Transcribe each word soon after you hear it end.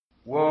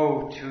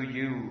Woe to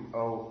you,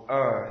 O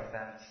earth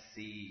and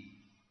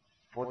sea,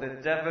 for the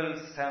devil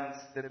sends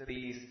the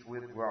beast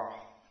with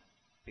wrath,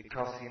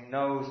 because he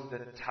knows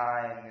the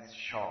time is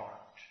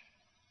short.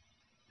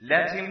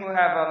 Let him who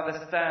have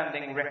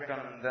understanding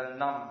reckon the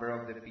number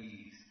of the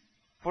beast,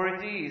 for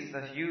it is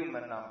a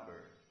human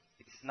number.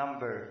 Its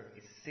number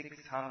is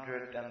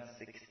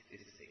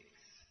 666.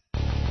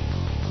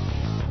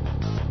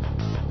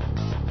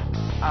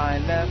 I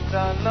left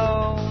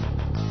alone,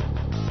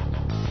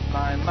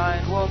 my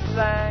mind was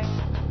blank.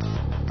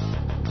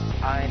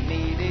 I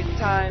needed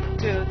time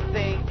to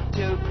think,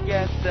 to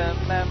get the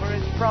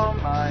memories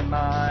from my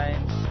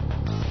mind.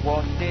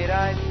 What did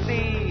I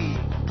see?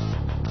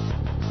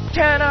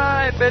 Can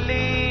I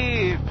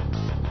believe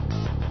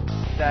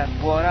that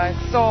what I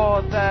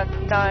saw that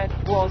night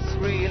was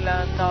real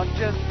and not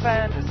just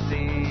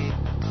fantasy?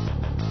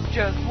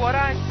 Just what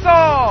I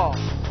saw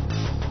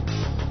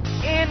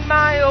in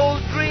my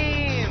old dreams.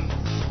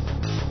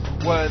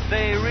 Were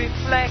they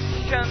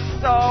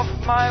reflections of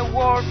my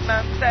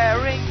Walkman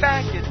staring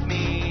back at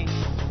me?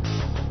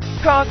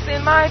 'Cause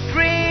in my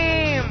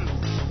dreams,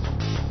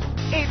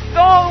 it's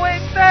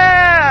always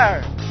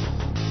there.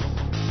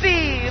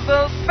 The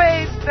evil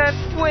face that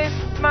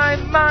twists my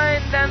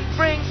mind and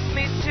brings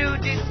me to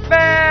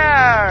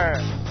despair.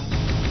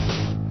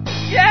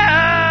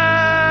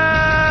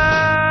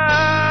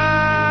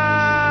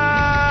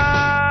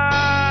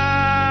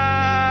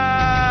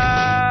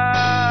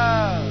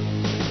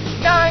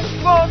 Night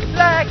was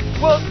black,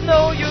 was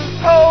no use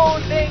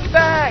holding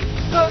back,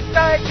 'cause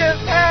I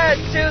just had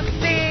to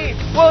see,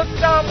 was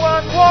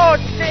someone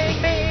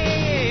watching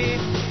me?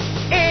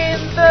 In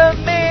the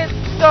midst,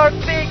 dark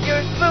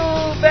figures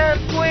move and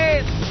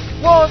twist.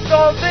 Was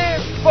all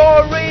this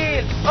for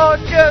real, or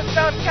just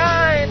some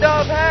kind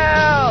of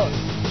hell?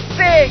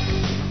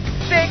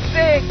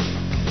 666,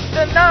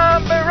 the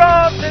number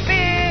of the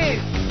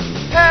beast.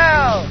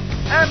 Hell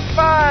and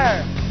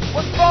fire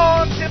was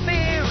born to be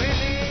released.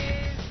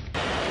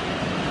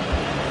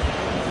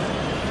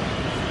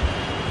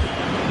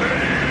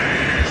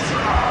 Ladies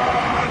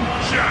and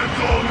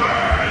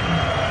gentlemen,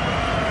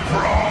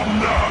 from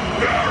the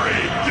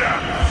very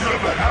depths of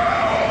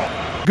hell,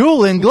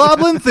 Ghoulin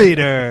Globlin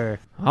Theater.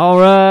 All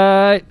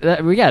right,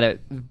 we got a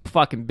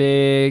fucking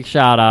big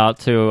shout out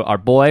to our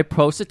boy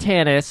Pro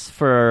Satanis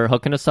for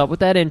hooking us up with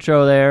that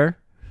intro there,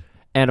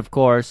 and of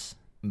course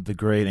The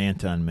great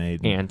Anton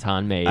Maiden.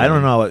 Anton Maiden. I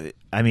don't know.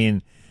 I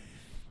mean,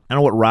 I don't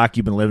know what rock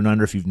you've been living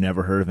under if you've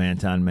never heard of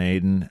Anton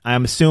Maiden.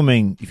 I'm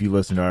assuming if you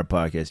listen to our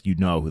podcast, you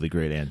know who the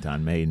great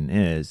Anton Maiden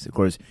is. Of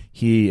course,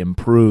 he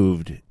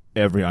improved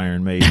every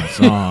Iron Maiden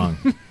song,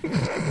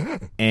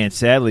 and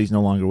sadly, he's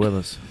no longer with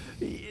us.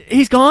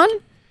 He's gone?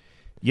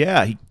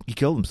 Yeah, he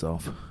killed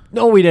himself.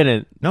 No, we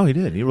didn't. No, he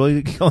did. He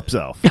really did kill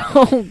himself.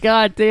 Oh,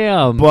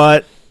 goddamn.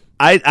 But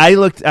I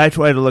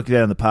tried to look at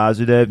it on the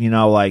positive.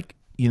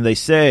 They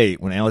say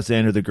when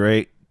Alexander the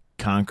Great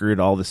conquered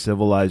all the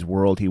civilized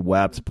world, he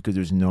wept because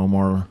there's no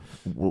more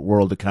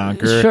world to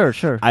conquer.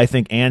 Sure. I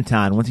think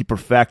Anton, once he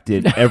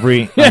perfected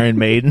every Iron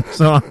Maiden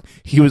song,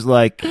 he was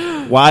like,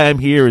 "Why I'm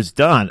here is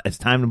done. It's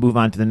time to move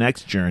on to the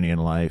next journey in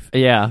life."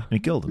 Yeah. And he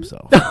killed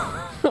himself.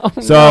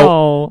 So,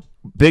 no.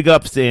 Big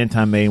ups to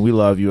Anton Maiden. We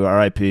love you.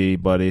 R.I.P.,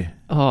 buddy.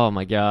 Oh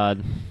my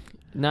God.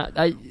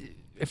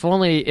 If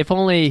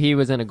only he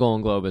was in a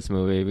Golden Globus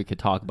movie, we could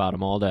talk about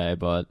him all day.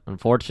 But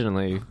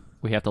unfortunately,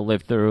 we have to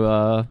live through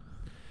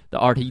the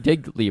art he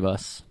did leave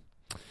us.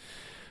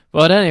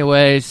 But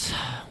anyways,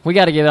 we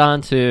got to get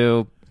on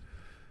to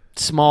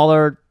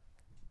smaller,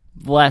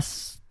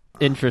 less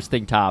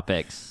interesting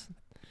topics.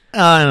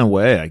 In a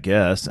way, I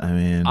guess. I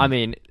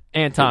mean,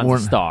 Anton's a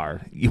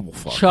star.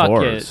 Of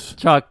course.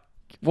 Chuck.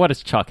 What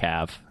does Chuck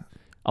have?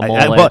 A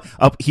mullet?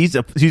 He's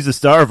the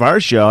star of our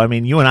show. I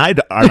mean, you and I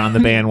aren't on the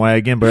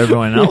bandwagon, but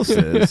everyone else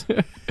is,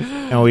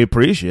 and we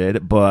appreciate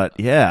it. But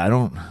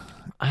yeah,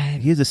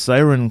 he has a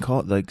siren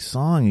call,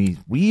 song. He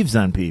weaves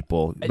on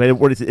people, but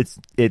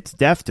it's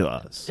deaf to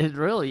us. It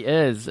really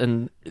is,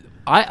 and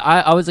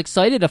I was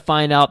excited to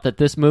find out that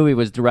this movie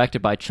was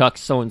directed by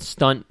Chuck's own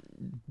stunt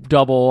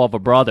double of a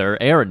brother,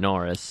 Aaron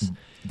Norris.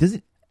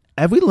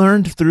 Have we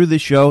learned through the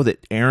show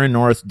that Aaron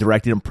Norris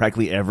directed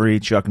practically every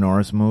Chuck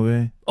Norris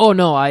movie? Oh,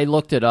 no, I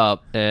looked it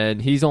up, and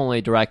he's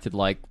only directed,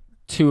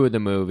 2 of the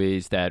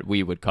movies that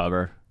we would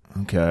cover.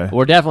 Okay.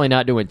 We're definitely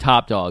not doing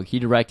Top Dog. He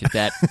directed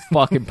that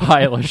fucking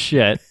pile of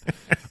shit.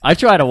 I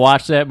tried to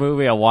watch that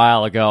movie a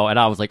while ago, and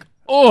I was like,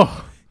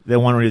 oh! The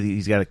one where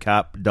he's got a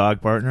cop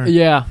dog partner?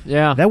 Yeah.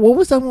 What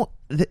was that one?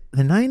 The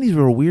 90s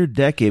were a weird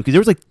decade, because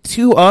there was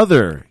 2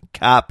 other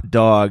cop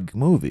dog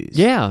movies.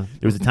 Yeah.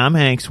 There was the Tom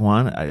Hanks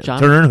one,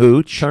 Turner and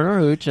Hooch.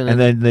 And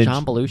then the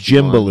John Belushi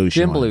Jim one. Belushi.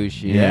 Jim one.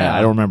 Belushi, Yeah,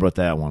 I don't remember what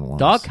that one was.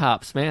 Dog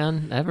cops,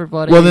 man.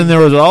 Everybody. Well, then there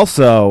was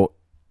also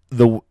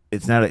it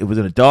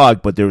wasn't a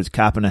dog, but there was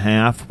Cop and a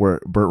Half,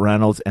 where Burt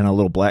Reynolds and a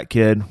little black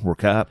kid were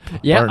cop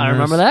partners. I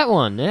remember that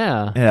one.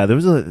 Yeah. Yeah, there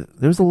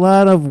was a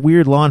lot of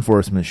weird law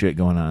enforcement shit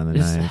going on in the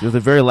 90s. There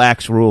was very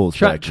lax rules.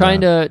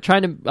 Trying to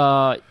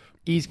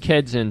ease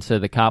kids into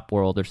the cop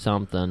world or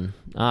something.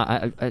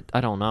 I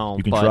don't know.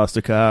 You can but trust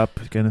a cop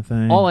kind of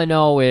thing. all I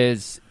know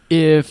is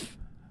if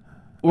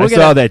I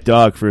saw that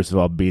dog, first of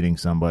all, beating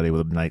somebody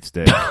with a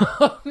nightstick.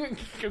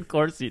 Of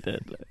course he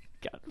did.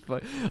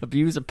 God,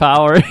 abuse of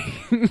power.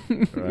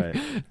 Right.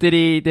 Did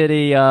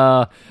he?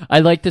 I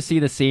like to see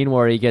the scene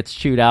where he gets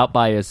chewed out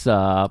by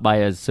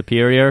his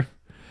superior.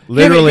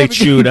 Literally Give me-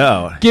 chewed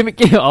out. Give me.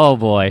 Oh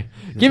boy.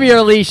 Give me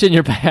your leash and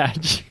your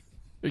badge,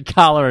 your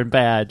collar and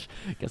badge.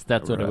 I guess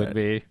that's what it would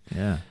be.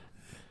 Yeah.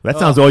 That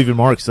sounds all even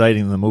more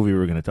exciting than the movie we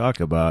were going to talk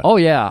about. Oh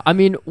yeah. I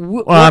mean,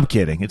 Well, I'm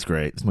kidding. It's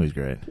great. This movie's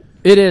great.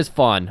 it is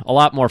fun. A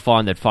lot more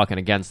fun than fucking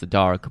Against the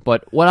Dark.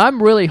 But what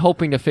I'm really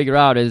hoping to figure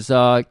out is,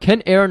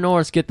 can Aaron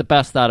Norris get the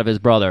best out of his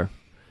brother?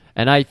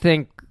 And I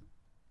think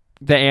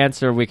the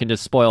answer we can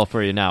just spoil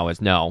for you now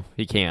is no,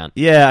 he can't.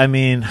 Yeah, I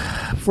mean,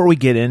 before we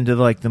get into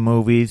the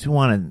movies,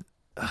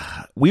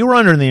 we were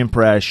under the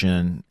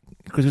impression,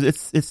 because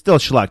it's still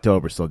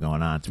Schlocktober still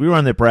going on, so we were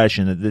under the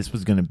impression that this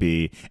was going to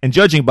be, and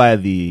judging by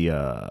the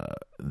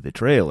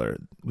trailer,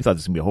 we thought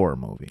this was going to be a horror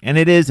movie, and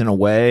it is in a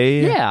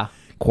way. Yeah.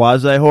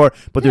 Quasi horror,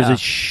 but there's Yeah. a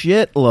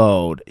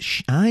shitload.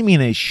 I mean,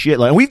 a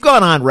shitload. And we've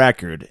gone on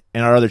record in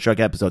our other Chuck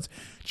episodes.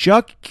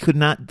 Chuck could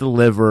not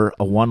deliver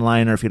a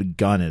one-liner if he had a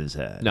gun in his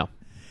head. No.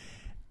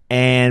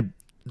 And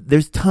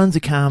there's tons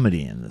of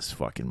comedy in this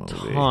fucking movie.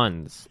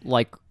 Tons.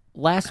 Like,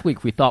 last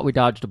week we thought we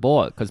dodged a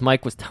bullet because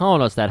Mike was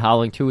telling us that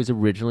Howling 2 was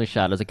originally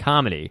shot as a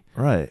comedy.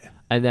 Right.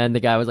 And then the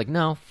guy was like,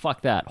 no,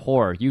 fuck that.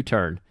 Horror.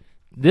 U-turn.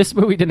 This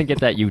movie didn't get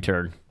that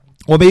U-turn.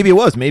 Well, maybe it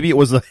was. Maybe it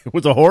was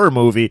a horror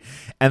movie.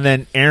 And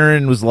then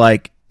Aaron was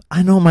like,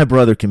 I know my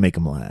brother can make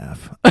him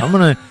laugh. I'm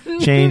going to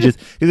change it.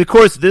 Because, of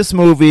course, this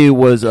movie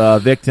was a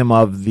victim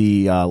of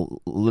the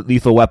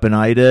Lethal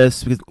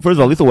Weaponitis. Because, first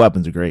of all, Lethal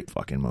Weapon's a great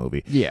fucking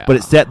movie. Yeah. But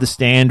it set the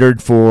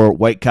standard for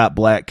white cop,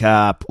 black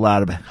cop, a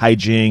lot of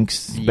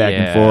hijinks back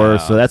and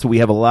forth. So that's what we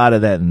have a lot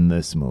of that in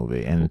this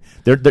movie. And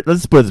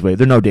let's put it this way.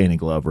 They're no Danny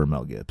Glover or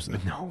Mel Gibson.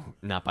 No,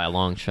 not by a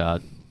long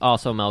shot.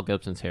 Also, Mel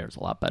Gibson's hair is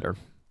a lot better.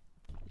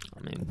 I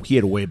mean, He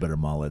had a way better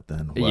mullet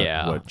than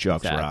what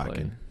Chuck's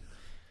exactly.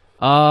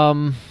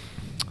 rocking.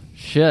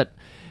 Shit.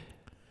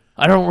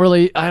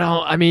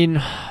 I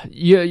mean,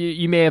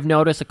 you may have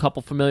noticed a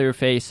couple familiar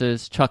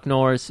faces. Chuck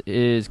Norris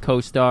is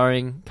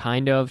co-starring,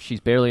 kind of. She's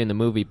barely in the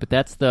movie, but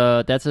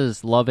that's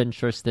his love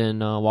interest in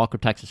Walker,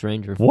 Texas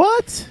Ranger.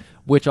 What?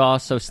 Which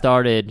also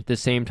started the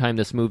same time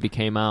this movie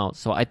came out.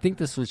 So I think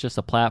this was just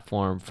a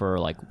platform for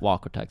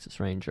Walker, Texas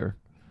Ranger.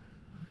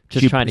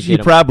 Just trying to she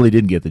get him. probably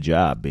didn't get the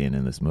job being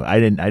in this movie.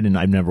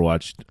 I've never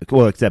watched,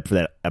 well, except for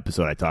that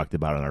episode I talked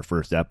about on our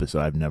first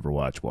episode. I've never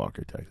watched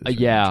Walker, Texas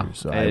Ranger, yeah.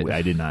 so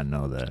I did not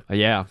know that.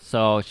 Yeah,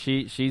 so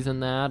she's in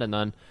that, and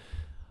then,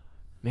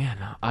 man,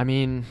 I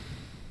mean,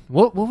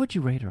 what would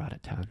you rate her out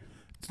of 10?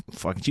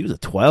 Fucking, she was a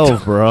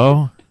 12,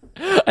 bro.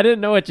 I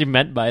didn't know what you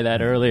meant by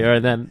that earlier,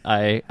 and then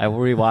I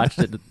rewatched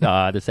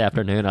it this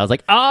afternoon. I was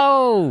like,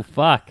 oh,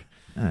 fuck.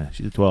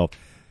 She's a 12.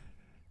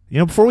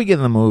 Before we get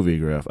in the movie,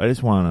 Griff, I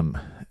just want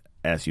to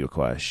ask you a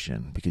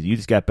question, because you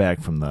just got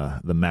back from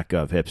the mecca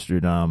of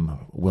hipsterdom,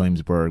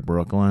 Williamsburg,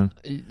 Brooklyn.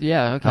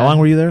 Yeah, okay. How long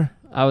were you there?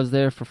 I was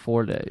there for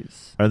 4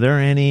 days. Are there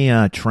any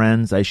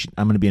trends I'm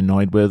going to be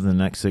annoyed with in the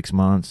next 6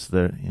 months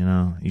that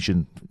you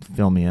should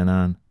fill me in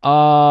on?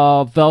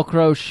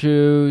 Velcro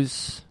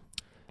shoes.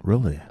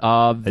 Really?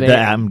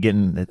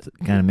 Van- it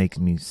kind of makes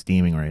me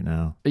steaming right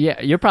now.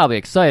 Yeah, you're probably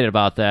excited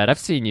about that. I've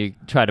seen you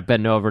try to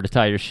bend over to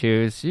tie your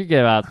shoes. You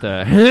get out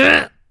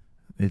the.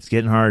 It's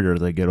getting harder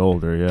as I get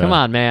older. Yeah. Come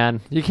on,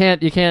 man. You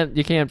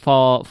can't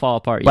fall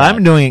apart. But yet.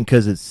 I'm doing it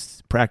because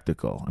it's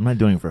practical. I'm not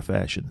doing it for a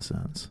fashion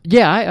sense.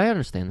 Yeah, I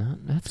understand that.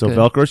 That's So good.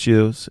 Velcro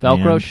shoes.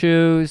 Velcro and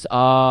shoes.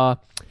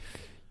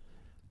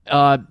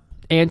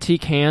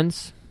 Antique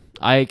hands.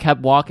 I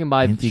kept walking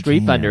by Antique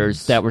street vendors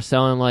hands. that were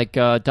selling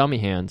dummy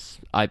hands.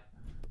 I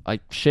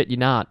shit you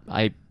not.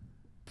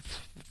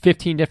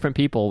 15 different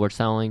people were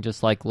selling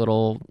just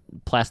little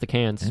plastic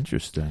hands.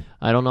 Interesting.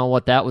 I don't know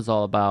what that was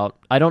all about.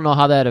 I don't know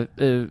how that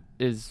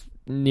is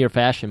near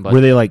fashion, but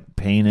Were they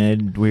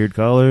painted weird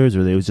colors, or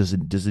was just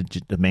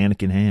a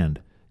mannequin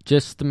hand?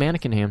 just the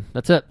mannequin hand.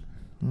 That's it.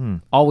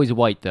 Always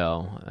white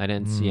though. I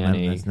didn't see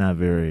any. That's not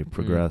very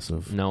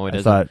progressive. No, it I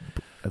isn't.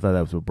 I thought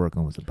that was what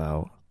Brooklyn was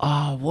about.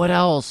 Oh, what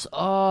else?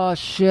 Oh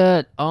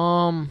shit.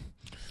 I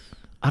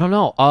don't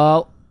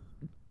know.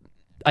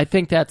 I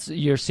think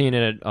you're seeing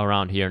it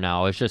around here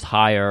now. It's just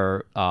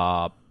higher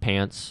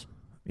pants,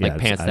 Yeah,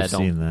 pants I've that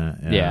don't. seen that.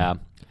 Yeah,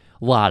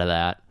 a lot of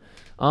that.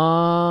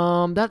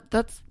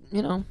 That's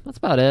that's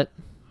about it.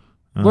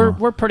 Oh.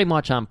 We're pretty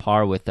much on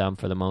par with them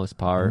for the most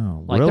part.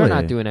 Oh, they're really?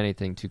 not doing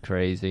anything too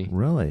crazy.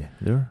 Really?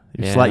 You're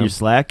Yeah.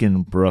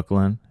 slacking,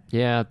 Brooklyn.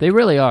 Yeah, they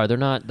really are. They're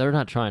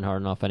not trying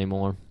hard enough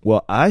anymore.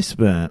 Well, I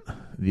spent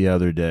the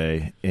other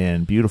day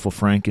in beautiful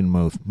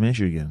Frankenmuth,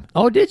 Michigan.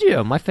 Oh, did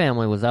you? My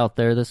family was out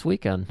there this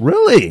weekend.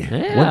 Really?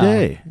 Yeah. What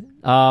day?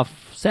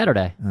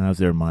 Saturday. I was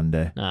there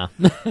Monday. Nah.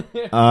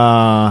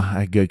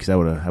 Good, because I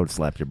would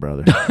slapped your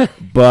brother.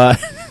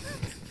 But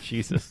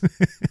Jesus.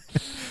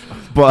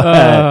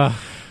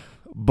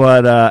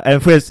 But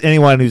and for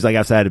anyone who's like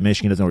outside of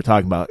Michigan doesn't know what we're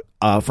talking about,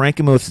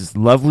 Frankenmuth is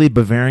lovely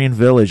Bavarian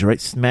village right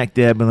smack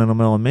dab in the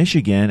middle of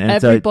Michigan. And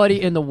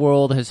everybody in the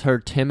world has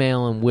heard Tim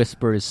Allen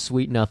whisper his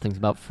sweet nothings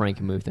about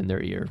Frankenmuth in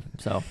their ear.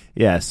 So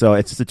so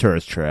it's just a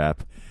tourist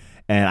trap.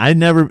 And I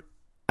never,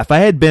 if I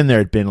had been there,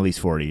 it'd been at least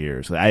 40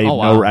 years. I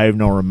have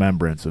no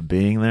remembrance of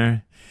being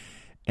there.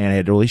 And I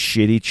had a really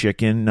shitty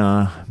chicken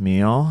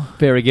meal.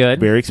 Very good.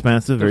 Very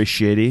expensive, very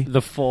shitty.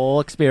 The full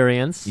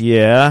experience.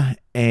 Yeah.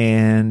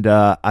 And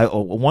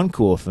one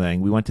cool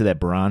thing, we went to that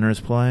Bronner's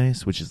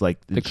place, which is like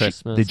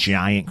the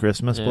giant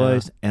Christmas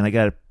place, and I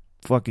got a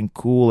fucking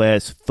cool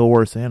ass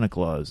Thor Santa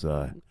Claus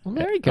well,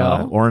 there you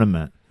go.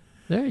 Ornament.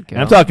 There you go.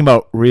 And I'm talking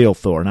about real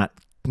Thor, not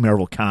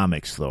Marvel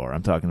Comics Thor.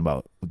 I'm talking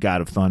about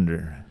God of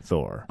Thunder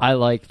Thor. I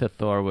like the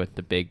Thor with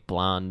the big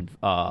blonde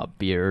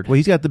beard. Well,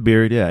 he's got the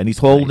beard, yeah, and he's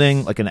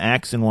holding like an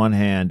axe in one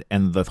hand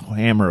and the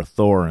hammer of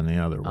Thor in the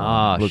other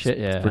one. Oh, shit,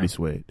 yeah. It's pretty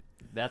sweet.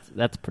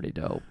 That's pretty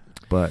dope.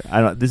 But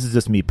this is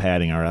just me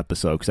padding our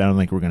episode because I don't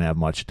think we're going to have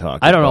much to talk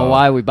about. I don't know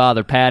why we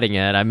bother padding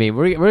it. I mean,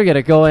 we're going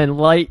to go in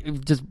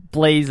light, just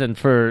blazing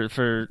for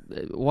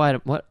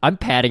what? I'm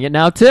padding it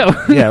now, too.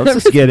 Yeah,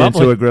 let's just get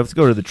into it, Griff. Let's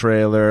go to the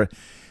trailer.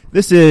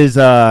 This is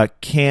I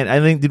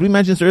think, did we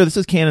mention this earlier? This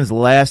is Cannon's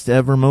last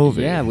ever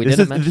movie. Yeah, we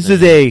didn't mention This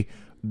is a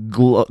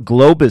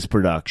Globus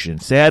production.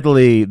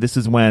 Sadly, this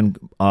is when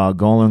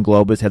Golan and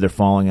Globus had their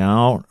falling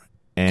out,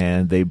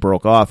 and they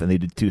broke off, and they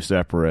did two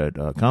separate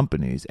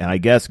companies. And I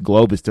guess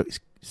Globus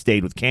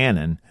stayed with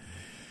Cannon,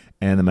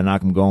 and then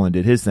Menachem Golan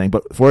did his thing.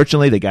 But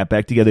fortunately, they got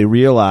back together. They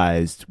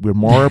realized we're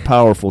more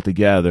powerful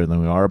together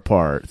than we are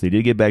apart. So they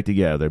did get back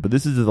together. But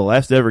this is the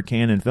last ever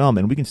Cannon film,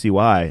 and we can see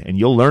why, and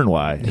you'll learn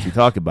why as we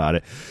talk about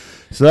it.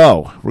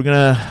 So we're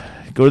going to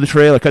go to the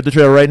trailer, cut the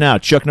trailer right now.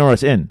 Chuck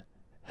Norris in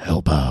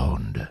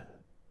Hellbound.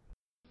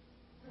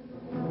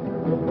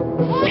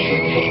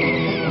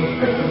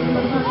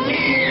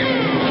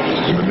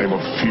 In the name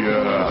of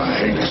fear,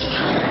 hate,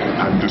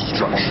 and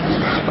destruction,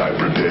 I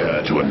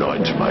prepare to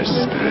anoint my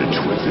spirit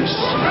with this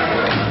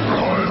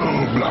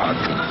royal blood,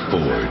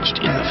 forged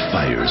in the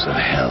fires of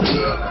hell.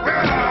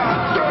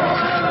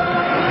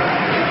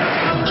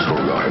 So,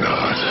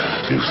 Reinhard,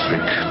 you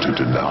seek to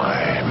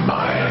deny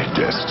my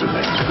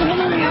destiny.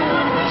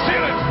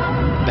 Seal it!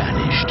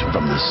 Banished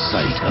from the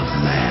sight of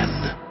man.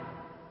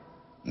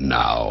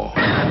 Now,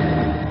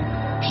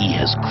 he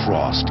has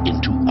crossed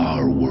into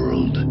our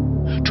world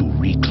to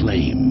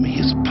reclaim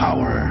his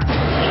power.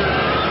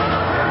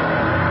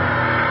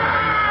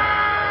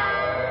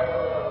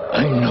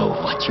 I know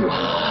what you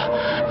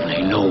are, and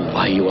I know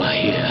why you are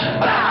here.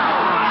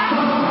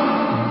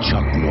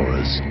 Chuck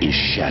Norris is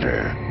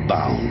Shatter,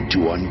 bound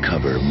to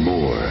uncover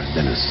more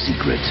than a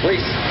secret.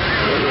 Please.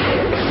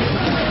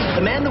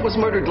 The man that was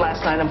murdered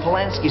last night on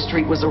Polanski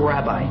Street was a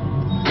rabbi.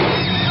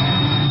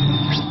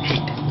 There's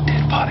 8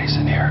 dead bodies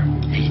in here.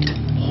 8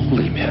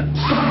 holy men.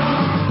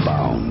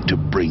 Bound to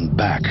bring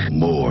back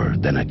more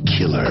than a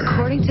killer.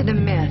 According to the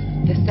myth,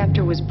 the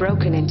scepter was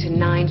broken into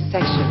 9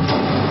 sections.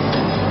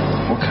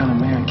 What kind of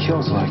man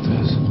kills like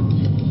this?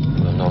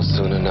 We'll know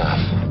soon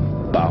enough.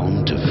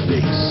 Bound to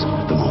face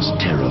the most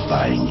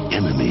terrifying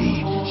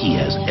enemy he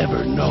has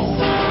ever known.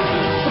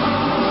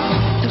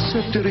 The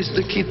scepter is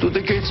the key to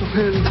the gates of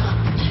hell.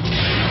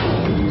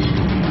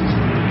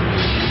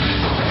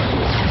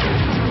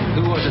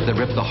 Who was it that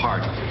ripped the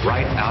heart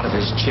right out of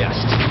his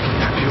chest?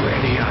 Have you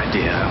any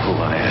idea who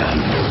I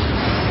am?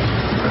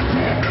 Let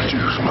me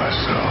introduce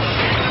myself.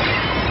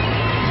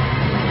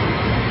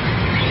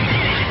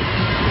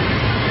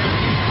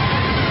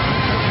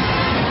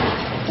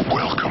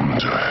 Welcome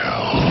to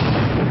hell.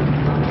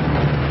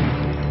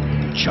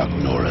 Chuck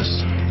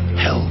Norris,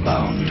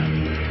 Hellbound.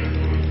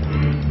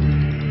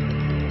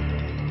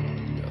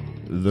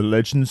 The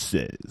legend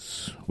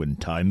says, when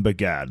time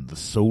began, the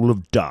soul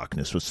of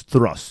darkness was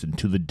thrust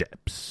into the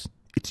depths.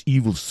 Its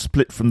evil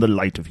split from the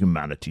light of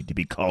humanity to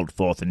be called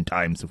forth in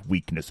times of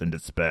weakness and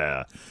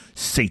despair.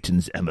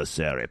 Satan's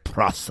emissary,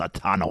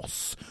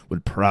 Prasatanos,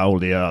 would prowl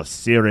the earth,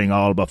 searing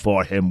all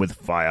before him with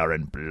fire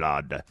and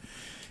blood.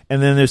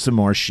 And then there's some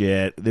more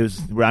shit.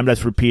 I'm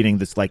just repeating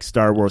this like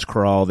Star Wars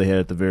crawl they had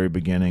at the very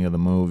beginning of the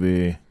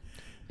movie.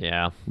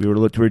 Yeah, we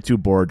were too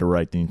bored to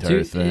write the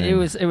entire thing. It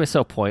was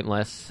so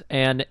pointless,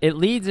 and it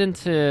leads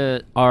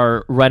into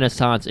our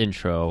Renaissance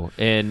intro,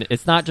 and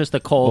it's not just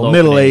the cold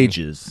Middle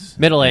Ages.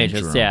 Middle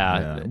Ages,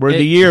 yeah. Where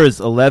the year is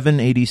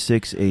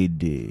 1186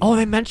 A.D. Oh,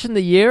 they mentioned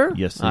the year?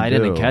 Yes, I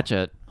didn't catch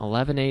it.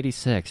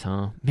 1186,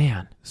 huh?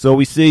 Man. So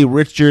we see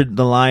Richard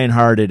the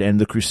Lionhearted and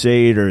the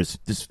Crusaders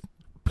just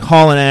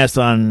hauling ass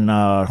on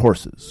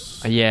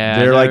horses. Yeah,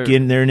 they're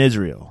in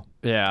Israel.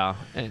 Yeah.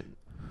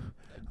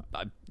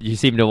 You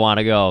seem to want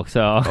to go,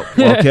 so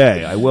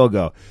okay, I will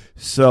go.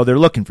 So they're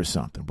looking for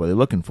something. What are they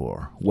looking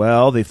for?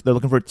 Well, they're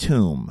looking for a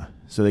tomb.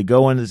 So they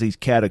go into these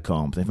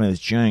catacombs. They find this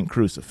giant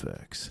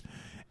crucifix,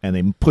 and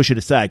they push it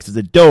aside because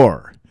it's a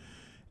door.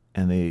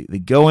 And they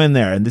go in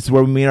there, and this is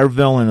where we meet our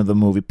villain of the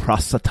movie,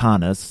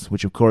 Prasatanos,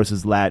 which of course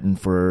is Latin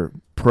for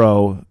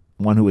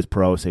one who is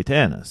pro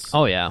Satanus.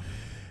 Oh yeah.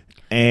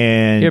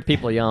 And hear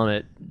people yelling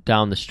it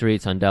down the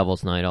streets on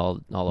Devil's Night all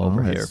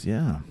over here.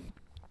 Yeah.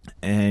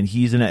 And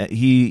he's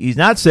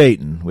not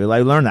Satan.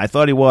 I learned that. I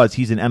thought he was.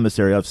 He's an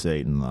emissary of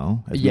Satan,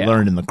 though, as we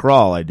learned in the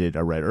crawl I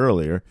read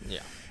earlier. Yeah.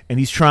 And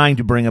he's trying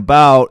to bring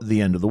about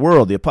the end of the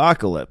world, the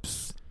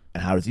apocalypse.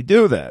 And how does he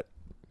do that?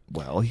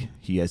 Well,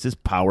 he has his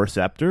power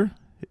scepter,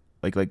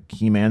 like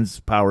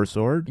He-Man's power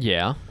sword.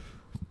 Yeah.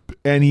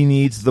 And he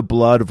needs the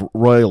blood of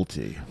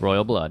royalty.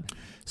 Royal blood.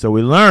 So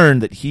we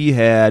learned that he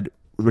had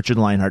Richard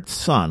Lionheart's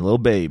son, little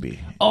baby.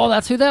 Oh,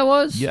 that's who that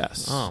was?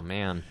 Yes. Oh,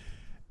 man.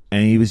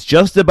 And he was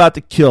just about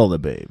to kill the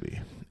baby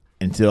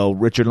until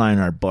Richard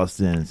Lionheart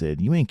busted in and said,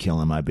 "You ain't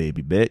killing my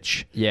baby,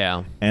 bitch."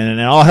 Yeah. And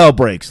then all hell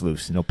breaks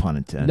loose. No pun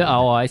intended.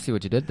 No, I see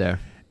what you did there.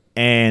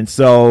 And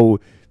so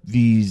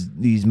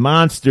these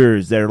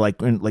monsters that are like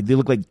they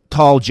look like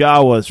tall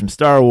Jawas from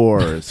Star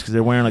Wars because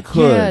they're wearing like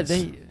hoods.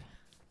 Yeah,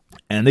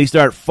 and they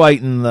start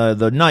fighting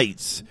the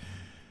knights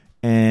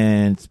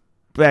and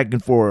back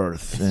and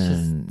forth.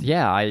 And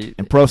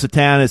Pro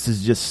Satanus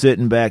is just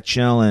sitting back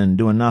chilling,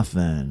 doing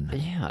nothing.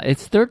 Yeah,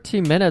 it's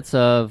 13 minutes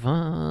of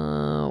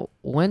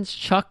when's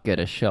Chuck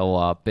gonna show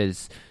up?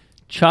 Is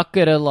Chuck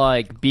gonna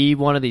like be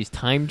one of these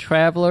time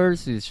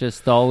travelers who's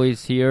just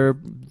always here,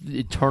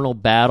 eternal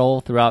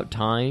battle throughout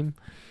time?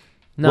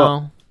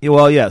 No.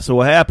 Well, yeah. So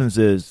what happens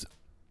is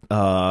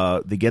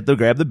they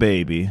grab the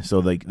baby,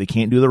 so they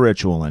can't do the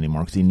ritual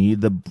anymore because they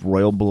need the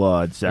royal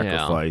blood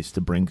sacrifice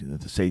to bring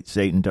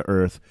Satan to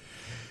Earth.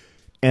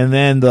 And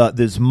then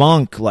this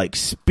monk like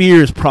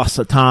spears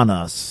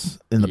Prosatanas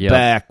in the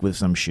back with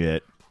some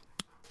shit.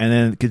 And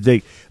then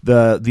because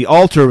the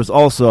altar was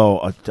also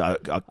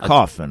a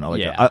coffin,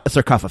 a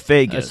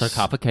sarcophagus. A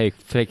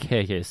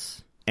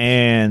sarcophagus.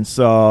 And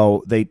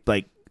so they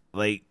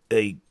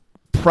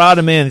prod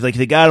him in. Like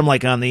they got him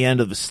like on the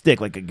end of a stick,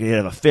 like a head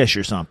of a fish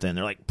or something.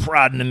 They're like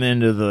prodding him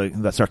into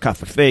the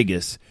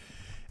sarcophagus.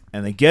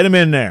 And they get him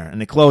in there and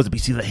they close it. You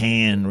see the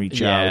hand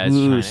reach out.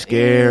 Ooh,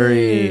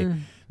 scary.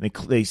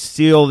 They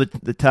seal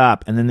the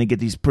top, and then they get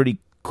these pretty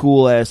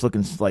cool-ass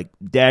looking like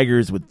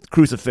daggers with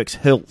crucifix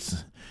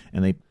hilts,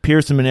 and they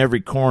pierce them in every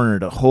corner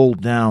to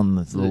hold down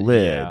the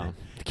lid. Yeah.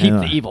 Keep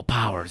the evil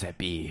powers at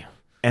bay.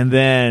 And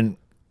then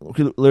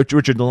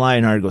Richard the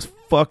Lionheart goes,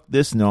 "Fuck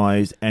this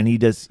noise," and he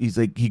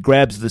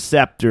grabs the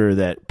scepter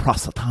that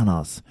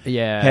Prosatanas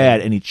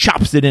had, and he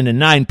chops it into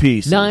 9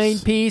 pieces. 9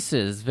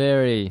 pieces,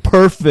 very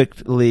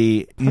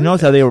perfectly. You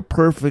notice how they were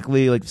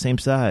perfectly like the same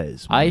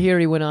size. I hear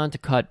he went on to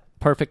cut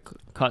perfect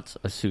cuts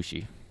of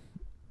sushi.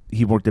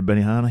 He worked at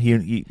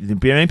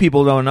Benihana. Many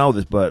people don't know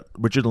this, but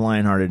Richard the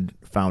Lionheart had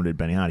founded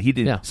Benihana. He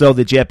did. Yeah. So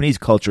the Japanese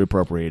culture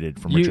appropriated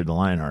from Richard the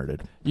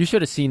Lionhearted. You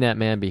should have seen that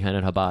man behind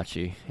a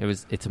hibachi.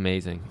 It's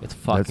amazing. It's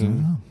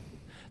fucking.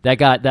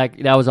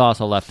 That was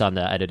also left on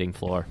the editing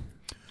floor.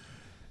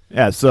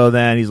 Yeah, so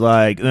then he's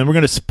like, then we're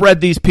going to spread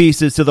these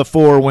pieces to the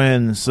 4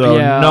 winds so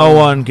no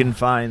one can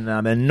find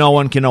them and no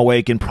one can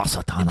awaken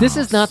Prosatanas. This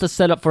is not the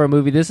setup for a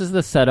movie. This is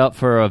the setup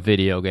for a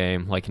video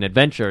game, like an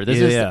adventure.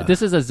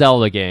 This is a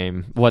Zelda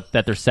game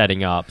that they're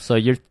setting up. So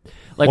you're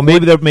like, well,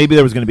 maybe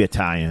there was going to be a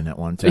tie-in at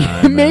one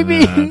time.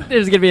 Maybe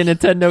there's going to be a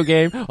Nintendo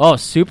game. Oh,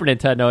 Super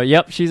Nintendo.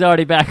 Yep, she's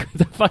already back with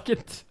the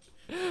fucking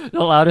the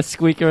loudest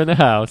squeaker in the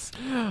house.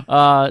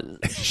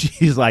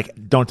 She's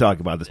like, don't talk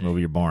about this movie,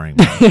 you're boring.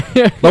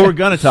 But we're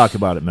going to talk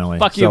about it, Millie.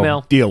 Fuck you,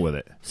 Mel. Deal with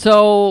it.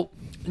 So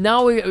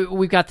now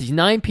we've got these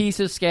 9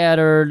 pieces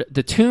scattered.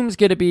 The tomb's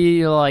going to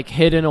be like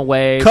hidden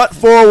away. Cut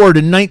forward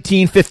to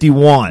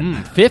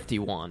 1951.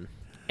 51.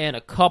 And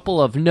a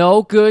couple of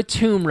no good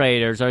Tomb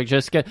Raiders are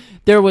just good.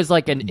 There was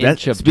like an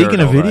inch of speaking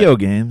dirt of video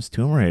games,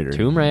 Tomb Raider.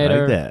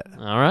 Like that.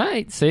 All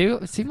right. See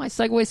my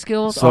segue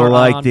skills. So are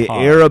like on the par.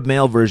 Arab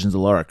male versions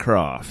of Lara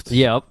Croft.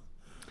 Yep.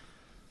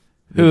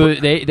 Who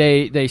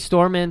they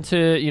storm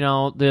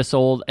into this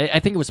old. I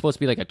think it was supposed to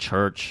be like a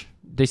church.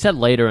 They said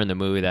later in the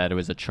movie that it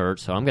was a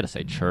church, so I'm gonna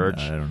say church.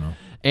 I don't know.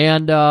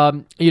 And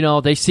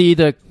they see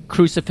the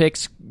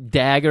crucifix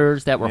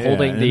daggers that were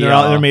holding the.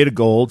 They're made of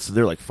gold, so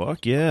they're like,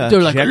 "Fuck yeah!"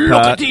 They're like, "Look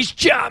at these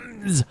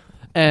gems!"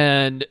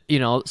 And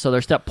so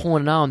they're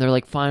pulling it out, and they're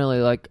like,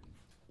 finally, like,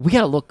 we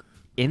gotta look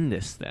in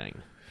this thing.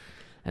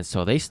 And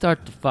so they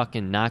start to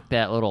fucking knock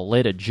that little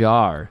lid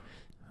ajar.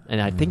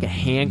 And I think a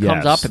hand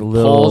comes up and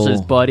pulls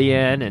his buddy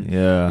in, and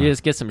you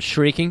just get some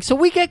shrieking. So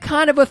we get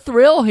kind of a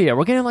thrill here.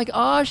 We're getting like,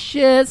 oh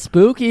shit,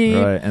 spooky.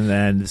 Right, and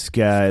then this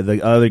guy,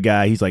 the other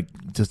guy, he's like,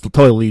 just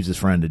totally leaves his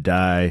friend to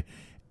die.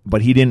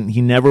 But he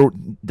never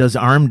does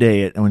arm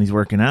day it when he's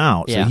working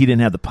out. So he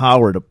didn't have the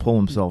power to pull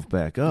himself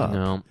back up.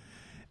 No.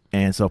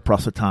 And so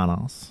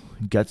Prosatanos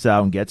gets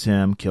out and gets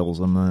him, kills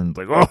him, and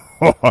like,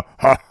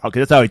 okay,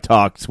 that's how he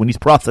talks. When he's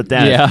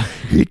Prosatanos,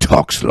 he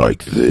talks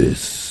like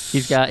this.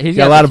 He's got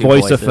a lot of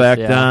voice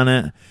effect on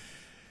it.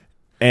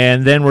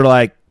 And then we're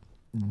like,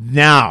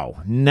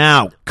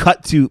 Now,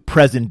 cut to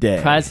present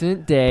day.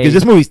 Present day. Because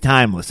this movie's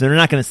timeless. They're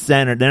not going to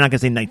say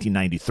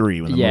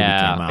 1993 when the movie came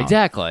out.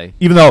 Exactly.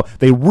 Even though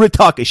they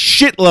talk a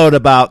shitload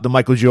about the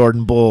Michael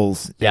Jordan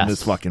Bulls in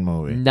this fucking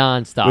movie.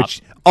 Nonstop.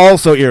 Which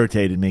also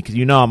irritated me because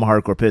I'm a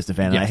hardcore Piston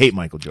fan and I hate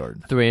Michael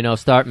Jordan. 3-0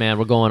 start, man.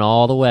 We're going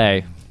all the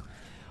way.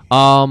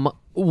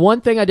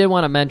 One thing I did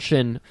want to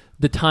mention,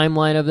 the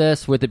timeline of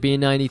this, with it being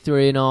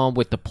 93 and all,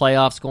 with the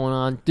playoffs going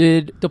on.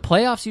 Did the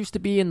playoffs used to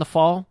be in the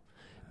fall?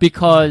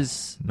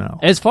 Because no.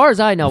 As far as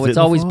I know, Is it's it in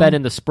the always fall? been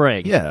in the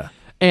spring. Yeah.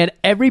 And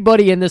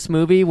everybody in this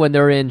movie, when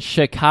they're in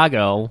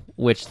Chicago,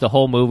 which the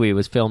whole movie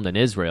was filmed in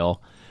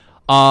Israel,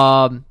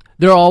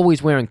 they're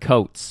always wearing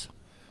coats.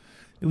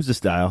 It was a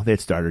style. They had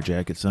starter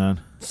jackets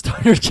on.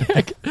 Starter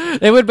jacket.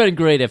 It would have been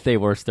great if they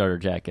were starter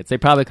jackets. They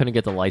probably couldn't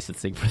get the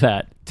licensing for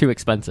that. Too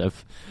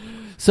expensive.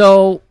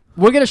 So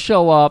we're going to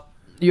show up.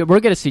 We're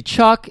going to see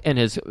Chuck and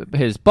his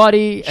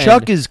buddy.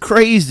 Chuck is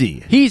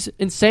crazy. He's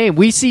insane.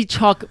 We see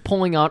Chuck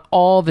pulling out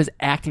all of his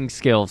acting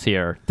skills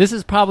here. This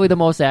is probably the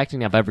most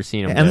acting I've ever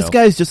seen him do. And this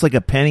guy's just like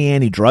a penny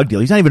ante drug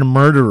dealer. He's not even a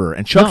murderer.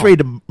 And Chuck's ready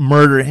to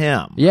murder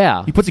him.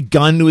 Yeah. He puts a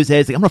gun to his head.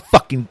 He's like, I'm going to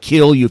fucking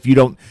kill you if you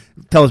don't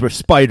tell us where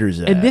Spider's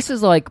at. And this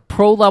is like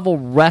pro-level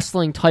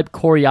wrestling type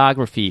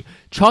choreography.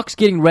 Chuck's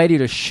getting ready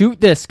to shoot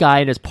this guy,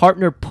 and his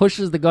partner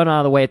pushes the gun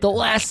out of the way at the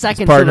last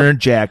second. His partner,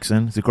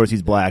 Jackson. Of course,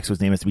 he's black, so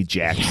his name has to be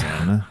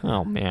Jackson.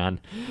 Oh, man.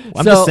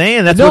 I'm just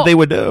saying, that's what they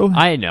would do.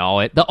 I know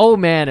it. The "oh,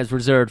 man" is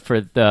reserved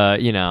for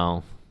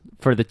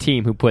for the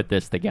team who put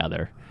this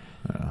together.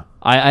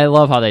 I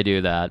love how they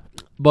do that.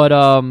 But,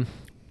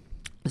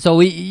 so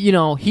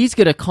he's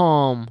going to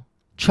calm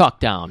Chuck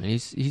down. And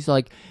he's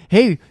like,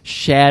 hey,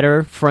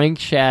 Shatter. Frank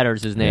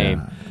Shatter's his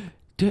name.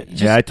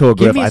 Yeah, I told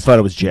Griff I thought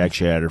it was Jack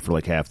Shatter for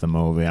like half the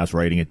movie. I was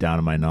writing it down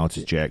in my notes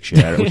as Jack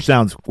Shatter, which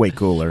sounds way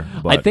cooler.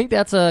 But I think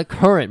that's a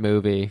current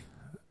movie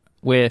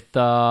with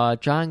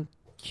John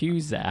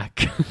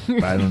Cusack.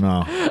 I don't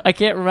know. I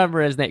can't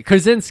remember his name.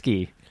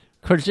 Krasinski.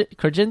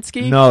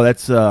 No,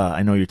 that's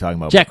I know you're talking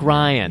about Jack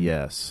Ryan.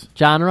 Yes,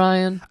 John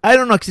Ryan. I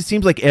don't know because it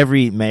seems like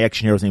every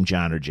action hero's named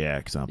John or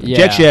Jack something. Yeah.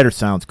 Jack Shatter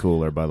sounds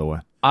cooler, by the way.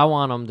 I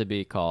want him to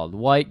be called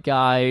White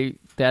Guy.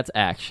 That's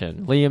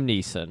action. Liam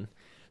Neeson.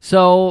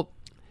 So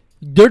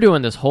they're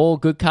doing this whole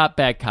good cop,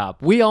 bad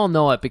cop. We all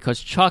know it because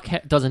Chuck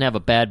doesn't have a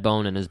bad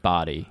bone in his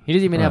body. He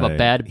doesn't even have a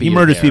bad beard. He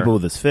murders there. people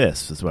with his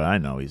fists. That's what I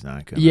know. He's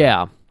not good.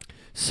 Yeah.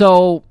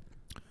 So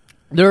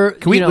they're.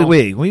 Can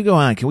we when we go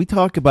on? Can we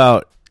talk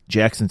about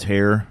Jackson's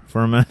hair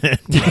for a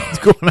minute? What's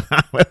going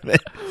on with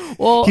it?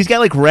 Well, he's got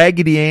like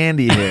Raggedy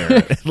Andy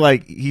hair. he's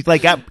like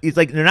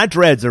they're not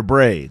dreads, they're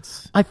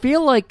braids. I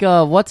feel like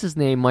what's his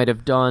name might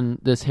have done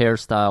this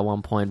hairstyle at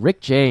one point. Rick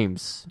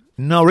James.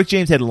 No, Rick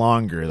James had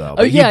longer though.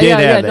 Oh, yeah, he did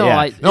have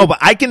yeah. that. But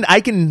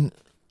I can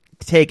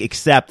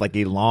accept like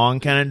a long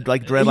kind of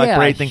like dreadlock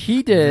braid thing.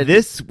 He did.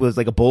 This was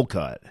like a bowl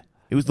cut.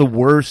 It was the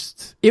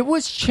worst. It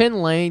was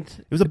chin length.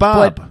 It was a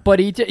bob. But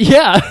he did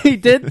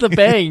the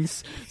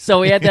bangs.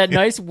 So he had that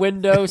nice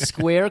window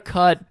square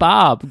cut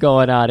bob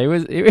going on. It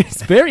was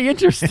very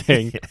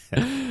interesting.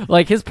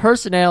 Like his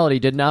personality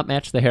did not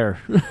match the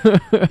hair.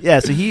 Yeah,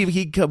 so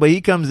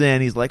he comes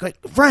in, he's like,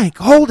 Frank,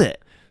 hold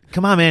it.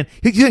 Come on, man.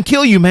 He's gonna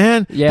kill you,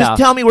 man. Yeah. Just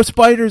tell me where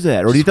Spider's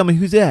at. Or do you tell me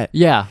who's at?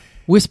 Yeah.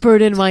 Whisper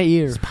it in my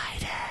ear.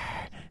 Spider.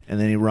 And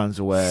then he runs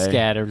away.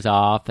 Scatters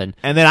off. And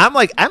then I'm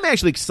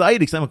actually excited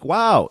because I'm like,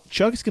 wow,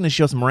 Chuck's going to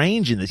show some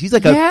range in this. He's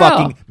like a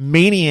fucking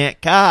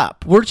maniac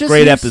cop.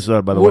 Great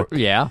episode, by the way.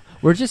 Yeah.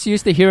 We're just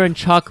used to hearing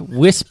Chuck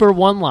whisper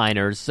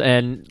one-liners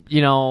and,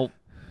 you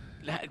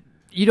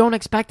don't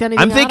expect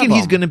anything I'm thinking out of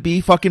he's him. going to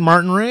be fucking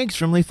Martin Riggs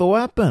from Lethal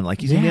Weapon.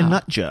 Like he's going to be a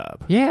nut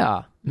job.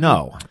 Yeah.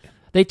 No.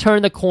 They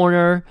turn the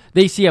corner.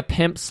 They see a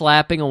pimp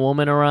slapping a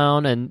woman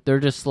around, and they're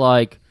just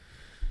like,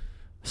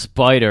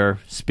 Spider,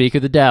 speak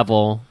of the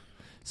devil.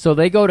 So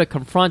they go to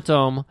confront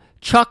him.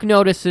 Chuck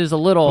notices a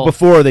little... But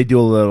before they do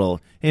a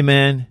little, hey,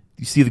 man,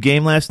 you see the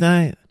game last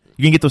night?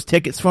 You can get those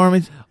tickets for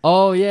me?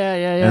 Oh, yeah.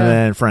 And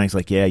then Frank's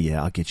like,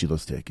 yeah, I'll get you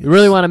those tickets. You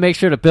really want to make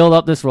sure to build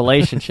up this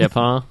relationship,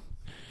 huh?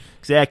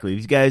 Exactly.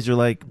 These guys are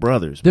like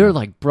brothers. They're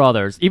like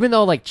brothers. Even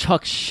though like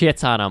Chuck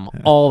shits on him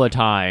all the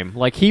time.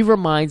 Like he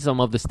reminds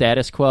them of the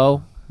status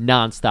quo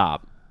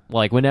nonstop.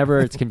 Like whenever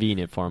it's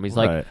convenient for him. He's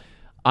like,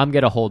 I'm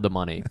going to hold the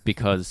money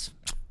because,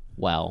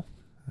 well...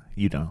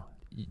 You know.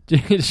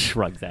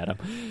 Shrugs at him.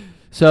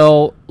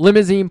 So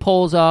limousine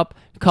pulls up.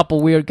 A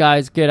couple weird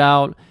guys get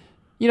out.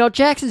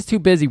 Jackson's too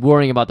busy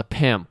worrying about the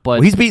pimp,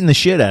 but he's beating the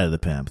shit out of the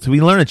pimp. So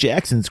we learn that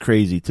Jackson's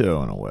crazy too,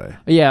 in a way.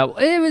 Yeah,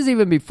 it was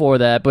even before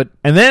that, but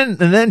and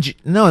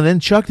then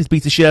Chuck just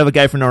beats the shit out of a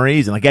guy for no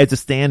reason. Like guy's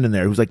just standing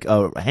there who's like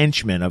a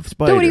henchman of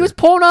Spider. Dude, he was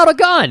pulling out a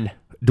gun.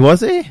 Was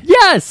he?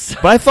 Yes.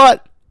 But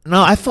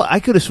I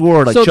could have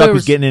swore like Chuck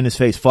was getting in his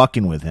face,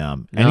 fucking with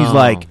him, and he's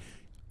like,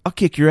 "I'll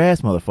kick your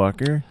ass,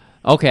 motherfucker."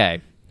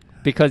 Okay,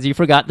 because you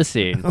forgot the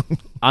scene.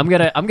 I'm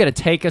gonna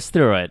take us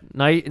through it,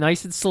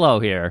 nice and slow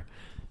here.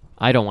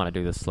 I don't want to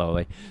do this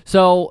slowly.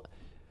 So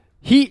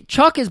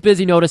Chuck is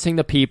busy noticing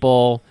the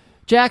people.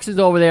 Jackson's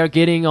over there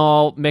getting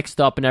all mixed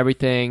up and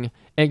everything,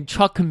 And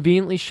Chuck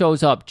conveniently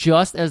shows up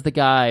just as the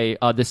guy,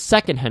 the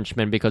second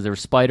henchman, because there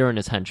was Spider and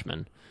his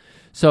henchman.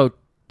 So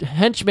the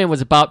henchman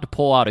was about to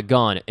pull out a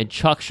gun, and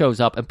Chuck shows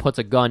up and puts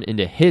a gun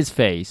into his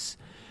face.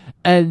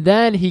 And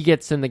then he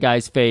gets in the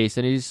guy's face,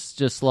 and he's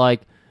just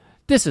like,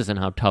 this isn't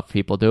how tough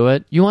people do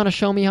it. You want to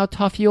show me how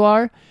tough you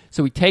are?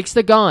 So he takes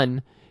the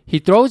gun, he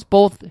throws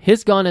both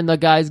his gun and the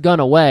guy's gun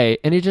away,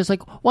 and he's just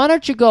like, why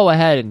don't you go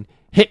ahead and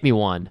hit me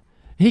one?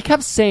 He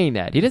kept saying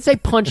that. He didn't say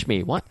punch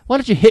me. Why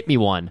don't you hit me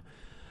one?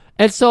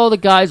 And so the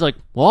guy's like,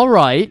 well, all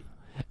right.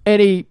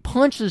 And he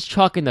punches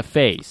Chuck in the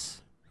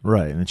face.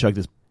 Right, and then Chuck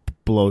just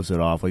blows it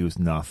off like it was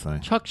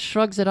nothing. Chuck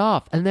shrugs it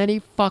off, and then he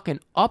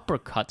fucking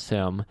uppercuts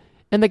him,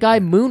 and the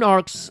guy moon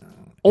arcs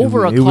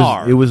over a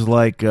car. It was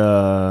like,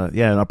 an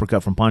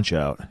uppercut from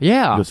Punch-Out.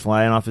 Yeah. He was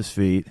flying off his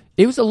feet.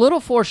 It was a little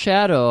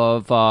foreshadow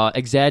of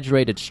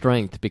exaggerated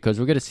strength, because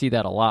we're going to see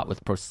that a lot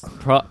with Probolanos.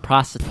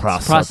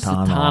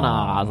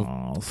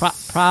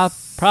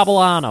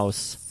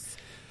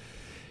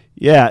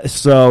 Yeah,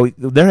 so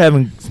they're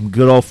having some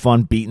good old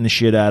fun beating the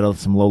shit out of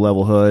some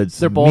low-level hoods.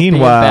 They're both being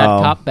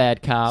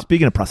bad cop.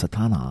 Speaking of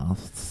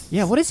Prasatanos.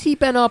 Yeah, what has he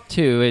been up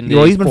to in these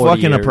Well, he's been 40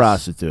 fucking years? a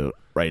prostitute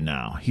right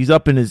now. He's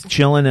up in his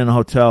chilling in a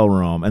hotel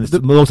room, and it's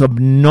the most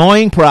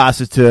annoying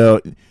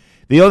prostitute.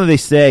 The only they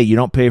say, you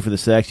don't pay for the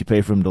sex, you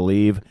pay for him to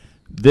leave.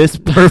 This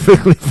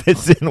perfectly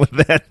fits in with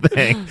that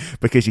thing,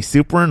 because she's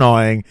super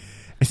annoying.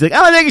 And she's like,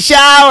 I'm going to take a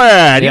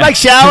shower. Do you like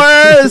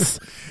showers?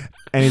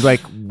 And he's like,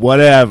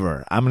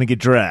 whatever, I'm going to get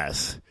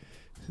dressed.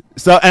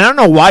 So, and I don't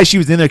know why she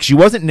was in there, because she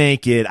wasn't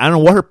naked. I don't know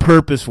what her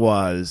purpose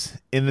was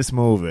in this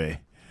movie.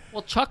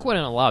 Well, Chuck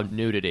wouldn't allow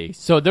nudity,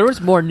 so there was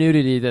more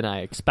nudity than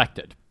I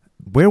expected.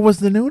 Where was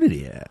the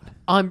nudity at?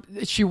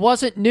 She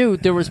wasn't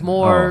nude. There was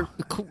more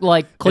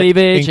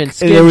cleavage and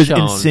skin there was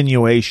shown.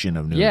 Insinuation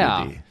of nudity.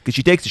 Yeah. Because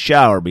she takes a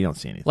shower, but you don't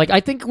see anything. Like, I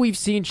think we've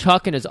seen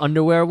Chuck in his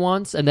underwear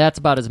once, and that's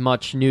about as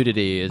much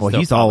nudity as... Well,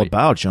 he's all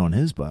about showing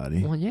his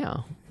body. Well, yeah.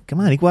 Come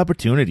on, equal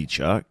opportunity,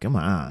 Chuck. Come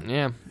on.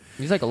 Yeah.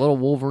 He's like a little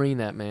Wolverine,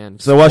 that man.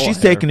 So while she's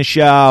taking a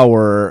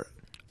shower,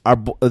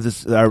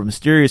 our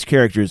mysterious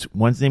characters,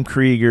 one's named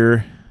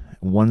Krieger,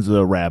 one's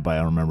a rabbi. I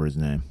don't remember his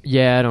name.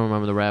 Yeah, I don't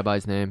remember the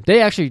rabbi's name.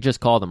 They actually just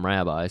call them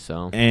rabbi,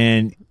 so...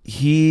 And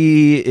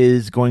he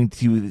is going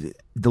to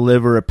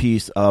deliver a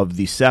piece of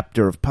the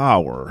scepter of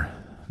power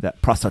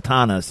that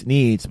Prasatanas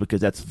needs,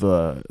 because that's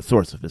the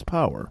source of his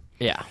power.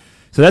 Yeah.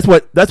 So that's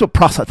what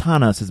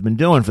Prasatanas has been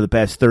doing for the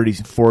past 30,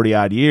 40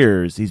 odd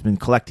years. He's been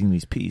collecting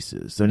these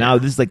pieces. So now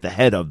this is like the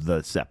head of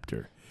the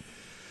scepter.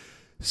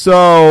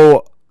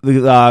 So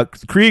the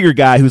Krieger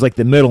guy, who's like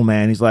the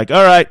middleman, he's like,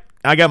 all right,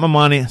 I got my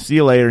money. See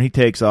you later. He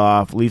takes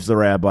off, leaves the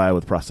rabbi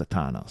with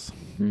Prasatanas.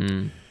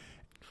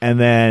 And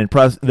then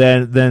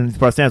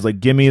Prasatanas like,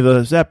 give me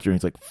the scepter. And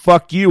he's like,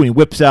 fuck you. And he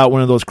whips out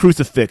one of those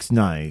crucifix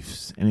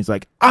knives. And he's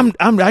like,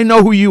 I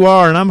know who you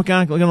are, and I'm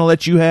going to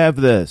let you have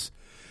this.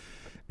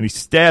 And he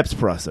stabs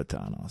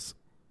Prasatanas.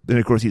 Then,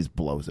 of course, he just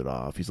blows it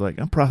off. He's like,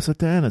 I'm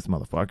Prasatanas,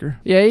 motherfucker.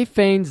 Yeah, he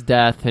feigns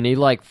death, and he,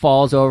 like,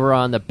 falls over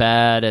on the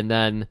bed, and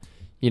then,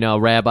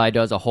 Rabbi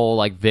does a whole,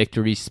 like,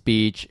 victory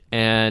speech,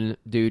 and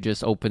dude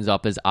just opens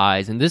up his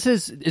eyes. And is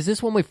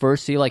this when we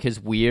first see, like, his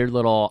weird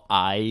little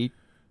eye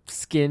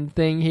skin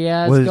thing he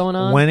has going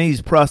on? When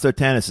he's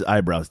Prasatanas, his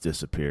eyebrows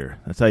disappear.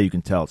 That's how you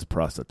can tell it's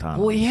Prasatanas.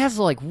 Well, he has,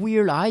 like,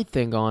 weird eye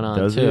thing going on,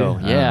 Does too.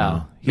 He?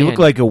 Yeah. He looked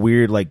like a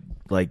weird, like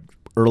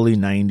early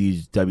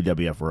 90s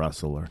WWF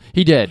wrestler.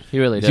 He did. He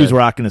really did. He was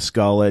rocking a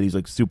skullet. He's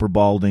like super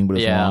balding, but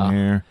his long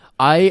hair.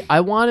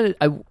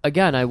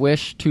 I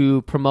wish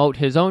to promote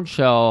his own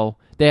show.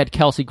 They had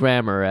Kelsey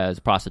Grammer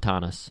as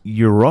Prasatanas.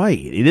 You're right.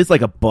 It is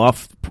like a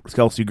buff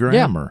Kelsey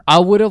Grammer. Yeah, I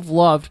would have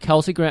loved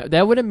Kelsey Grammer.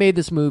 That would have made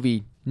this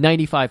movie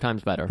 95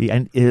 times better.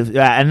 And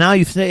now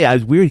you say, it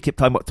was weird, he kept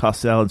talking about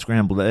tossed salad and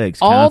scrambled eggs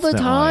all constantly.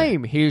 the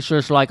time. He's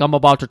just like, I'm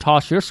about to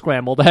toss your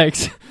scrambled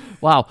eggs.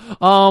 Wow.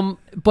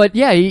 But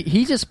yeah,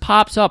 he just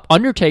pops up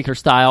Undertaker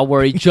style,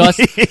 where he just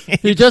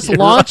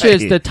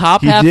launches the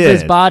top half of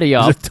his body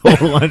up. He's a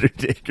total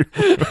Undertaker.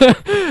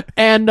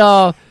 And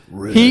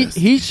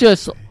he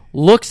just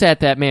looks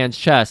at that man's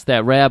chest,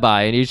 that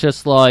rabbi, and he's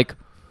just like,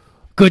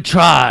 good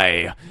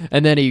try.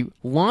 And then he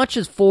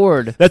launches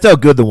forward. That's how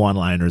good the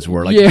one-liners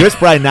were. Like, Chris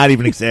probably not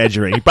even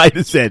exaggerating. He probably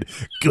just said,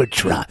 good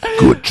try,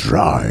 good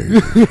try.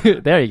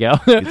 There you go.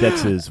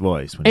 That's his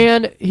voice.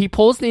 And he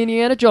pulls the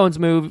Indiana Jones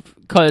move,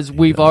 because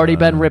we've already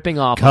been ripping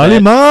off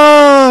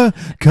Kalima!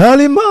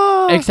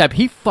 Kalima! Except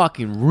he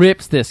fucking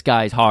rips this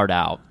guy's heart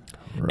out.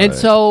 Right. And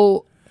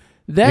so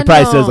then... He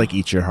probably says, like,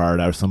 eat your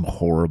heart out, or some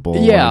horrible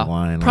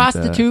line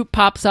prostitute like that.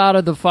 Pops out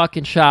of the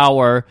fucking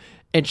shower,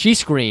 and she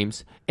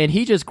screams, and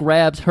he just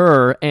grabs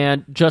her,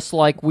 and just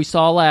like we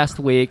saw last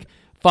week,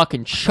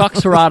 fucking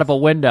chucks her out of a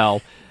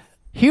window.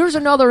 Here's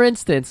another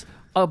instance.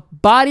 A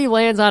body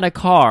lands on a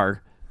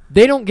car.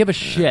 They don't give a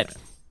shit.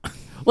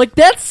 Like,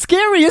 that's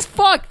scary as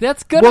fuck.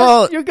 That's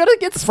gonna... you're gonna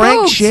get spooked.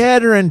 Frank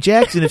Shatter and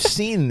Jackson have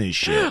seen this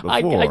shit before.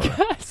 I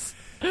guess.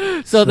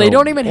 So they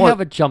don't even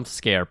have a jump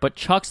scare, but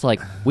Chuck's like,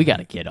 we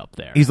gotta get up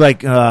there. He's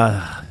like,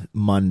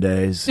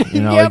 Mondays,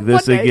 you know, Yeah, like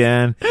this Mondays.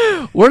 again.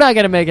 We're not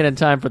gonna make it in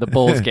time for the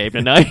Bulls game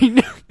tonight.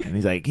 And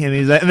he's like,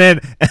 and then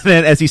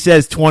as he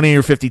says 20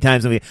 or 50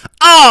 times, he'll be,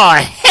 oh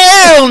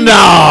hell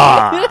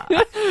no!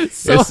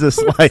 So- It's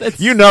just like, it's-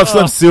 you know,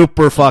 some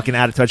super fucking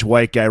out of touch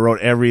white guy wrote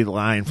every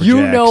line for you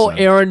Jackson. know,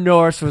 Aaron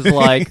Norris was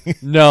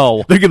like,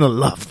 "No, They're gonna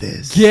love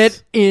this.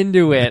 get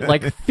into it.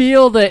 Like,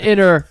 feel the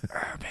inner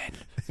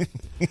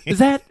urban." Is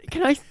that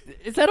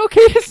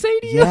okay to say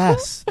to you?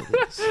 Yes.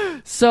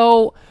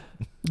 So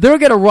they're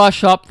gonna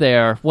rush up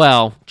there.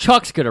 Well,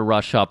 Chuck's gonna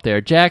rush up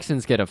there.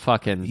 Jackson's gonna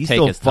fucking He's take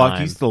still his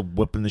time. He's still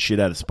whipping the shit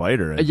out of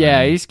Spider. I Yeah,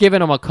 think. he's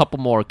giving him a couple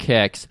more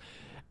kicks.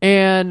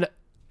 And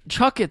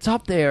Chuck gets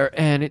up there,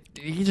 and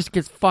he just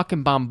gets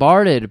fucking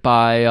bombarded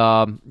by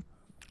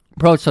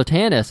Approach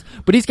Sotanis.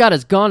 But he's got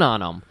his gun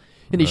on him.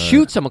 And he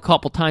shoots him a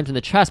couple times in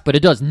the chest, but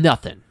it does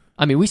nothing.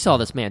 I mean, we saw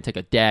this man take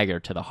a dagger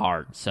to the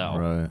heart,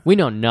 so we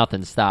know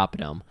nothing's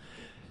stopping him.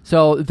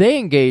 So they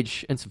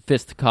engage in some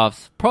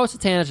fisticuffs. Pro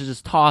Sotanis is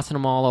just tossing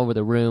them all over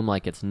the room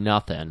like it's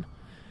nothing.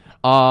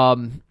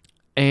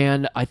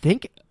 And I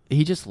think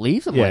he just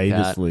leaves him Yeah, like he that.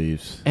 just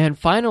leaves. And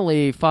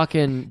finally,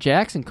 fucking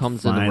Jackson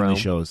comes in the room. Finally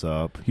shows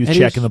up. He was And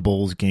checking he's- the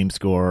Bulls game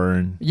score,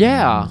 and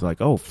Yeah. he's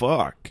like, "Oh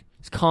fuck."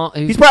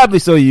 He's He's probably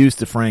so used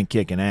to Frank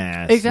kicking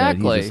ass. that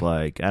Exactly. He's just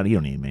like, you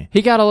don't need me.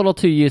 He got a little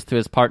too used to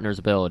his partner's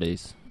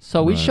abilities.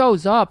 So he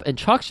shows up, and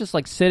Chuck's just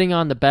like sitting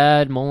on the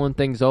bed, mulling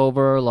things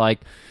over, like,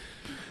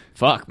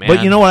 fuck, man.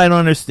 But you know what I don't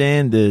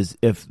understand is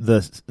if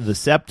the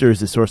scepter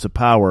is the source of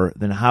power,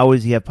 then how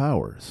does he have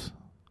powers?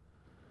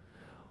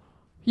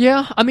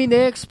 Yeah, I mean,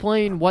 they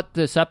explain what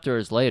the scepter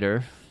is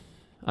later.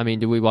 I mean,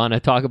 do we want to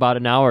talk about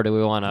it now, or do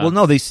we want to... Well,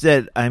 no, they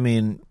said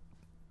in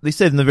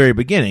the very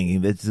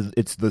beginning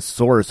it's the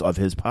source of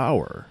his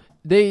power.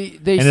 They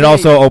and say, it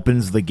also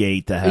opens the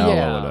gate to hell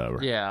yeah, or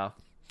whatever. Yeah.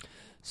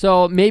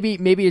 So maybe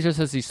it's just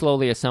as he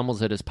slowly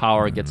assembles it, his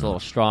power gets a little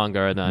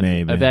stronger, and then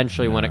Maybe,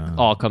 eventually when it yeah.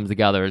 all comes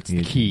together, it's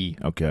the key.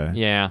 Okay.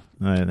 Yeah.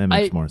 All right, that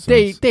makes more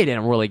sense. They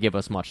didn't really give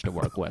us much to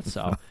work with,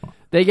 so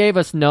they gave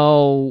us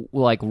no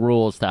like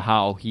rules to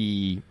how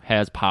he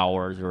has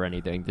powers or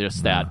anything.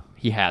 Just that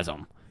he has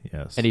them,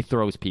 Yes. and he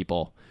throws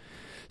people.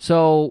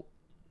 So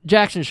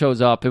Jackson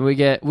shows up, and we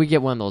get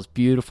one of those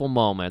beautiful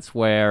moments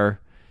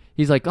where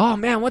he's like, "Oh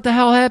man, what the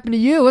hell happened to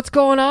you? What's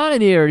going on in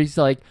here?" And he's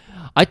like,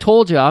 "I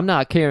told you, I'm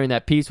not carrying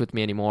that piece with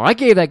me anymore. I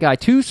gave that guy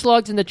 2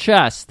 slugs in the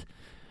chest."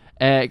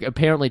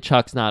 Apparently,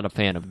 Chuck's not a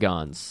fan of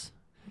guns.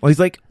 Well, he's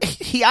like,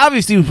 he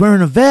obviously was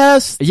wearing a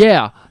vest.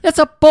 Yeah, that's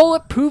a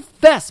bulletproof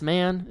vest,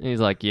 man. And he's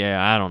like,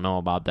 yeah, I don't know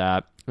about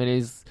that. And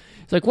he's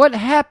like, what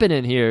happened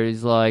in here?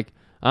 He's like,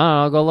 I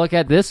don't know, go look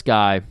at this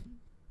guy.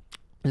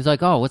 He's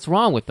like, oh, what's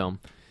wrong with him?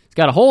 He's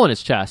got a hole in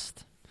his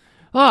chest.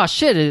 Oh,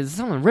 shit, did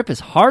someone rip his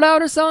heart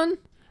out or something?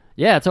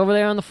 Yeah, it's over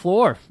there on the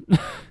floor.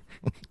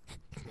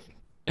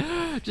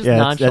 Just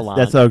nonchalant.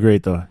 That's how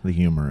great the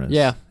humor is.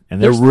 Yeah.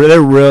 And they're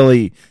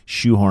really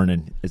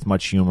shoehorning as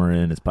much humor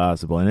in as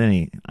possible.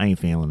 And I ain't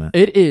feeling it.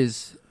 It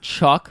is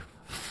Chuck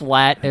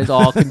flat as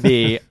all can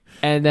be.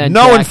 And then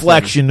no Jackson,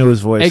 inflection to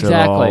his voice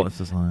exactly. at all. It's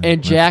just like,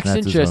 and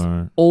Jackson that's just all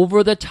right.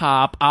 over the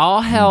top,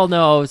 all hell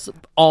knows,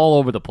 all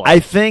over the place. I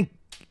think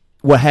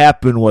what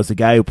happened was the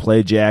guy who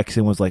played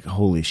Jackson was like,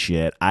 holy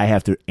shit, I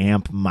have to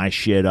amp my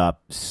shit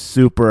up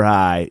super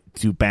high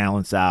to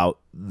balance out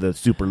the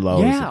super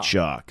lows Yeah. of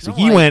Chuck. So No,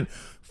 he went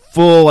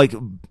full like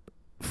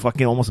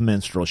fucking almost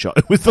minstrel show.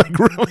 It was like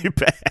really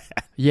bad.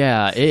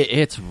 Yeah,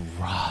 it's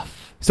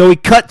rough So we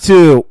cut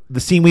to the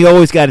scene we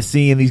always got to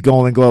see in these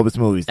Golden Globus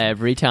movies.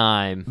 every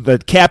time. The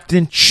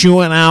captain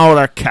chewing out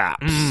our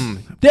cops.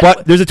 That-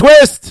 But there's a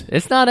twist.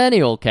 It's not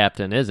any old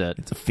captain, is it?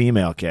 It's a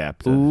female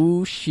captain.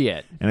 Ooh,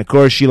 shit. And of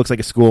course, she looks like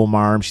a school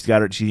marm. She's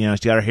got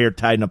her hair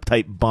tied in a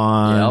tight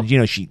bun. Yep. You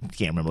know, she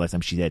can't remember last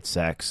time she had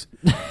sex.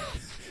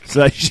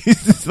 So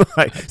she's just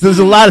like, so there's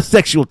a lot of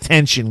sexual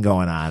tension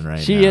going on right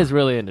now. She is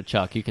really into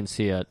Chuck. You can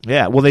see it.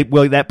 Yeah. Well,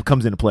 that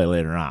comes into play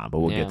later on, but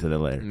we'll Yeah. get to that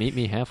later. Meet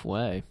me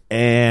halfway.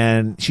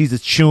 And she's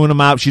just chewing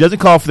them out. She doesn't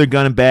call for their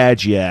gun and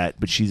badge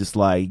yet, but she's just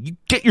like, "You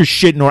get your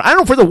shit in order." I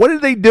don't know what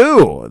did they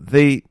do?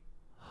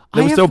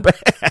 That was so bad.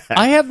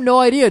 I have no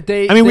idea.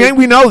 I mean,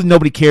 we know that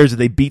nobody cares that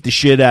they beat the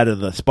shit out of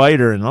the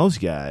Spider and those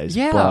guys.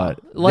 Yeah, but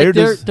like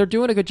they're they're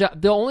doing a good job.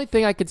 The only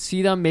thing I could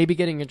see them maybe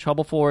getting in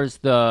trouble for is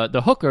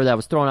the hooker that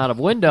was thrown out of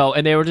a window,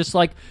 and they were just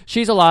like,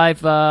 "She's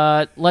alive.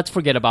 Let's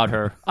forget about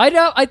her." I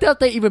doubt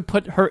they even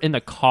put her in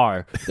the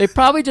car. They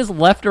probably just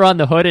left her on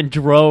the hood and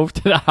drove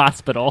to the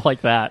hospital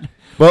like that,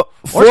 well,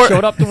 or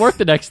showed up to work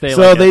the next day.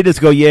 So like they it.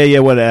 just go, yeah,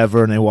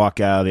 whatever, and they walk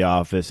out of the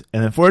office.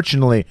 And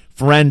unfortunately,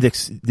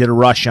 forensics did a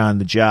rush on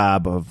the job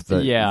of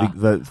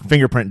the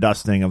fingerprint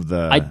dusting of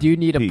the. I do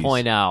need to piece.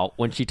 point out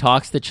when she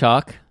talks to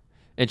Chuck,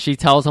 and she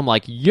tells him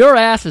like, "Your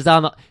ass is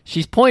on the."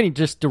 She's pointing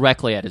just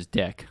directly at his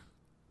dick.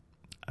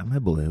 I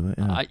might believe it.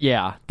 Yeah.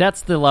 Yeah,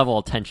 that's the level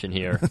of tension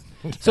here.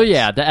 So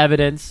yeah, the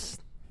evidence.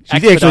 She's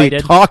actually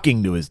expedited.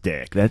 talking to his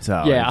dick. That's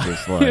how. Yeah. It's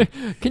just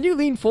like. Can you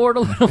lean forward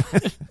a little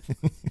bit?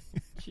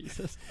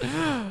 Jesus.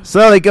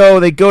 So they go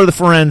to the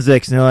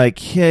forensics, and they're like,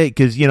 hey,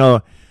 because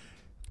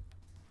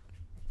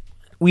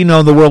we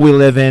know the world we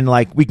live in,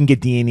 like, we can get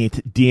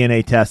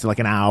DNA tests in like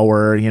an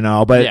hour,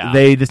 but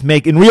they just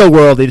make, in real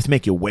world, they just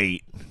make you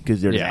wait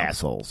because they're just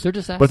assholes. They're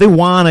just assholes. But if they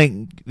want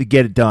to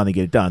get it done, they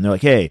get it done. They're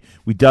like, hey,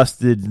 we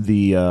dusted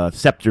the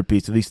scepter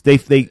piece. At least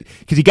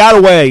because he got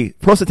away,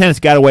 Prostatanus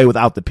got away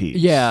without the piece.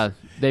 Yeah,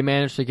 they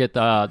managed to get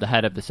the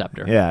head of the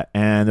scepter. Yeah,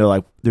 and they're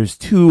like, there's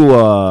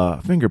 2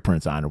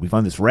 fingerprints on it. We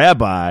found this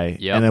rabbi,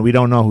 and then we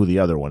don't know who the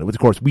other one is, which,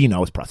 of course, we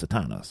know is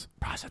Prostatanus.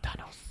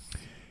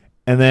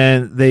 And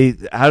then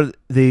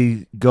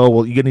they go,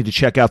 well, you need to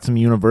check out some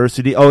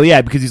university. Oh,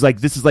 yeah, because he's like,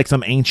 this is like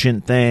some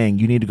ancient thing.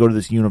 You need to go to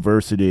this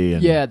university.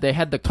 And they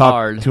had the talk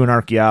card. to an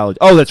archaeologist.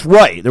 Oh, that's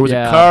right. There was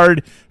a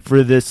card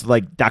for this,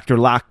 like, Dr.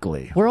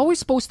 Lockley. We're always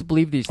supposed to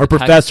believe these... Or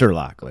Professor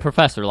Lockley.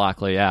 Professor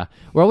Lockley, yeah.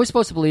 We're always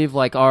supposed to believe,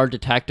 like, our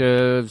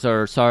detectives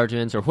or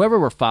sergeants or whoever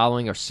we're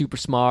following are super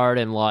smart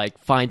and, like,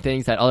 find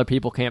things that other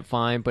people can't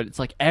find. But it's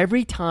like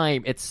every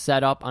time it's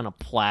set up on a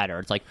platter.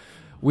 It's like...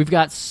 We've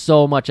got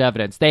so much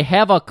evidence. They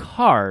have a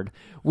card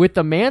with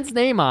the man's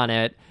name on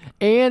it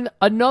and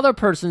another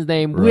person's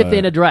name with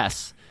an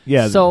address.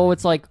 Yeah. So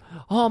it's like,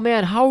 oh,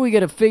 man, how are we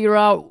going to figure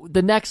out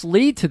the next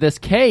lead to this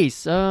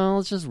case?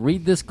 Let's just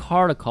read this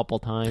card a couple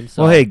times.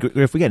 So, well, hey,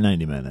 Griff, we got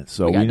 90 minutes,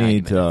 so we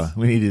need to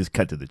just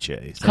cut to the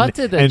chase.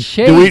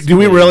 Chase. Do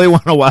we really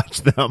want to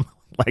watch them?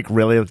 Like,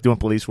 really doing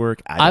police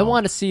work? I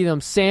want to see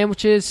them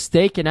sandwiches,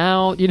 staking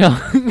out,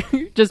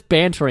 just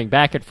bantering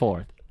back and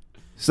forth.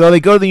 So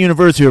they go to the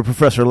university where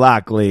Professor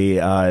Lockley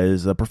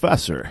is a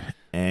professor,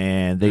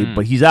 and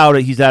but he's out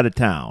of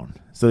town.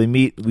 So they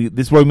meet.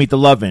 This is where we meet the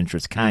love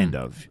interest, kind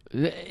of.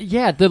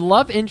 Yeah, the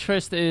love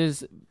interest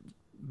is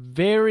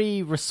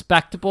very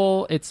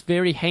respectable. It's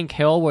very Hank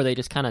Hill, where they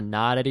just kind of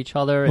nod at each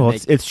other. Well,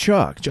 it's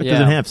Chuck. Chuck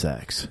doesn't have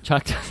sex.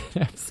 Chuck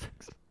doesn't have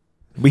sex.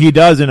 But he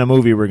does in a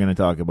movie we're going to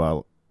talk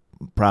about.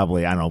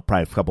 Probably a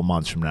couple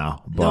months from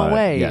now. But no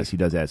way. Yes, he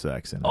does have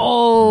sex in it.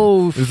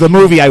 Oh, it was a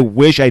movie I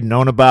wish I'd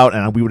known about,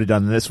 and we would have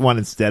done this one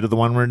instead of the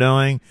one we're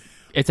doing.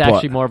 It's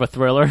actually more of a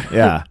thriller.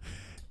 Yeah.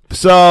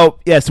 So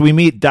we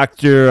meet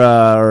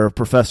or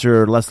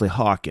Professor Leslie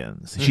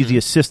Hawkins. She's the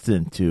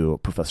assistant to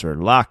Professor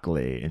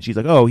Lockley, and she's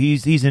like, oh,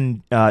 he's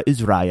in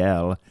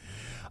Israel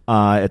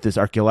at this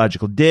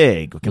archaeological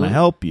dig. Can I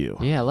help you?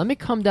 Yeah, let me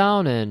come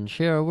down and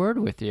share a word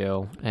with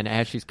you. And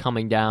as she's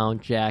coming down,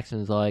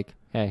 Jackson's like,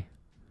 hey,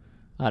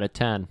 out of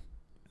 10.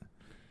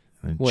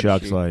 And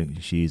Chuck's like,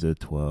 she's a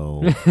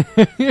 12.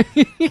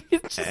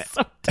 It's just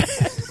so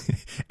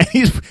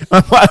and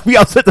we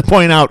also have to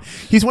point out,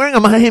 he's wearing a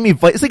Miami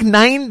Vice. It's like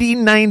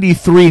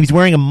 1993, and he's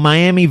wearing a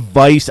Miami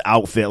Vice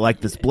outfit,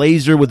 like this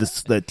blazer with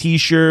the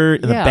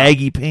T-shirt and the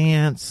baggy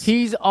pants.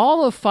 He's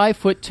all of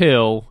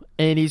 5'2",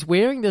 and he's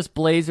wearing this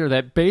blazer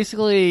that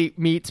basically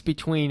meets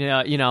between,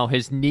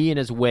 his knee and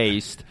his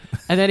waist.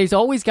 And then he's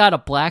always got a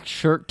black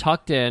shirt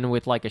tucked in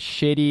with like a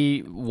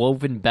shitty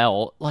woven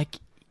belt. Like,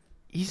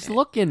 he's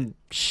looking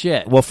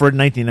shit. Well, for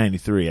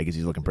 1993, I guess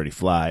he's looking pretty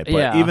fly.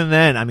 But even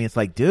then, I mean, it's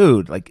like,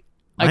 dude, like,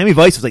 Miami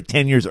Vice was like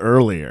 10 years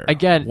earlier.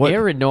 Again,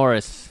 Aaron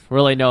Norris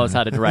really knows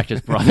how to direct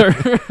his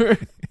brother.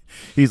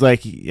 He's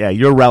like, yeah,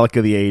 you're a relic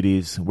of the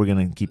 80s. We're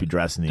going to keep you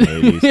dressed in the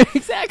 80s.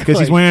 Exactly. Because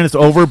he's wearing this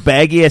over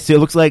baggy ass suit. It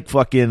looks like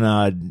fucking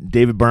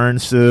David Byrne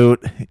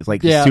suit. It's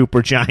like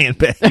super giant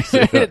baggy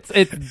suit.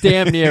 it's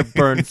damn near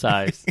Byrne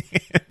size.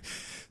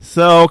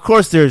 So, of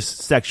course, there's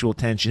sexual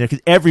tension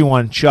because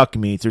everyone Chuck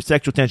meets, there's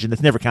sexual tension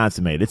that's never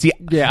consummated. It's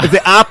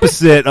the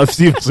opposite of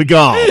Steven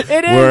Seagal,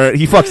 where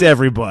he fucks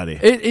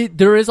everybody.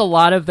 There is a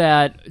lot of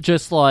that,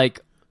 just like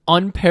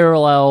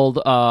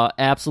unparalleled,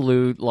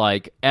 absolute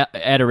like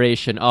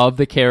adoration of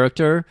the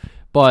character.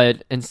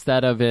 But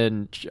instead of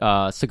in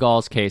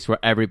Seagal's case, where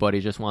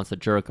everybody just wants to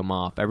jerk him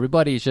off,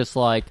 everybody's just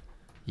like,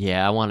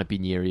 "Yeah, I want to be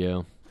near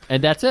you,"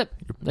 and that's it.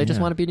 They just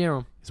want to be near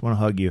him. Just want to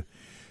hug you.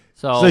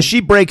 So she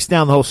breaks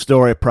down the whole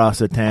story of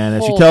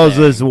Prostatanus. She tells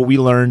us what we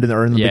learned in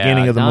the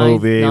beginning of the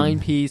movie.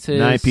 9 pieces.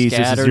 9 pieces.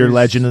 This is your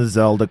Legend of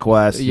Zelda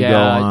quest.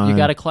 Yeah, you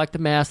got to collect the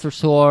Master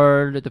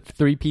Sword, the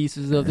 3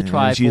 pieces of the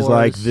Triforce. And she's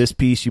like, this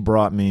piece you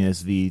brought me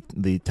is the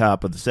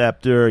top of the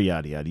scepter,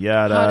 yada, yada,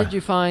 yada. How did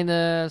you find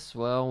this?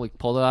 Well, we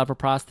pulled it out of a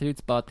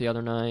prostitute's butt the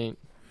other night.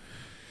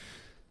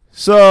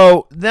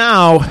 So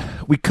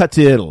now we cut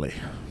to Italy.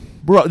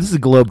 Bro, this is a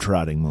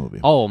globe-trotting movie.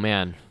 Oh,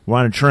 man. We're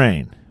on a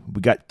train. We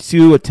got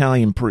 2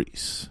 Italian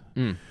priests.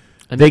 And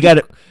they got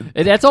it.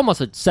 That's almost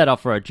a setup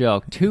for a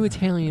joke. 2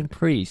 Italian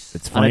priests.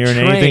 It's funnier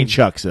than anything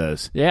Chuck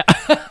says. Yeah.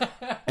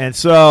 And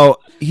so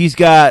they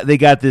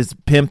got this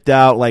pimped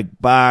out like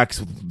box,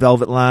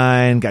 velvet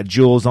line, got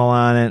jewels all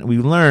on it. We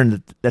learned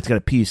that that's got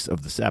a piece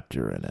of the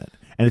scepter in it,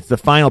 and it's the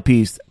final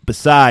piece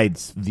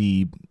besides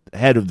the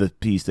head of the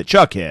piece that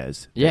Chuck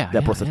has. That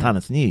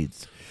Prostatanus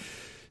needs.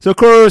 So of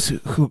course,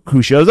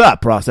 who shows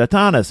up?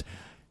 Prostatanus.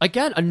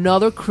 Again,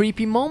 another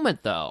creepy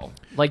moment, though.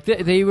 Like,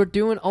 they were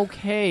doing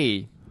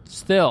okay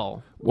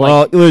still.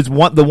 Well, it was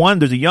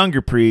there's a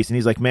younger priest, and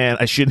he's like, man,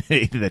 I shouldn't have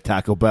eaten at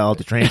Taco Bell at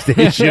the train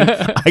station.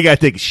 I got to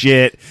take a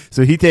shit.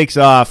 So he takes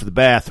off to the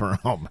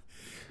bathroom,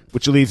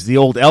 which leaves the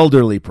old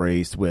elderly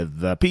priest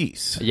with the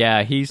piece.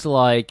 Yeah, he's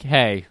like,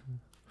 hey,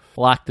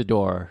 lock the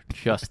door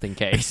just in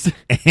case.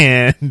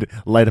 And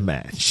light a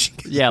match.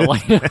 Yeah,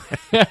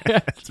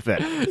 That's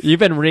fair. you've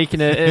been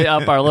reeking it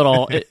up our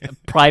little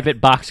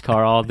private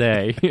boxcar all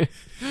day.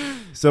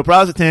 So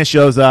Prazotan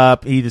shows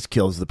up. He just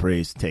kills the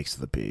priest, takes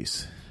the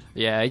piece.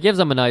 Yeah, he gives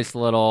him a nice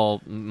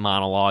little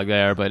monologue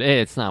there, but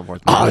it's not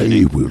worth it.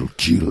 I will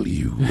kill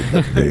you in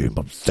the name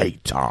of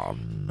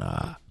Satan.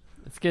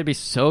 It's going to be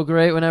so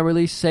great when I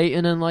release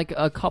Satan in like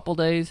a couple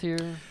days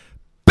here.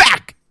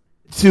 Back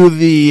to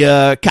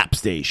the cop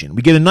station.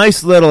 We get a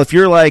nice little, if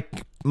you're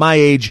like my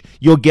age,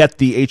 you'll get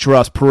the H.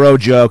 Ross Perot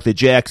joke that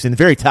Jackson,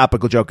 very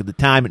topical joke at the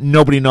time.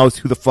 Nobody knows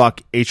who the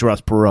fuck H.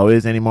 Ross Perot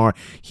is anymore.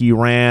 He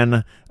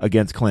ran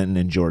against Clinton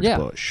and George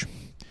Bush.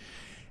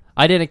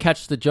 I didn't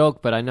catch the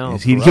joke, but I know.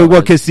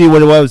 Because see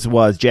what it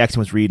was Jackson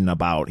was reading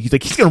about. He's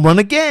like, he's going to run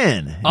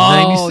again in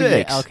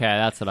 96. Yeah, okay,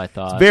 that's what I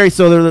thought. They're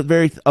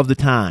very of the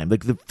time,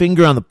 like the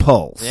finger on the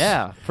pulse.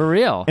 Yeah, for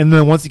real. And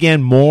then once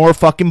again, more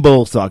fucking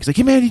bull talk. He's like,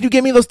 hey man, did you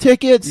get me those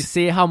tickets? You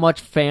see how much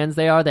fans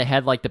they are? They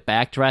had like the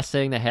back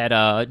dressing. They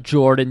had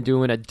Jordan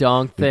doing a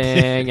dunk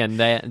thing, and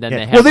then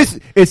they had. Well,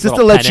 it's just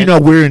to let you know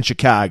we're in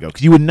Chicago,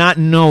 because you would not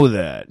know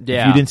that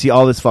if you didn't see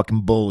all this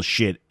fucking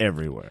bullshit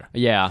everywhere.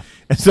 Yeah.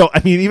 And so,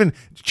 I mean, even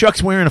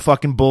Chuck's wearing a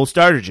fucking bull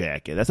starter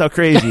jacket. That's how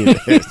crazy it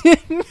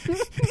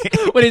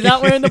is. When he's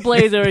not wearing the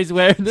blazer, he's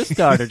wearing the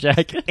starter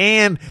jacket.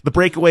 And the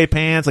breakaway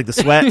pants, like the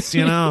sweats,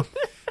 you know?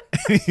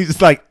 He's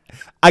just like,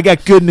 I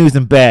got good news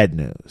and bad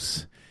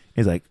news.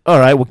 He's like, all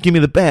right, well, give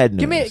me the bad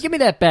news. Give me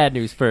that bad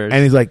news first.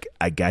 And he's like,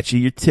 I got you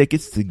your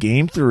tickets to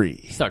Game 3.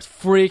 He starts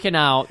freaking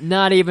out,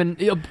 not even,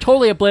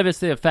 totally oblivious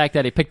to the fact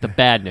that he picked the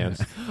bad news.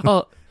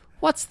 Oh,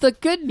 what's the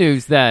good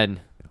news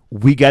then?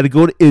 We got to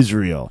go to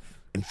Israel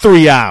in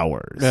 3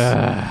 hours.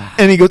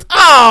 And he goes,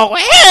 oh,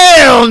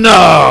 hell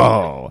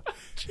no.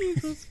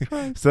 Jesus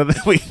Christ. So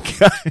then we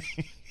got...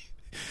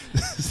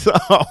 So...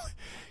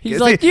 He's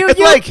like, you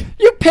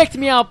picked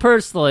me out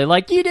personally.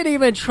 Like, you didn't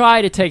even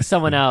try to take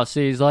someone else. So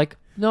he's like,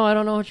 no, I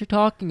don't know what you're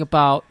talking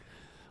about.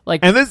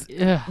 Like, and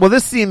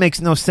this scene makes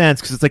no sense,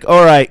 because it's like,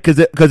 all right,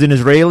 because an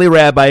Israeli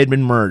rabbi had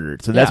been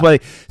murdered. So that's why...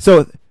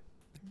 So,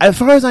 as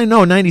far as I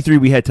know, in 93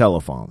 we had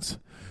telephones.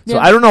 So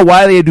I don't know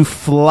why they had to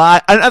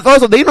fly. And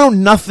also, they know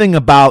nothing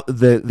about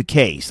the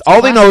case.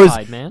 All they know is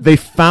they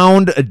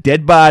found a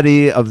dead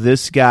body of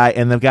this guy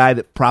and the guy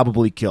that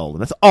probably killed him.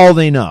 That's all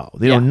they know.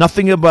 They know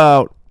nothing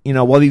about,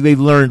 well, they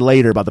learned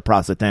later about the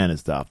Prazotan and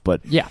stuff.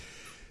 But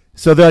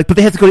so they're like, but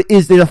they have to go to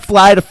Israel. They have to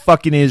fly to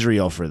fucking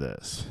Israel for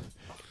this.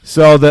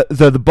 So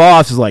the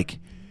boss is like,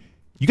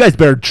 you guys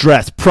better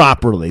dress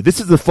properly. This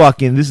is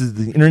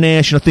the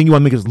international thing. You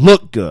want to make us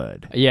look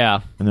good. Yeah.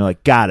 And they're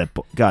like, got it,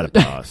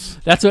 boss.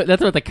 That's what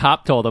the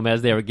cop told them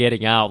as they were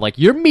getting out. Like,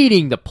 you're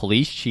meeting the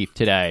police chief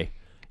today.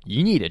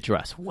 You need to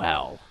dress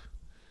well.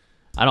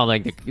 I don't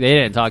think they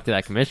didn't talk to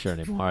that commissioner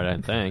anymore. I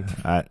didn't think.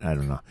 I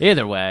don't know.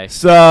 Either way.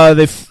 So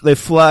they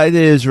fly to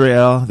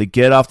Israel. They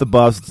get off the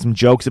bus. Some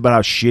jokes about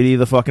how shitty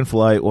the fucking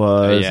flight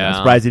was. Yeah. I'm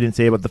surprised they didn't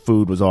say about the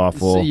food was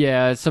awful.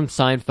 So, some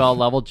Seinfeld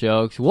level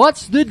jokes.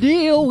 What's the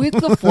deal with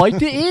the flight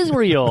to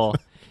Israel?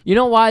 You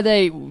know why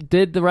they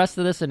did the rest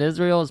of this in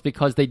Israel is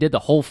because they did the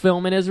whole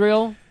film in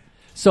Israel.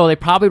 So they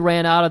probably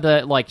ran out of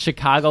the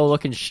Chicago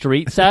looking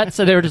street set.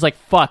 So they were just like,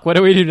 fuck, what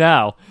do we do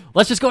now?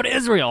 Let's just go to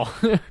Israel.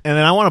 And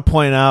then I want to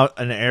point out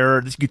an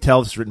error. This you could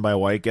tell this is written by a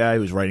white guy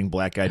who's writing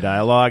black guy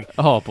dialogue.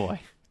 Oh, boy.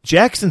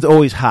 Jackson's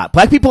always hot.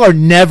 Black people are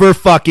never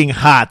fucking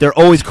hot. They're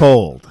always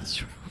cold. That's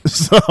true.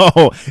 So,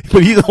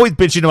 but he's always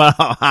bitching about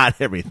how hot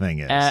everything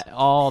is.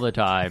 All the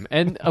time.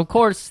 And, of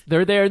course,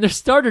 they're there in their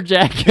starter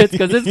jackets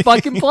because it's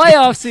fucking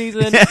playoff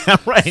season. Yeah,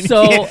 right.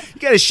 So you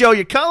got to show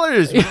your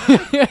colors.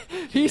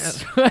 He's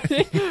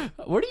sweating.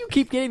 Where do you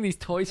keep getting these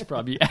toys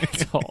from, you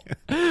asshole?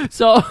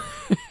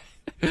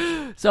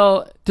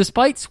 So,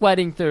 despite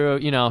sweating through,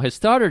 his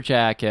starter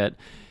jacket,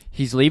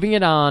 he's leaving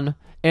it on,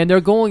 and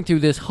they're going through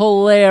this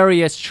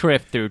hilarious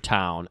trip through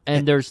town.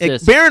 And there's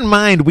this... Bear in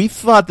mind, we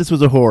thought this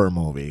was a horror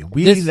movie.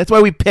 That's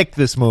why we picked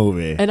this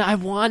movie. And I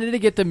wanted to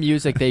get the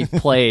music they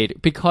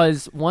played,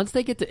 because once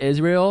they get to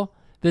Israel,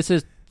 this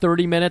is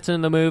 30 minutes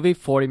in the movie,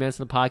 40 minutes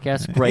in the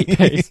podcast, great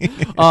pace.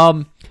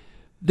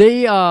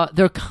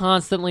 They're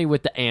constantly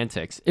with the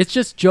antics. It's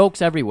just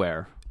jokes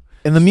everywhere.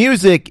 And the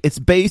music,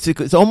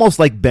 it's almost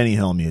like Benny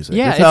Hill music.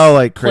 Yeah, it's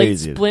how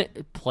crazy.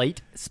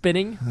 Plate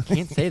spinning.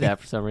 Can't say that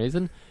for some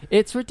reason.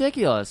 It's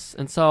ridiculous.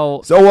 And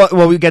so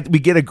we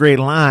get a great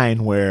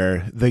line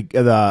where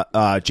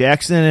the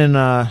Jackson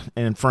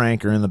and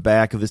Frank are in the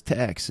back of his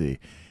taxi,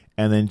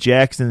 and then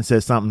Jackson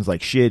says something's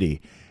like shitty,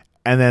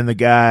 and then the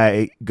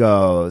guy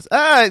goes,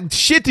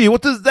 shitty,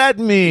 what does that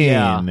mean?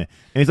 Yeah.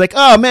 And he's like,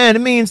 oh man, it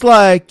means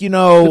like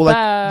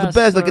the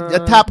best, like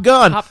a Top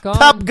Gun.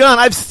 Top Gun.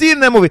 I've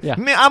seen that movie. Yeah.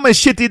 I'm a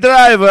shitty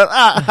driver.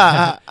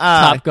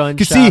 Top Gun.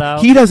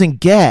 Because he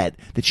doesn't get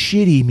that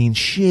shitty means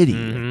shitty.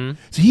 Mm-hmm.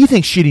 So he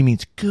thinks shitty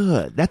means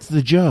good. That's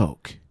the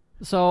joke.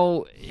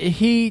 So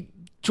he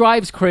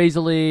drives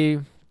crazily.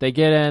 They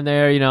get in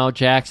there.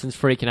 Jackson's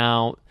freaking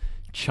out.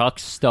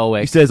 Chuck's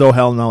stoic. He says, oh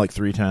hell no, like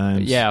 3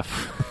 times. Yeah.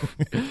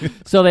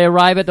 So they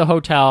arrive at the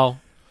hotel.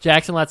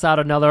 Jackson lets out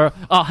another.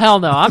 Oh hell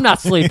no! I'm not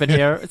sleeping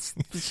here. It's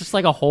just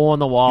like a hole in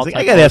the wall. He's like,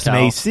 type I gotta have some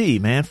hotel. AC,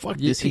 man. Fuck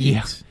this heat.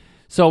 Yeah.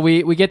 So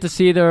we get to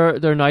see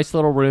their nice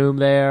little room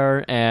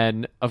there,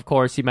 and of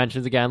course he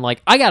mentions again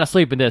like, I gotta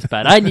sleep in this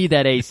bed. I need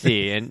that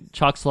AC. And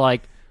Chuck's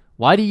like,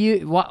 why?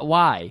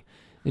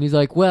 And he's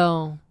like,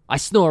 well, I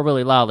snore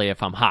really loudly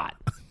if I'm hot.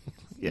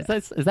 Yeah.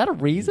 Is that a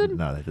reason?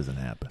 No, that doesn't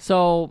happen.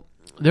 So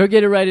they're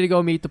getting ready to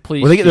go meet the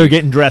police. Well, they're chief.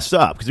 getting dressed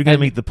up because they're going to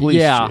And- meet the police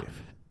yeah. chief.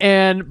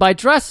 And by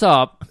dress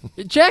up,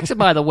 Jackson,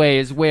 by the way,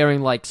 is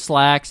wearing like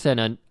slacks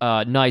and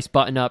a nice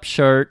button-up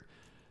shirt.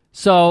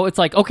 So it's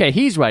like, okay,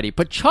 he's ready.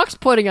 But Chuck's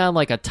putting on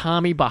like a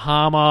Tommy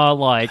Bahama,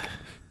 like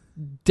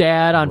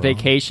dad on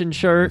vacation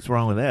shirt. What's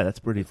wrong with that? That's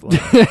pretty fun.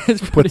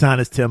 It's pretty- Puts on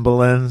his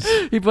Timberlands.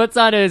 He puts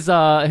on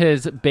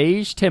his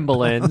beige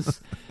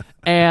Timberlands.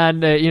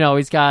 And,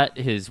 he's got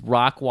his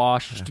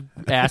rock-washed,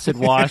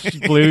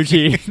 acid-washed blue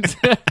jeans.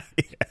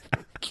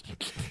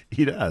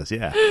 He does,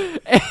 yeah.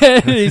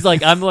 And he's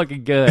like, I'm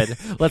looking good.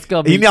 Let's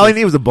go meet All he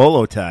needed was a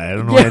bolo tie. I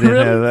don't know why I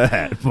didn't have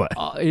that.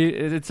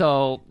 But.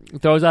 So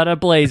throws on a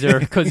blazer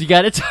because you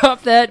got to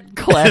top that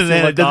classy And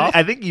then look off.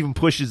 I think he even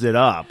pushes it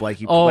up, like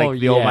the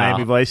old yeah.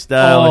 Miami Vice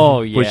style.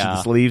 Oh, He pushes yeah.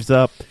 the sleeves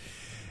up.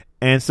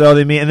 And so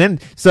they meet,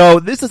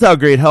 so this is how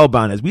great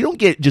Hellbound is. We don't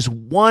get just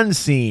one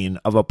scene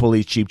of a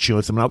police chief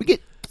chewing someone out. We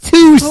get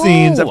two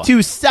scenes of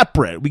two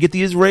separate. We get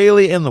the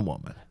Israeli and the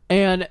woman.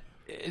 And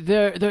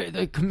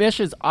the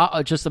commission's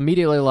just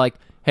immediately like,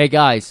 hey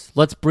guys,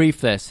 let's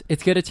brief this.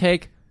 It's going to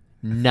take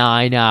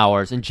 9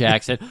 hours. And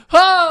Jackson,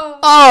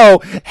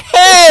 oh,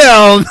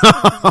 hell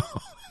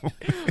no.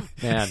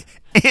 Man.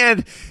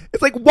 And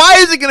it's like, why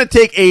is it going to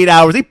take 8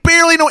 hours? They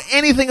barely know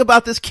anything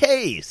about this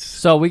case.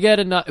 So we get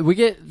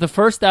the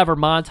first ever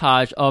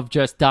montage of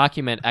just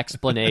document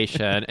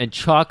explanation and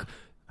Chuck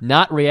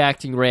not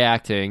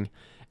reacting,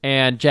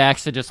 and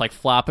Jackson just like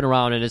flopping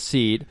around in his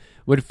seat.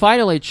 When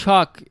finally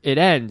Chuck, it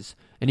ends,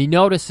 and he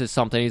notices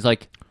something. He's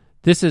like,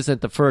 this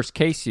isn't the first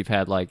case you've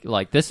had.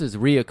 Like this is a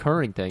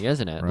reoccurring thing,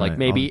 isn't it? Right. Like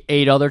maybe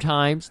 8 other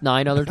times,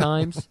 9 other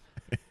times.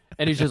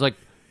 And he's just like,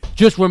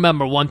 just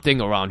remember one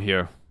thing around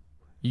here.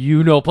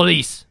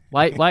 Police.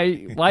 Why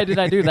did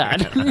I do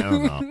that? I don't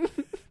know.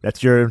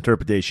 That's your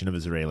interpretation of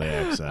Israeli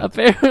accent.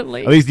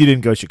 Apparently. At least you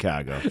didn't go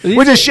Chicago.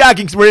 Which is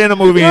shocking because we're in a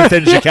movie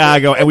instead of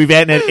Chicago, and we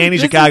haven't had any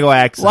Chicago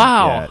accent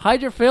Wow. yet.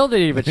 Hydra Phil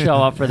didn't even show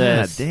up for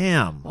this. God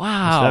damn.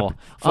 Wow.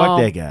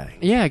 Fuck that guy.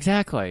 Yeah,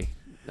 exactly.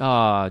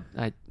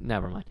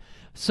 Never mind.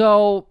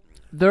 So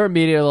they're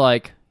immediately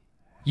like,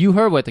 you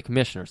heard what the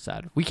commissioner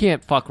said. We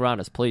can't fuck around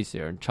as police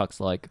here. And Chuck's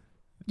like,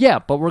 yeah,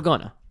 but we're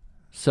gonna.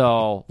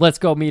 So let's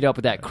go meet up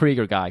with that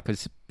Krieger guy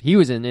because he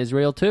was in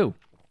Israel too.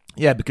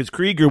 Yeah, because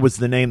Krieger was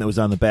the name that was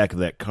on the back of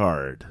that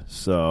card.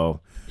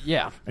 So,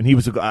 yeah. And he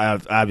was,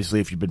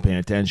 obviously, if you've been paying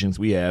attention,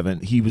 we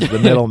haven't, he was the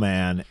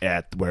middleman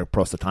at where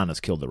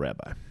Prostatanos killed the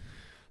rabbi.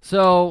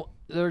 So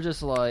they're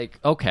just like,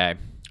 okay,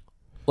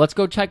 let's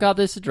go check out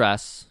this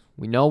address.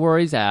 We know where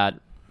he's at.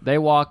 They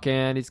walk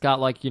in. He's got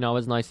like,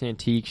 his nice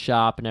antique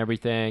shop and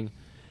everything.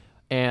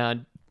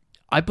 And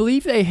I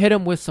believe they hit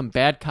him with some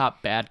bad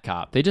cop.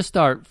 They just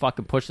start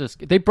fucking pushing this.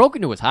 They broke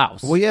into his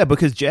house. Well, yeah,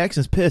 because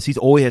Jackson's pissed. He's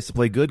always has to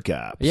play good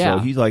cop. Yeah. So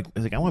he's like,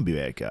 I want to be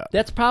bad cop.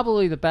 That's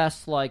probably the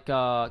best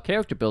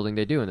character building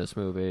they do in this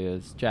movie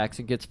is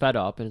Jackson gets fed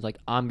up and is like,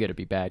 I'm going to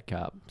be bad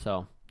cop.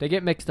 So they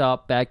get mixed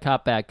up, bad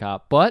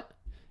cop. But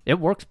it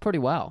works pretty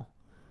well.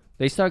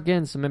 They start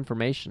getting some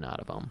information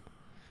out of him.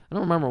 I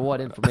don't remember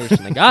what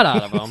information they got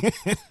out of him.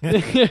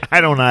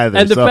 I don't either.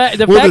 And the so fact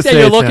we'll that just say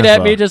you're it's looking at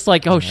info. me just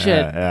like, oh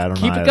shit, I don't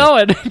keep know it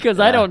going because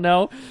I don't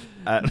know.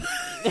 I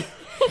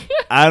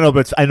don't know,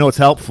 but I know it's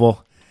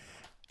helpful.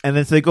 And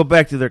then so they go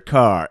back to their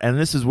car, and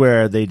this is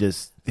where they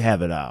just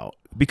have it out.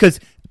 Because,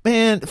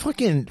 man,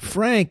 fucking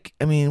Frank,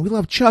 I mean, we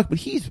love Chuck, but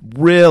he's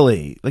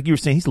really, like you were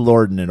saying, he's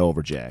lording it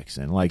over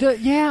Jackson. Like,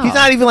 Yeah. he's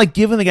not even, like,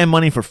 giving the guy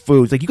money for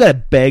food. It's like, you gotta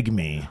beg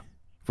me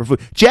for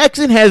food.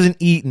 Jackson hasn't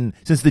eaten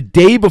since the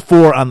day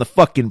before on the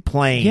fucking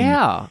plane.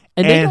 Yeah.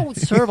 And they don't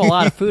serve a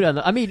lot of food on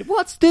the. I mean,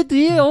 what's the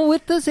deal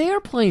with this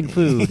airplane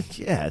food?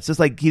 Yeah, it's just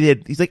like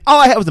he's like, all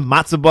I had was a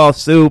matzo ball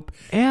soup.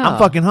 Yeah. I'm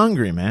fucking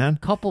hungry, man.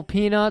 Couple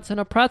peanuts and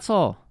a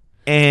pretzel.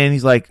 And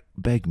he's like,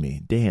 beg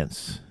me,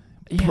 dance.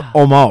 Yeah.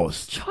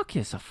 Almost. Chuck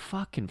is a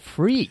fucking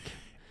freak.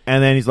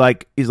 And then he's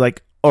like,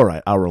 all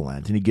right, I'll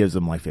relent. And he gives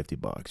him like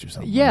 $50 or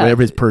something. Yeah.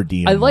 Whatever his per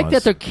diem I like was.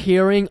 that they're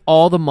carrying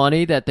all the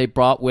money that they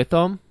brought with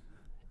them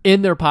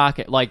in their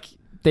pocket. Like,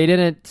 they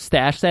didn't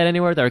stash that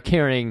anywhere. They're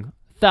carrying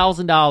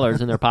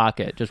 $1,000 in their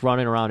pocket, just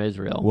running around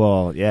Israel.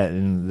 Well, yeah,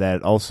 and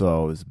that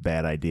also is a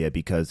bad idea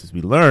because as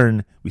we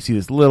learn, we see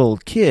this little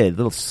kid,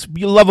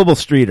 lovable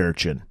street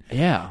urchin.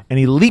 Yeah. And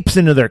he leaps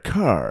into their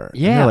car.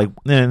 Yeah. And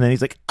then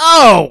he's like,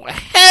 oh,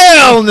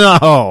 hell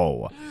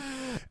no.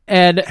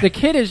 And the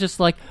kid is just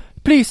like,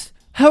 please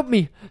help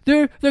me.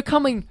 They're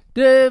coming.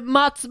 The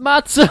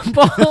matzo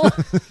ball.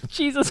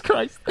 Jesus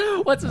Christ.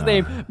 What's his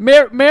name?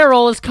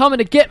 Merrill is coming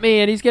to get me,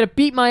 and he's gonna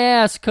beat my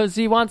ass because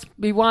he wants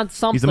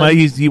something.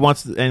 He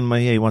wants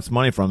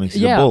money from me.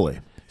 He's a bully.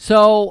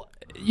 So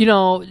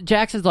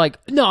Jackson's like,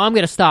 no, I'm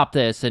going to stop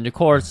this. And, of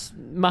course,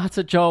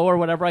 Matzo Joe or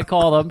whatever I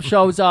call him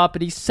shows up,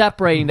 and he's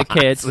separating the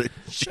kids.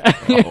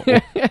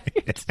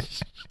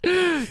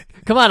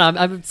 Come on,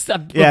 I'm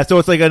yeah, so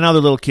it's like another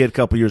little kid, a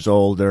couple years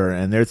older,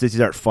 and they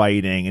start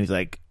fighting, and he's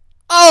like,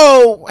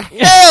 oh,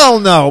 hell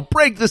no,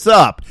 break this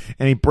up.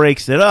 And he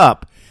breaks it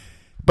up.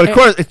 But, of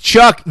course,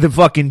 Chuck, the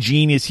fucking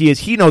genius he is,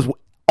 he knows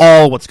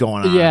all what's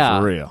going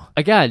on for real.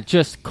 Again,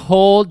 just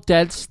cold,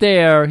 dead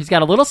stare. He's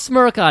got a little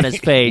smirk on his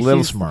face.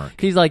 Smirk.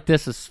 He's like,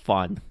 this is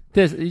fun.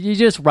 You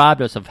just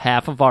robbed us of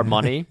half of our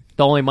money.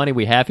 The only money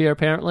we have here,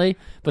 apparently.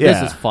 But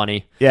this is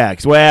funny. Yeah,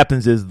 because what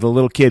happens is the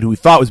little kid who we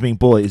thought was being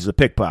bullied is a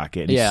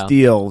pickpocket. He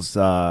steals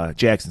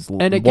Jackson's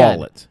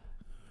wallet.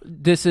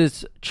 This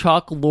is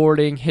Chuck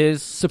lording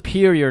his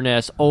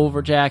superiorness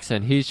over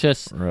Jackson. He's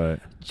just... Right.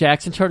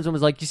 Jackson turns to him and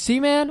is like, you see,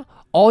 man?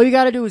 All you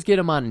got to do is get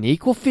him on an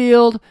equal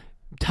field,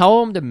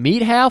 tell him to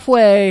meet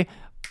halfway,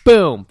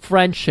 boom,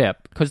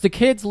 friendship. Because the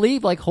kids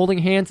leave like holding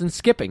hands and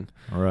skipping.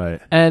 Right.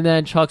 And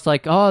then Chuck's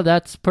like, oh,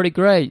 that's pretty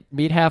great.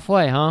 Meet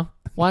halfway, huh?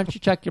 Why don't you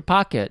check your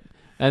pocket?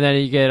 And then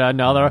you get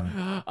another,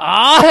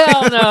 oh,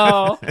 hell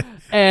no.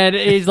 And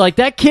he's like,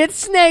 that kid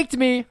snaked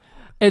me.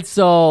 And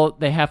so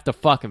they have to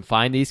fucking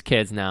find these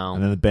kids now.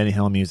 And then the Benny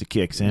Hill music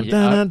kicks in.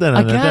 Again, the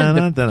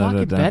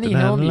fucking Benny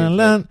Hill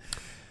music.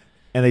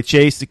 And they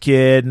chase the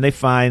kid, and they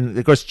find,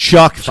 of course,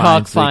 Chuck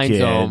finds the kid.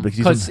 Him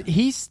because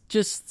he's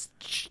just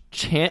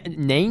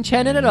Nang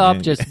Chening it up,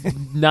 just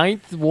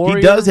ninth warrior.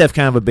 He does have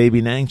kind of a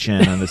baby Nang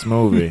Chen on this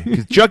movie.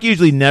 Because Chuck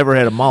usually never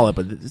had a mullet,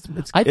 but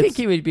I think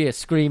he would be a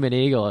screaming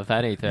eagle, if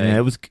anything.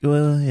 Yeah,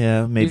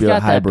 maybe he's got a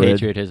hybrid. That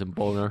patriotism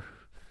boner.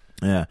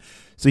 Yeah.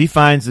 So he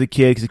finds the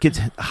kid, because the kid's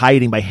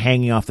hiding by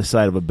hanging off the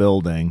side of a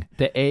building.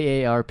 The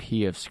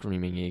AARP of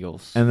Screaming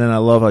Eagles. And then I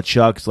love how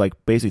Chuck's like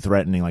basically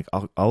threatening, like,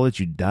 I'll let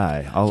you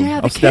die.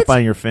 I'll step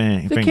on your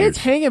fingers. The kid's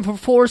hanging from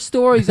 4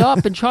 stories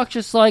up, and Chuck's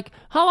just like,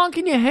 how long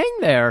can you hang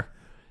there?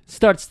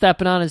 Starts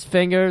stepping on his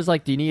fingers,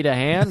 like, do you need a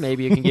hand?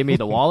 Maybe you can give me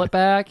the wallet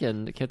back.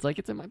 And the kid's like,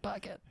 it's in my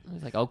pocket.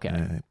 He's like,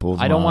 okay.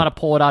 I don't want to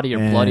pull it out of your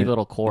bloody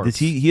little corpse.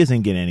 He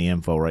doesn't get any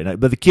info right now.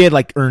 But the kid,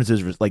 like, earns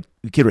his, like,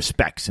 the kid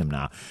respects him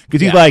now.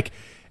 Because he's like...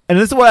 And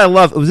this is what I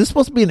love. Was this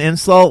supposed to be an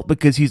insult?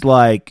 Because he's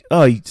like,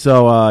 oh,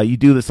 so you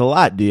do this a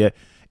lot, do you?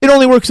 It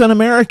only works on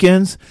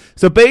Americans.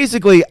 So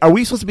basically, are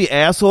we supposed to be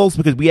assholes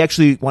because we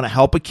actually want to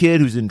help a kid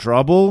who's in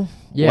trouble?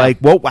 Yeah.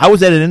 Like, how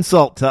was that an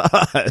insult to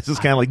us? It's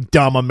kind of like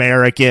dumb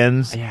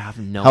Americans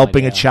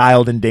helping a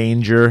child in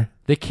danger.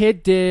 The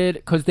kid did,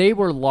 because they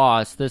were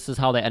lost. This is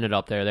how they ended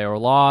up there. They were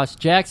lost.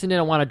 Jackson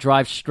didn't want to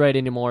drive straight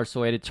anymore,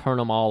 so he had to turn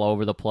them all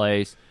over the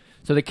place.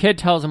 So the kid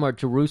tells him where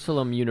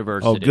Jerusalem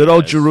University is. Oh, good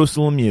old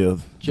Jerusalem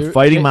U.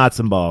 Fighting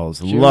matzo balls.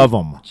 Love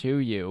them. Chew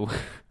you.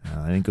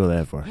 I didn't go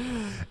that far.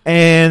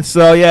 And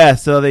so,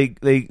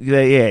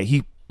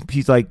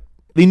 he's like,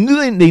 they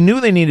knew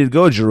they needed to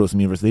go to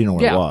Jerusalem University. They didn't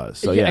know where it was.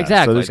 So,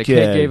 exactly. So this the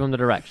kid gave him the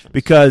directions.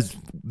 Because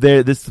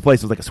this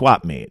place was like a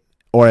swap meet.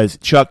 Or as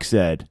Chuck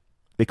said,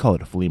 they call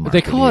it a flea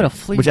market. They call it a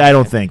flea market. Which I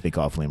don't think they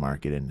call a flea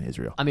market in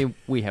Israel. I mean,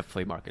 we have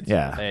flea markets.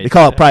 Yeah. They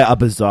call it probably a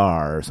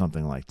bazaar or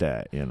something like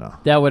that,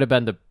 That would have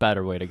been the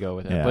better way to go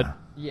with it. Yeah. But,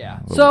 yeah.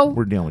 So,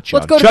 we're dealing with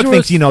Chuck. Let's go to Chuck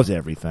thinks he knows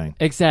everything.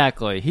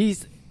 Exactly.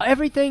 He's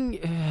everything.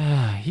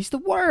 He's the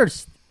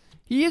worst.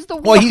 He is the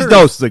worst. Well, he's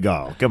dosed to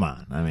go. Come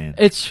on. I mean.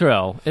 It's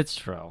true.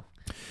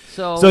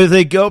 So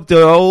they go up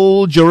to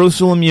old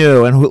Jerusalem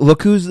U, and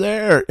look who's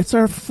there. It's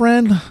our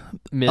friend,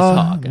 Miss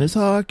Hawkins. Miss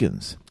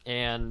Hawkins.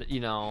 And,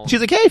 she's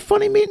like, hey,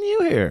 funny meeting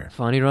you here.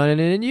 Funny running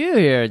into you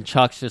here. And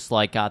Chuck's just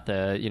like got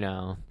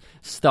the,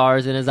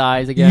 stars in his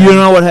eyes again. You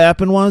know what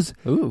happened was?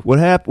 Ooh. What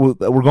happened?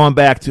 We're going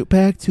back to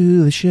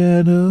the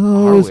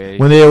shadows. Are we?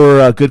 When they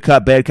were Good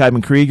Cop, Bad Cop,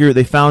 and Krieger,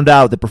 they found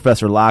out that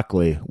Professor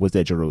Lockley was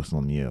at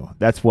Jerusalem U.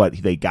 That's what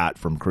they got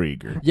from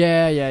Krieger.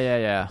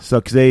 Yeah.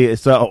 So,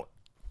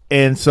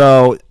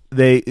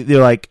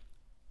 they're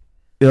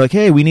like,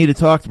 hey, we need to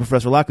talk to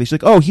Professor Lockley. She's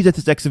like, oh, he's at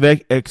this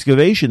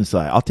excavation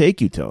site. I'll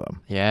take you to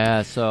him.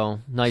 Yeah, so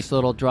nice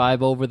little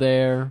drive over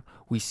there.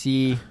 We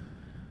see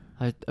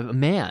a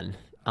man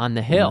on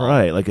the hill.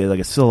 Right, like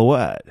a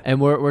silhouette.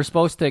 And we're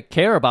supposed to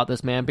care about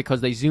this man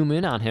because they zoom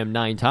in on him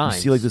 9 times.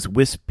 You see like this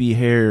wispy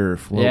hair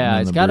floating in the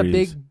breeze. He's got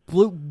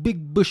a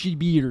big bushy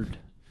beard.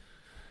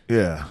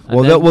 Yeah.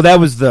 Well, that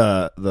was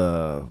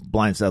the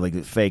blind side, like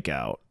the fake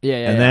out.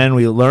 Yeah. And then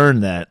we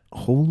learned that,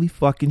 holy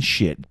fucking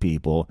shit,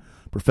 people,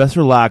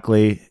 Professor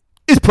Lockley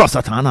is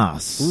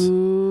Prosatanas.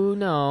 Ooh,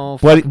 no.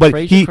 But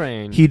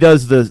he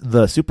does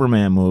the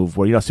Superman move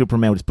where,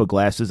 Superman would just put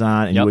glasses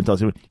on and you wouldn't tell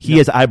Superman. He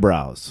has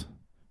eyebrows.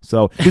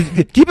 So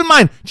keep in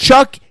mind,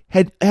 Chuck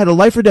had a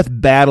life or death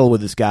battle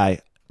with this guy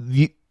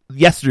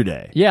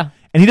yesterday. Yeah.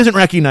 And he doesn't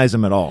recognize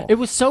him at all. It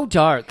was so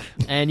dark,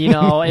 and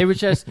it was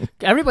just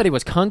everybody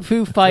was kung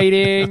fu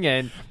fighting,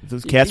 and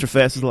Those cats are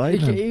fast as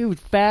lightning. he was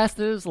fast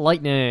as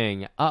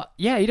lightning.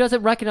 Yeah, he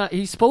doesn't recognize.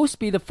 He's supposed to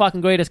be the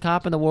fucking greatest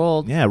cop in the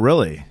world, Yeah,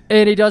 really.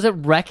 and he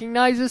doesn't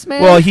recognize this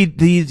man. Well, he's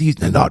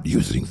not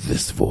using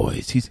this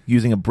voice. He's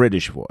using a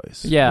British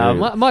voice. yeah,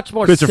 Very much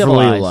more Christopher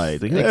Lee civilized.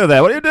 light. Like, "Hey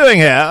there, what are you doing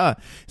here?"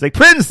 He's like,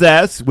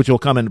 "Princess," which will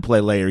come into play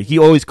later. He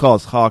always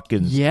calls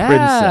Hawkins Yeah,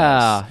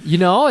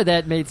 princess.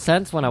 that made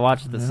sense when I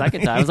watched it the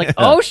second time. I was like,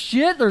 "Oh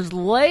shit, there's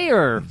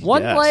layer,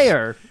 one Yes.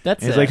 layer."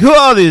 That's And he's it. like, "Who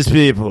are these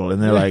people?" And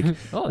they're like,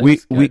 Oh, "We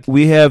that's good.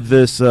 we have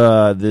this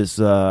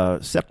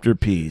scepter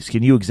piece.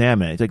 Can you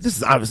examine it?" He's like, "This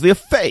is obviously a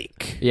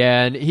fake."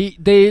 Yeah, and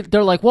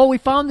they're like, well, we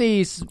found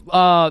these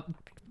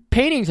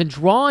paintings and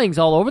drawings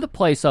all over the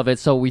place of it,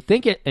 so we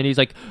think it. And he's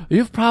like,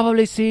 you've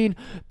probably seen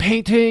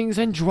paintings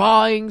and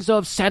drawings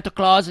of Santa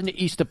Claus and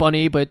the Easter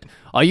Bunny, but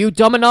are you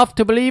dumb enough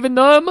to believe in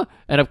them?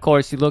 And of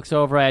course, he looks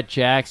over at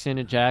Jackson,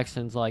 and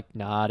Jackson's like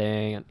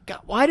nodding. And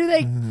God, why do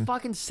they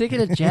fucking stick it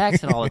to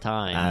Jackson all the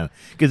time?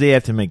 Because they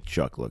have to make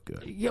Chuck look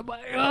good. Yeah, but,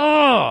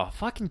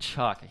 fucking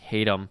Chuck, I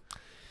hate him.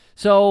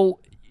 So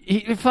he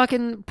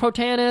fucking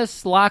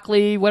Protanis,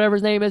 Lockley, whatever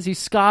his name is, he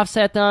scoffs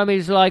at them.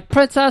 He's like,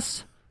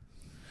 "Princess,"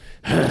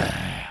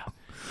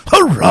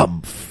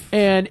 Harumph!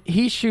 and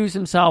he shoos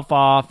himself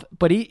off.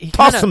 But he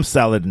Toss kinda, some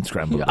salad and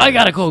scramble. I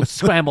gotta go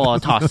scramble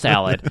and toss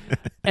salad.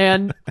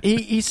 And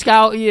he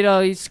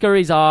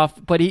scurries off,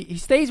 but he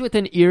stays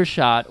within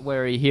earshot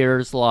where he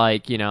hears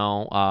like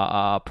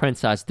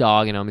Princess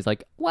dogging him. He's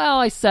like, "Well,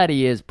 I said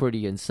he is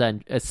pretty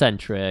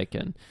eccentric."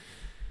 And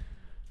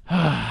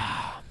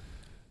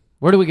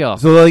where do we go?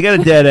 So they got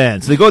a dead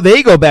end. So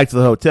they go back to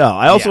the hotel.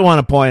 I also want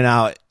to point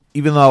out,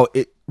 even though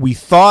we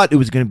thought it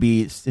was going to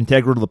be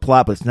integral to the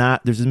plot, but it's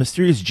not. There's a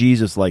mysterious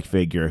Jesus-like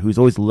figure who's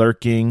always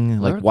lurking,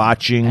 like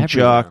watching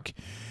everywhere. Chuck.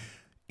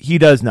 He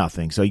does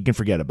nothing, so you can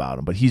forget about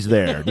him. But he's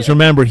there. Just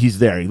remember, he's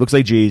there. He looks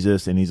like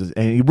Jesus, and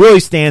he really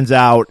stands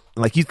out.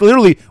 Like he's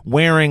literally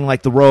wearing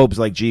like the robes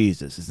like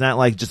Jesus. It's not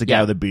like just a guy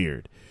with a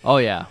beard. Oh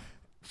yeah,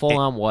 full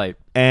on white.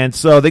 And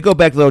so they go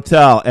back to the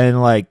hotel,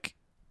 and like.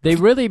 They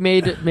really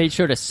made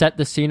sure to set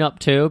the scene up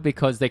too,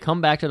 because they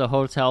come back to the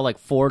hotel like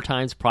 4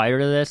 times prior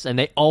to this, and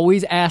they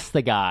always ask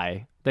the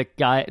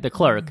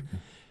clerk,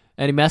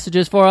 any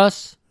messages for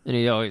us? And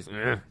he always,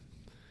 "Eh."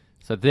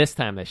 So this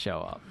time they show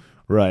up.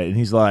 Right, and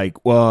he's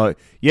like, "Well,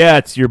 yeah,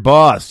 it's your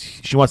boss.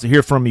 She wants to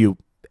hear from you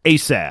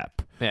ASAP."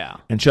 Yeah.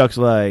 And Chuck's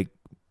like,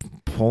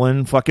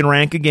 pulling fucking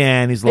rank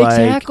again. He's like,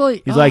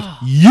 Exactly. He's like,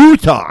 "You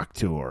talk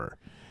to her."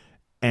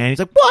 And he's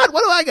like, "What?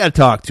 What do I got to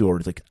talk to her?"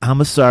 He's like,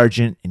 "I'm a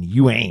sergeant, and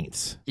you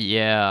ain't.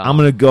 Yeah. I'm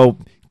gonna go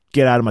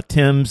get out of my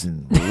Timbs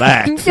and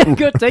relax.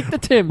 Go take the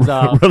Timbs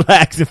off.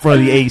 Relax in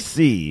front of the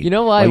AC." You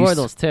know why While he wore he's-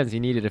 those Timbs? He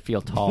needed to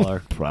feel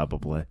taller.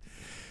 Probably.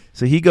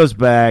 So he goes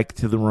back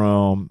to the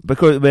room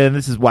because, man,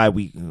 this is why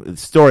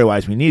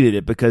story-wise, we needed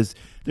it, because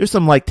there's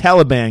some like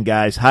Taliban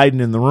guys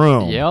hiding in the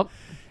room. Yep.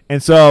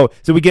 And so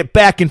we get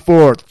back and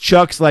forth.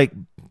 Chuck's like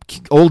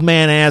old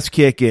man ass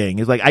kicking.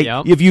 It's like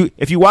if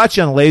you watch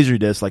on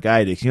Laserdisc like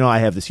I did, I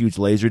have this huge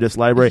Laserdisc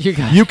library.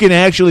 You can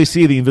actually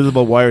see the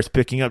invisible wires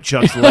picking up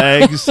Chuck's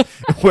legs,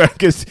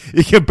 because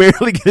he can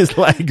barely get his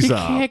legs He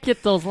up. can't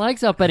get those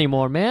legs up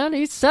anymore, man.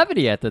 He's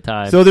 70 at the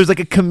time. So there's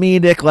like a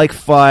comedic like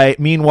fight.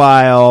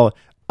 Meanwhile,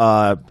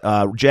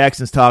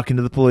 Jackson's talking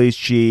to the police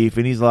chief,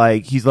 and he's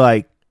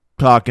like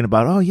talking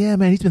about, "Oh yeah,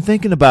 man, he's been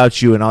thinking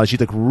about you," and all. She's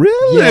like,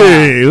 "Really?"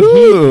 Yeah.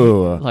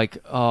 Ooh. I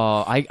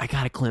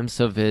got a glimpse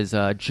of his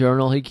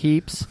journal he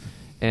keeps,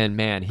 and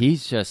man,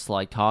 he's just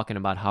like talking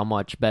about how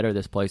much better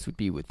this place would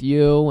be with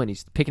you, and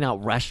he's picking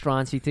out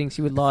restaurants he thinks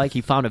you would like.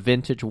 He found a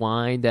vintage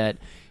wine that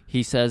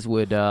he says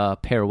would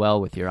pair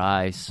well with your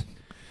eyes.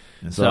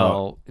 And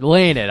So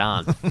laying it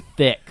on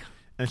thick.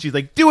 And she's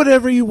like, "Do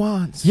whatever you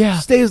want. Yeah.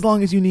 Stay as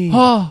long as you need."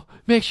 Oh,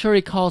 make sure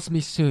he calls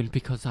me soon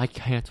because I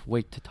can't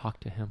wait to talk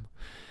to him.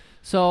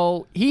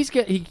 So he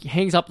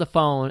hangs up the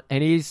phone,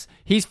 and he's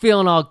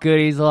feeling all good.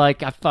 He's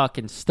like, "I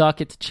fucking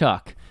stuck it to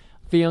Chuck,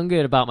 feeling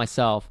good about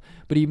myself."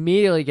 But he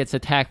immediately gets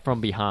attacked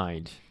from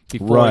behind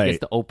before he gets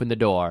to open the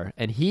door,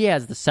 and he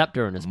has the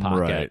scepter in his pocket.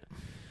 Right.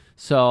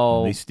 So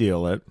And they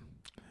steal it.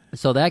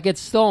 So that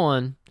gets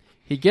stolen.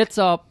 He gets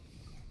up,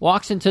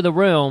 walks into the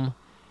room,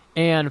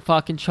 and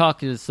fucking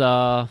Chuck is,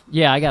 I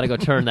gotta go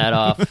turn that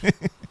off.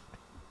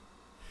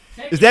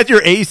 Is that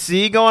your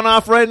AC going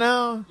off right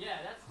now? Yeah,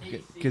 that's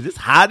AC. Because it's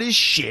hot as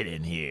shit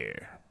in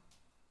here.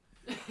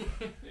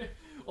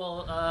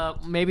 Well,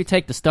 maybe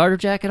take the starter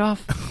jacket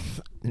off.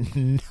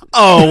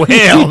 Oh,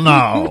 hell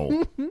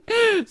no.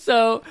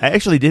 So I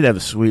actually did have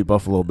a sweet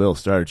Buffalo Bill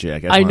starter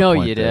jacket. I know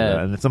you did.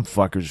 And then some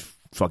fuckers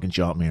fucking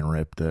jumped me and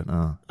ripped it.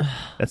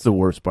 That's the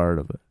worst part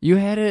of it. you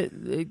had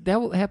it.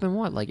 That happened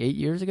like 8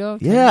 years ago?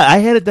 10? Yeah, I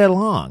had it that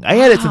long. I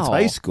had it since Wow.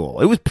 high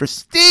school. It was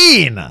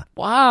pristine.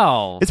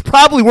 Wow. It's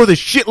probably worth a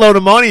shitload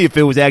of money if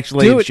it was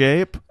actually in Dude.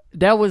 shape.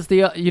 That was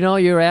the.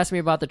 You were asking me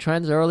about the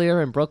trends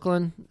earlier in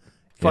Brooklyn.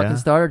 Fucking Yeah.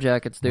 starter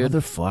jackets, dude.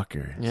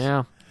 Motherfuckers.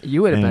 Yeah,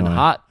 you would have been Anyway.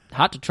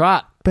 hot to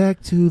trot.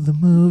 Back to the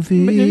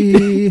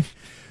movie.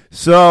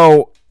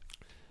 So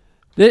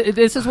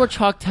This is what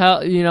Chuck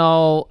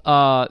Farouk.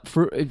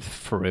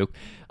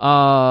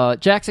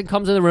 Jackson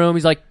comes in the room.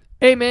 He's like,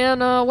 "Hey man,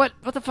 what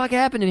the fuck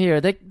happened in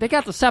here? They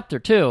got the scepter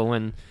too."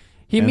 And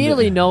he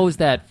immediately knows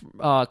that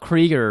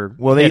Krieger.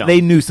 well, hit him.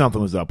 they knew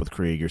something was up with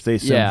Krieger. So they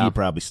assumed Yeah. he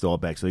probably stole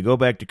it back. So they go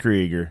back to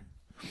Krieger.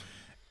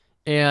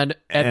 and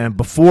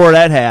Before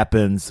that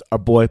happens, our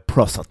boy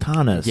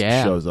Prosatanis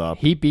yeah, shows up.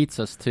 He beats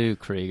us too,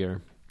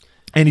 Krieger.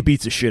 And he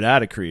beats the shit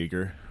out of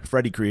Krieger,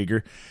 Freddy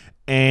Krieger.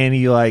 And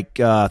he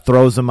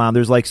throws him on.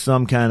 There's like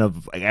some kind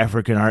of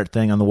African art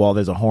thing on the wall.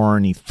 There's a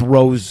horn. He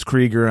throws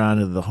Krieger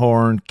onto the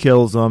horn,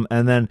 kills him,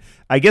 and then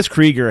I guess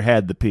Krieger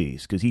had the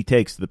piece because he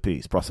takes the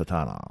piece.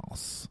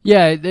 Prosatanos.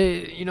 Yeah,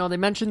 they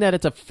mentioned that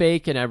it's a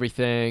fake and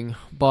everything,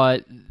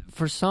 but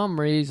for some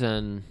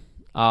reason,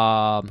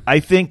 I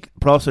think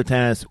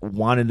Prosatanis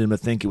wanted him to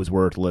think it was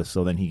worthless,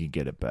 so then he could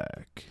get it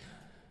back.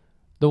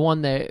 the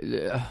one that,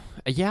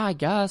 yeah, I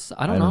guess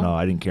I don't know.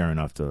 I didn't care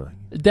enough to.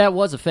 That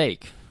was a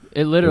fake.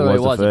 It literally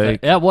was a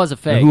fake? That was a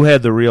fake. And who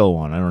had the real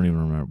one? I don't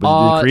even remember.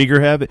 But did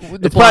Krieger have it?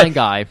 The blind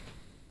guy.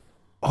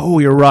 Oh,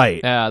 you're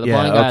right. Yeah, the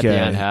blind guy at the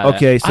end had it.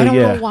 Okay, so I don't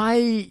know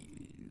why.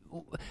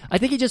 I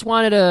think he just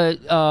wanted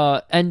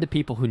to end the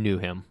people who knew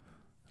him.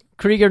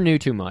 Krieger knew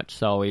too much,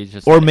 so he's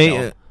just. Or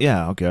maybe,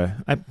 yeah, okay.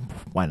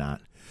 Why not?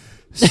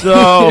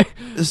 So,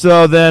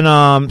 so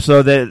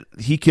that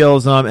he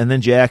kills them, and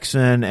then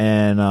Jackson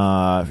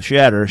and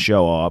Shatter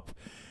show up,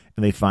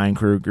 and they find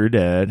Krieger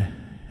dead,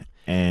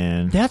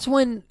 and That's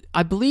when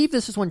I believe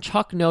this is when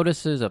Chuck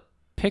notices a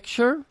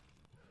picture.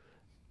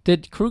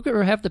 Did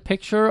Krieger have the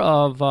picture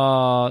of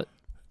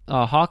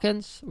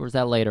Hawkins, or was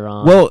that later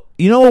on? well,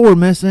 you know what we're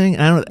missing?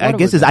 I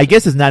guess we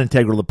it's not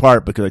integral to the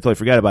part because I totally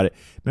forgot about it.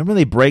 Remember when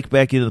they break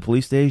back into the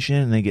police station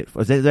and they get?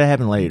 That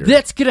happen later?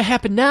 That's gonna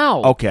happen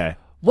now. Okay.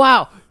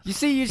 Wow. You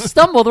see, you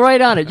stumbled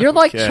right on it. You're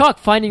like Okay. Chuck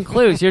finding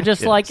clues. You're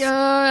just like,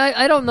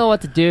 I don't know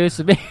what to do,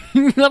 so maybe,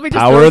 let me just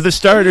Power of the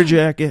starter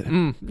jacket.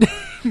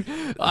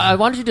 why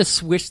don't you just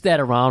switch that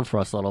around for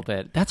us a little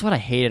bit? That's what I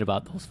hated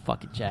about those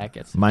fucking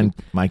jackets. Mine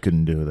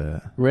couldn't do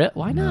that.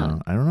 Why not?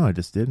 No, I don't know. I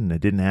just didn't.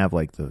 It didn't have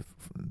They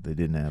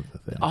didn't have the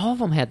thing. All of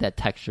them had that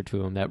texture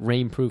to them, that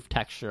rain-proof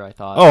texture, I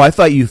thought. Oh, I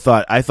thought you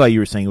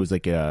were saying it was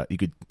like you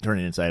could turn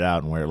it inside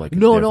out and wear it like.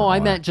 No, I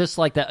meant just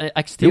like the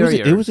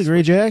exterior. It was a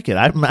great jacket.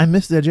 I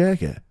missed that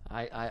jacket.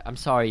 I'm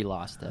sorry you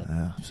lost it.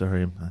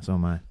 Sorry, so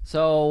am I.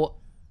 So,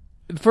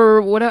 for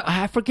what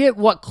I forget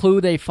what clue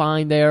they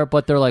find there,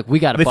 but they're like, we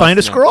got to. They find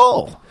a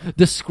scroll.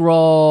 The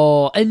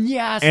scroll, and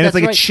yes, and it's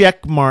like right. a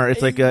check mark.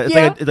 It's like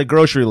it's a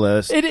grocery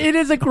list. It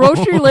is a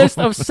grocery list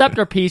of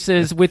scepter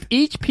pieces with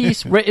each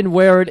piece written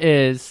where it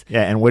is.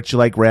 Yeah, and which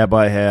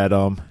rabbi had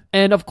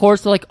And of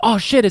course, they're like, "Oh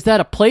shit, is that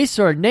a place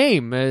or a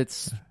name?"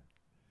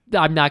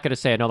 I'm not going to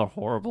say another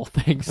horrible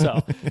thing.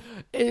 So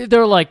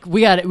they're like,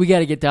 "We got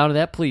to get down to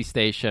that police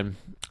station,"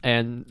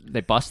 and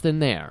they bust in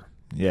there.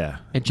 Yeah,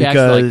 And Jack's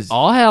like,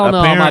 "Oh hell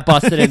no, am I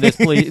busted in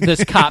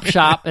this cop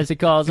shop, as he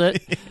calls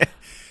it?" Yeah.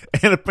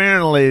 And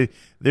apparently,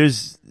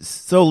 there's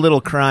so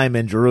little crime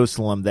in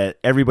Jerusalem that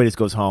everybody just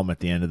goes home at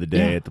the end of the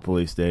day at the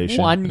police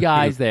station. One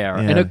guy's there,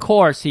 Yeah. and of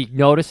course he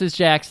notices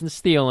Jackson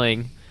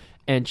stealing,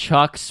 and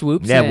Chuck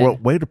swoops in. Yeah,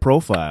 way to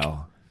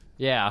profile.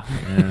 Yeah.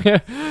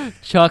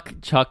 Chuck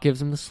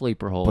gives him the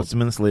sleeper hold. Puts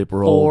him in the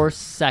sleeper hold. 4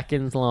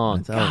 seconds long.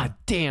 That's God out.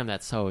 damn,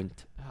 that's so.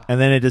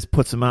 And then it just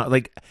puts him out.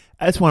 Like,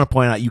 I just want to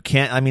point out, you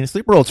can't. I mean, a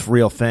sleeper hold's a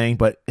real thing,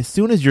 but as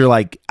soon as you're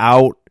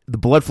out, the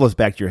blood flows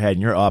back to your head,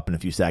 and you're up in a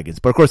few seconds.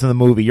 But of course, in the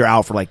movie, you're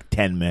out for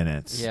 10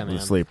 minutes. Yeah, with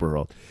man. a sleeper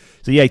hold.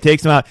 So yeah, he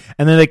takes him out,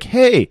 and they're like,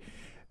 "Hey,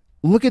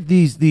 look at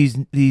these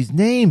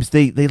names.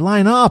 They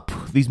line up.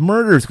 These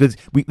murders because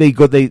they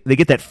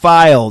get that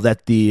file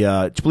that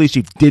the police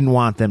chief didn't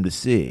want them to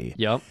see.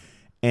 Yep.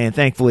 And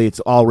thankfully, it's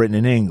all written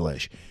in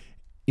English,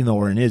 even though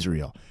we're in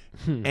Israel.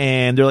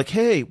 And they're like,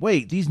 hey,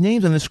 wait, these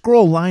names on the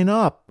scroll line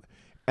up.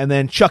 And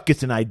then Chuck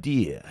gets an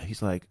idea.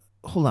 He's like,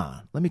 hold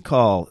on, let me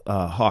call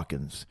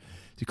Hawkins.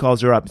 So he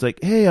calls her up. He's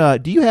like, hey,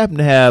 do you happen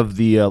to have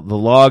the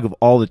log of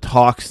all the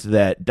talks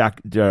that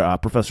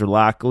Professor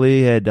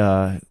Lockley had,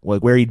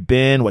 where he'd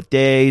been, what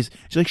days?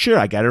 She's like, sure,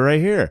 I got it right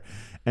here.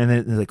 And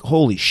then they're like,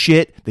 holy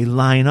shit, they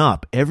line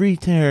up. Every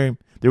time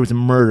there was a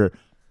murder,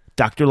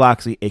 Dr.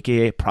 Loxley,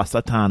 a.k.a.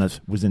 Prosatanis,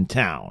 was in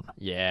town.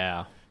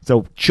 Yeah.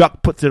 So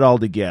Chuck puts it all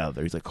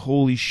together. He's like,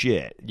 holy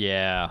shit.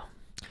 Yeah.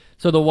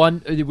 So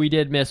we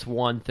did miss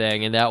one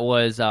thing, and that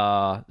was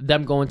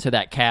them going to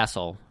that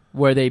castle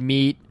where they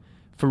meet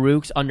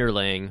Farouk's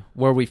underling,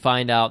 where we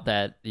find out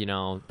that,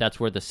 that's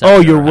where the scepter Oh,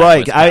 you're head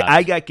right. was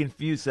I kept. got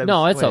confused.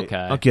 No, it's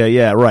okay. Okay,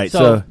 yeah, right.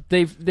 So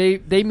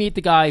they meet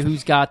the guy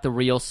who's got the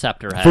real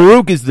scepter head.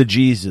 Farouk is the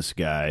Jesus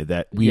guy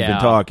that we've Yeah.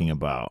 been talking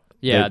about.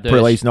 Yeah, that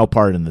plays no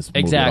part in this movie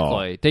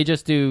exactly. They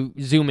just do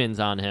zoom-ins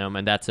on him,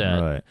 and that's it. at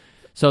all. Right.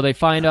 So they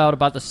find out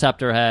about the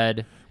scepter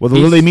head. Well,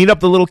 He's they meet up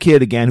the little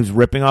kid again who's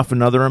ripping off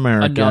another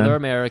American.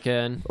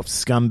 A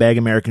scumbag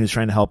American who's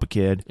trying to help a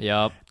kid.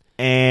 Yep.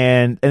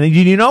 And then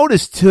you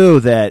notice, too,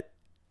 that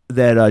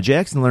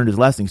Jackson learned his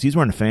lesson because he's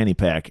wearing a fanny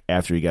pack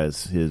after he got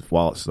his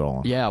wallet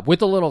stolen. Yeah,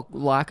 with a little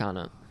lock on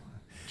it.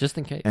 just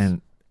in case.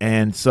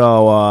 And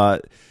so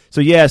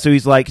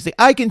he's like,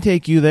 I can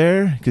take you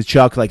there, because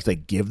Chuck likes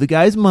like give the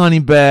guy's money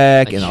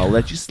back and I'll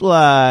let you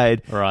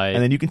slide. Right.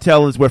 And then you can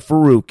tell it's where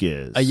Farouk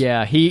is.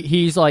 Yeah,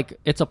 he's like,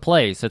 it's a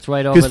place. It's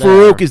right over there. Because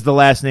Farouk is the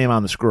last name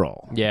on the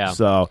scroll. Yeah.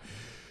 So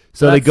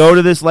they go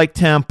to this like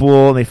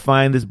temple and they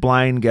find this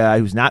blind guy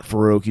who's not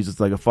Farouk. He's just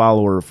like a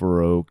follower of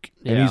Farouk.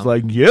 And he's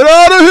like, get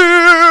out of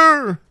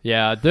here!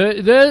 Yeah,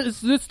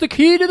 it's the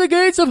key to the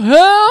gates of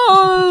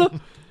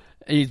hell!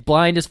 He's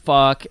blind as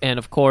fuck, and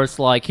of course,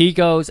 like, he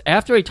goes,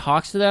 after he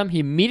talks to them, he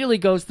immediately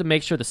goes to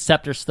make sure the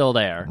scepter's still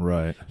there.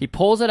 Right. He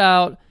pulls it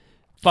out,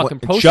 fucking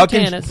Chuck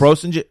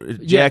Prost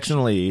and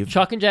Jackson leave.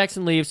 Chuck and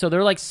Jackson leave, so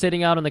they're, like,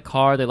 sitting out in the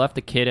car. They left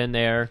the kid in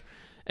there,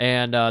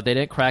 and they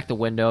didn't crack the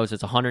windows.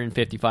 It's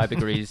 155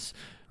 degrees.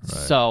 Right.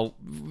 So,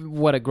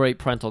 what a great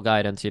parental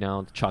guidance,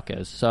 Chuck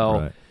is.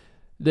 So,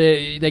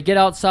 they get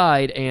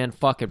outside, and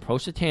fucking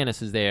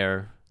Prostatanus is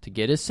there to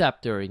get his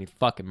scepter, and he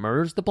fucking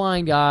murders the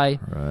blind guy.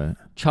 Right.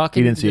 Chuck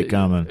he didn't see it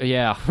coming.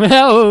 Yeah.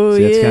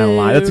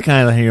 That's the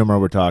kind of humor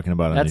we're talking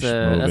about in this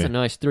movie. That's a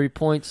nice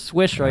 3-point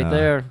swish right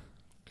there.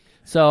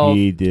 So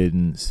he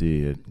didn't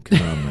see it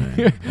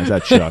coming. That's how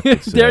Chuck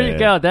would say. There you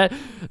go.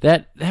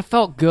 That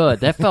felt good.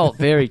 That felt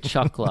very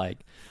Chuck-like.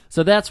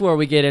 So that's where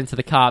we get into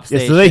the cop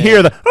station. So they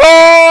hear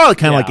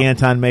kind of like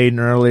Anton Maiden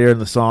earlier in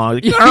the song.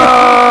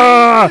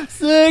 Like,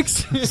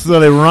 6.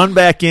 So they run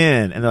back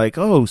in, and they're like,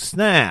 oh,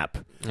 snap.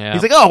 Yeah.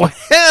 He's like, oh,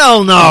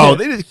 hell no.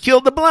 They just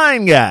killed the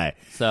blind guy.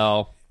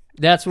 So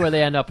that's where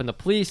they end up in the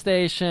police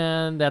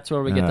station. That's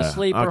where we get the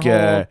sleeper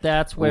hold.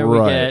 That's where we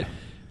get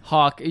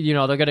they're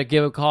going to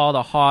give a call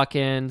to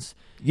Hawkins.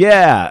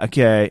 Yeah,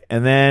 okay.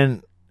 And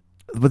then,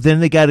 but then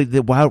they got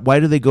to,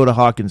 why do they go to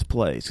Hawkins'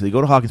 place? So they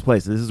go to Hawkins'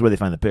 place. This is where they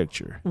find the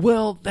picture.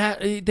 Well,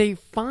 they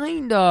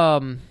find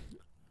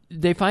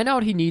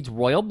out he needs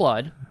royal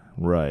blood.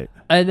 Right.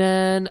 And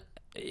then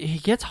he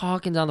gets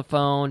Hawkins on the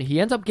phone. He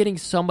ends up getting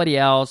somebody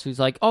else who's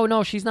like, oh,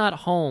 no, she's not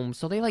home.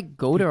 So they, like,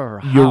 go to her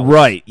house. You're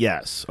right.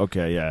 Yes.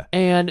 Okay, yeah.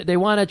 And they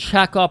want to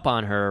check up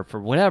on her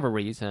for whatever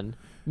reason.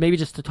 Maybe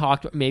just to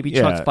talk to her. Maybe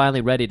Chuck's finally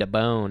ready to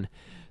bone.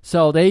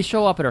 So they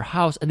show up at her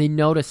house, and they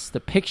notice the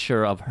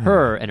picture of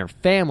her and her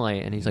family.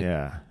 And he's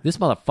like, this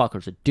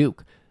motherfucker's a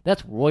duke.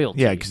 That's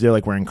royalty. Yeah, because they're,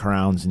 like, wearing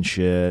crowns and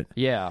shit.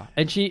 Yeah.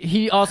 And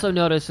he also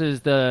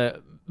notices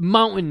the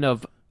mountain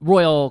of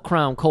Royal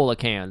Crown Cola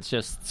cans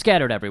just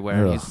scattered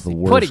everywhere. Ugh,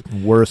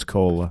 the worst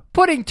cola.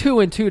 Putting 2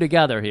 and 2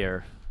 together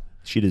here.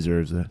 She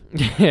deserves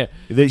it.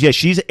 Yeah,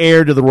 she's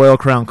heir to the Royal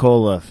Crown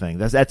Cola thing.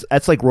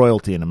 That's like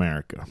royalty in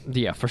America.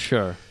 Yeah, for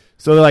sure.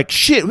 So they're like,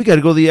 shit, we got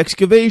to go to the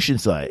excavation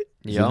site.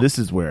 Yep. So this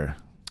is where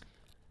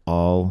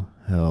all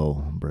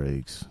hell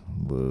breaks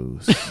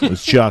loose,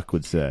 as Chuck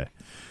would say.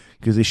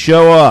 Because they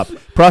show up.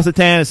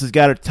 Prostatanus has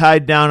got her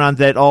tied down on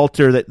that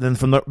altar then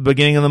from the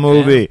beginning of the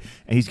movie,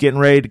 and he's getting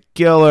ready to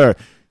kill her.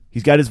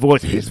 He's got his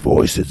voice. His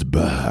voice is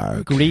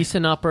back.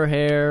 Greasing up her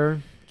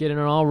hair, getting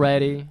her all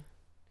ready.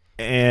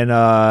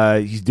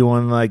 And he's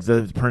doing like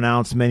the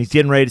pronouncement. He's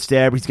getting ready to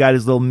stab her. He's got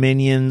his little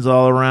minions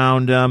all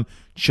around him.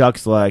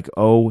 Chuck's like,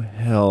 oh,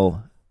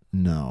 hell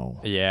no.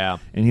 Yeah.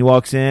 And he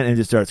walks in and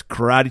just starts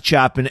karate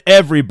chopping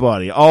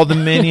everybody, all the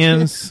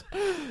minions.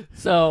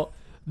 So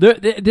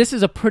this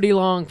is a pretty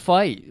long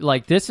fight.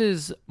 Like, this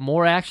is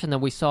more action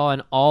than we saw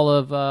in all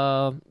of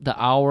the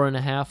hour and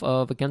a half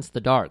of Against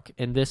the Dark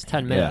in this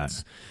 10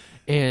 minutes.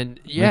 And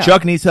when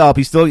Chuck needs help.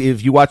 He's still,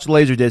 if you watch the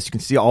Laserdisc, you can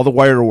see all the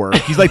wire work.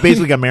 He's like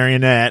basically a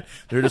marionette.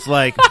 They're just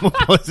like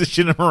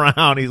positioning him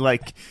around. He's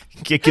like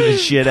kicking the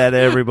shit out of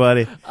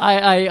everybody.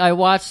 I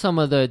watched some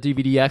of the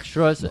DVD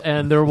extras,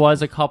 and there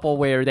was a couple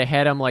where they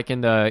had him like in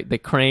the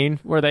crane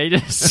where they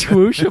just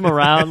swoosh him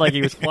around like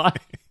he was flying.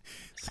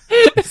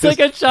 It's like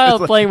a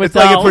child playing with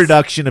dolls. It's like a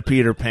production of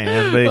Peter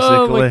Pan, basically.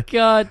 Oh my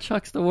God,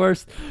 Chuck's the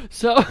worst.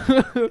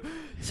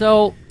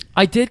 So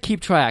I did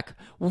keep track.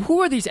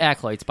 Who are these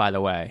acolytes, by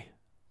the way?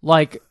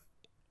 Like,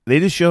 they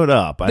just showed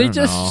up. I don't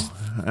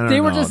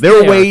know. They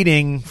were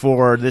waiting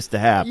for this to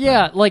happen.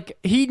 Yeah, like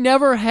he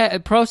never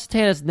had.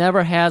 Prostatanus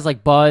never has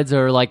like buds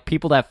or like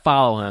people that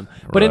follow him.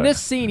 But in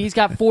this scene, he's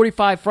got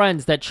 45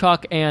 friends that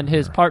Chuck and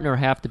his partner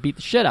have to beat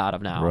the shit out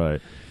of now.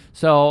 Right.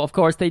 So of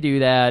course they do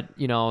that.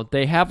 You know,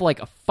 they have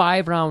like a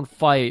 5-round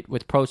fight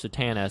with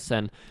Prostatanus,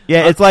 and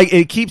it's like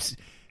it keeps.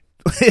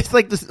 It's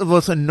like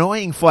this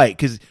annoying fight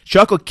because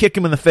Chuck will kick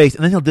him in the face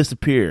and then he'll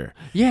disappear.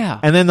 Yeah.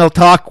 And then they'll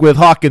talk with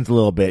Hawkins a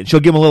little bit. And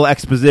she'll give him a little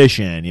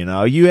exposition. You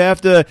know, you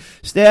have to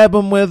stab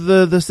him with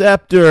the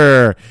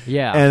scepter.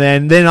 Yeah.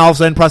 And then all of a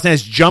sudden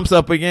Prostatanus jumps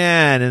up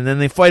again and then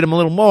they fight him a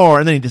little more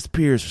and then he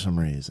disappears for some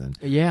reason.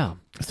 Yeah.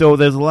 So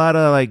there's a lot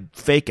of like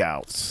fake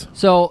outs.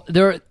 So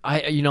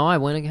I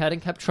went ahead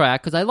and kept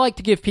track because I like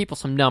to give people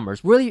some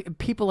numbers. Really,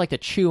 people like to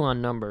chew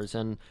on numbers.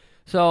 And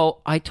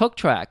so I took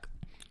track.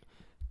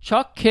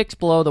 Chuck kicks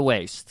below the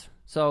waist.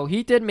 So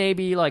he did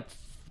maybe like,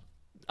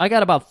 I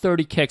got about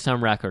 30 kicks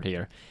on record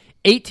here.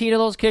 18 of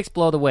those kicks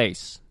below the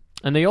waist.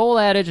 And the old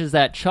adage is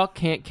that Chuck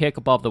can't kick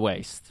above the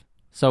waist.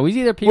 So he's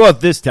either people Well,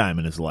 at this time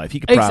in his life, he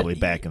could probably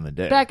back in the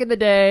day. Back in the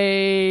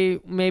day,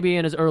 maybe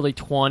in his early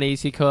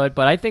 20s he could,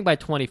 but I think by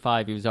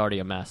 25 he was already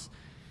a mess.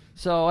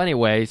 So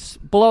anyways,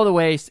 below the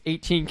waist,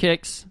 18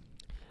 kicks.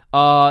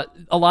 A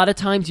lot of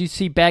times you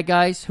see bad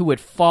guys who would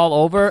fall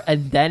over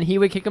and then he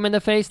would kick them in the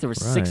face. There were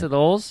 6 of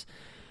those.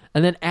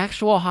 And then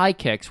actual high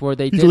kicks where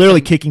they He's literally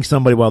kicking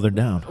somebody while they're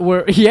down.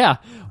 Where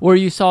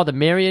you saw the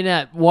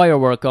marionette wire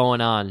work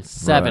going on.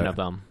 7 of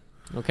them.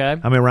 Okay?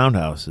 How many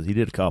roundhouses? He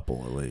did a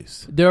couple at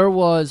least. There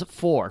was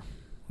 4.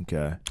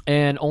 Okay.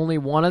 And only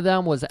one of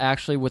them was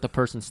actually with a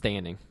person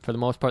standing. For the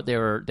most part, they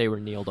were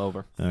kneeled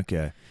over.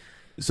 Okay.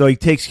 So he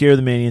takes care of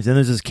the minions, and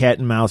there's this cat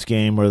and mouse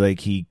game where like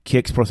he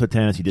kicks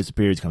Prosotanus, he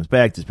disappears, comes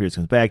back, disappears,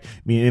 comes back. I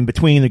mean, in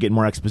between, they're getting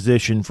more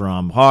exposition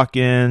from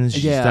Hawkins.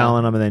 She's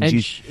telling them, and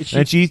then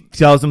she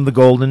tells them the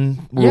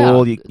golden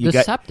rule. Yeah, you the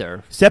got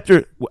scepter.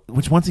 Scepter,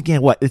 which once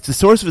again, what? It's the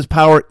source of his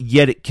power,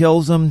 yet it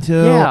kills him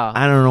too. Yeah.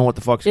 I don't know what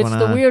the fuck's going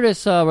on. It's the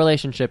weirdest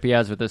relationship he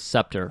has with this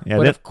scepter. Yeah,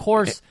 but of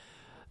course,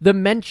 the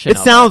mention. It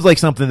sounds like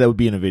something that would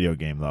be in a video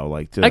game, though.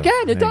 Like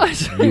again, it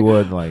does. You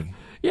would like.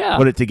 Yeah.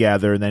 Put it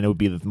together, and then it would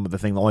be the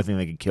thing. The only thing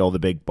that could kill the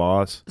big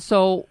boss.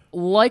 So,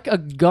 like a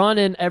gun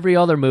in every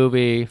other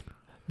movie,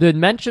 the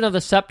mention of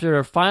the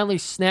scepter finally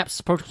snaps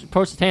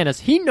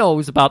Prosotanus. He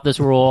knows about this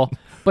rule,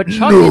 but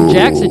Chuck and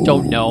Jackson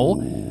don't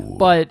know.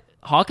 But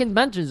Hawkins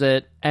mentions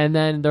it, and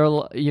then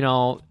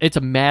it's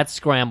a mad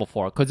scramble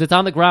for it because it's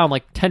on the ground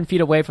like 10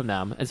 feet away from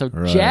them, and so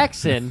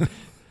Jackson.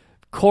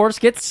 Of course,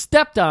 gets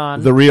stepped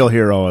on. The real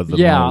hero of the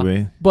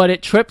movie. But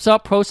it trips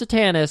up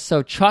Prosotanus,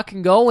 so Chuck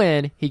can go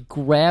in. He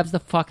grabs the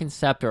fucking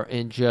scepter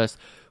and just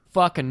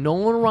fucking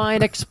Nolan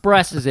Ryan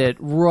expresses it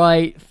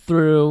right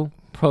through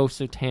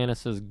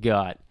Prosotanus'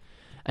 gut.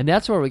 And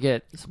that's where we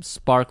get some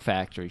Spark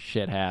Factory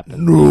shit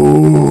happen.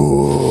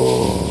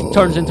 No.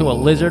 Turns into a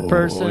lizard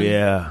person. Oh,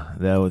 yeah,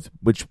 that was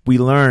which we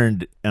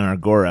learned in our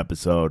gore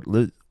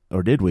episode,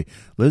 or did we?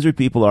 Lizard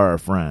people are our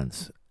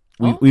friends.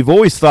 We've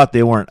always thought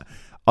they weren't.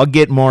 I'll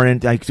get more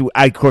into.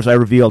 Of course, I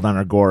revealed on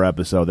our gore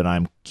episode that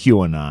I'm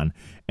QAnon,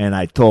 and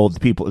I told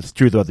people it's the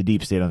truth about the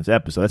deep state on this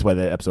episode. That's why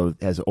the episode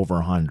has over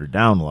 100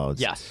 downloads.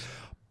 Yes,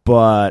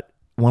 but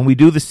when we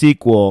do the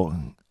sequel,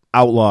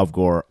 Outlaw of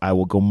Gore, I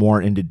will go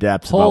more into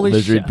depth about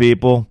lizard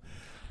people.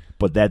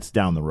 But that's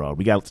down the road.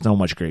 We got so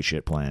much great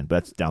shit planned, but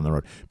that's down the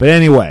road. But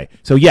anyway,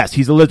 so yes,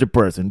 he's a lizard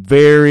person.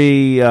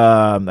 Very,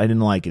 I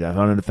didn't like it. I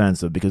found it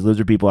offensive because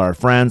lizard people are our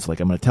friends,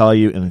 like I'm going to tell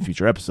you in the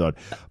future episode.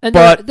 And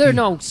but they're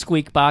no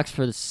squeak box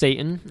for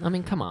Satan. I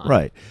mean, come on.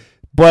 Right.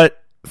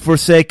 But for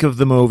sake of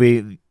the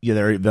movie,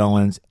 they're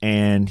villains,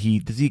 and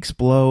does he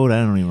explode? I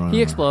don't even remember.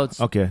 He explodes.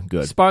 Okay,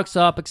 good. Sparks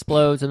up,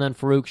 explodes, and then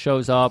Farouk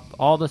shows up.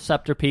 All the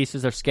scepter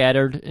pieces are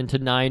scattered into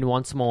 9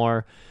 once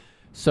more.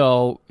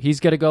 So he's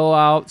going to go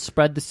out,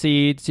 spread the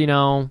seeds, so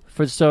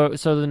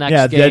the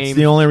next game. Yeah, that's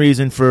the only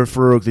reason for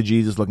Farouk, the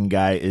Jesus-looking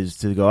guy, is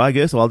to go, I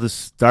guess, I'll just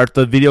start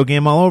the video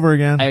game all over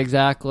again.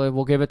 Exactly.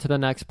 We'll give it to the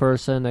next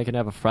person. They can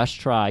have a fresh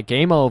try.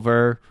 Game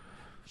over.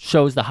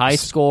 Shows the high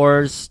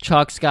scores.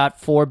 Chuck's got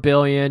 4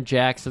 billion.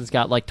 Jackson's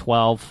got like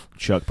 12.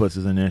 Chuck puts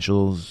his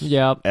initials.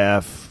 Yep.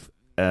 F,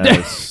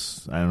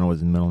 S. I don't know what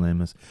his middle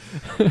name is.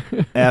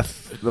 F.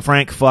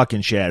 Frank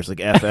fucking Shatters, like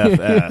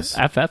FFS.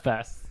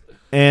 FFS.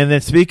 And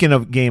then speaking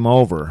of game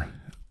over.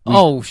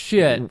 Oh,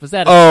 shit. Was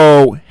that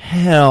Oh,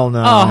 hell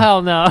no. Oh,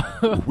 hell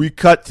no. We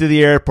cut to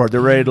the airport. They're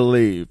ready to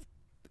leave.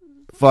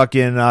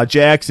 Fucking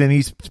Jackson,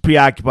 he's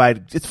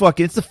preoccupied. It's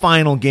the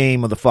final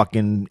game of the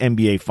fucking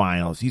NBA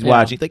Finals. He's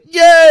watching. He's like,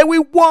 "Yay, we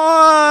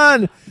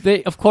won!"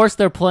 Of course,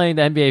 they're playing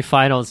the NBA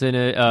Finals in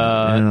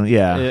an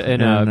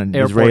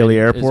Israeli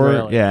airport.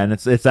 Israeli. Yeah, and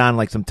it's on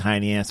like some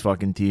tiny ass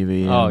fucking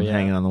TV.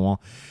 Hanging on the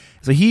wall.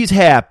 So he's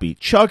happy.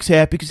 Chuck's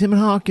happy because him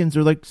and Hawkins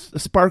are like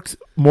sparks.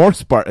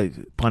 Pun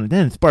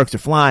intended. Sparks are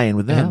flying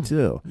with them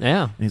too.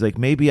 Yeah. And he's like,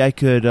 maybe I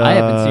could. I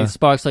haven't seen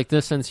sparks like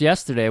this since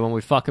yesterday when we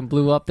fucking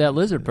blew up that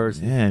lizard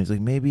person. Yeah. And he's like,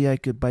 maybe I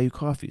could buy you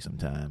coffee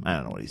sometime. I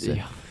don't know what he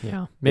said.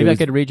 Yeah. Maybe I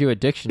could read you a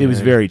dictionary. It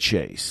was very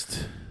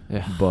chaste.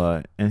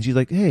 Yeah. And she's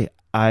like, hey,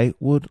 I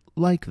would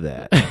like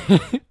that.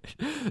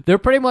 They're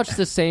pretty much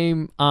the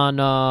same on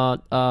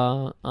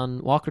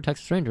Walker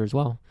Texas Ranger as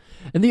well.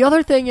 And the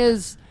other thing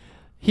is,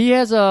 he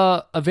has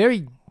a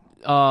very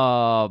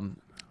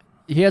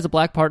he has a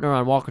black partner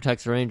on Walker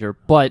Texas Ranger,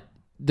 but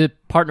the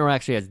partner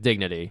actually has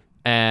dignity,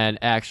 and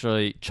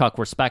actually Chuck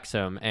respects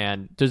him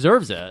and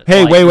deserves it.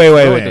 Hey, like, wait!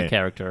 Really good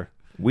character.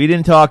 We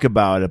didn't talk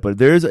about it, but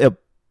there's a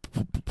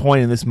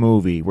point in this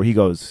movie where he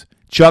goes,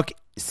 Chuck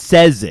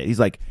says it. He's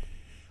like,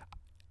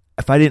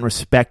 if I didn't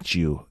respect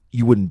you,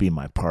 you wouldn't be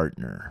my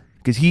partner.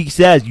 Because he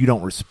says you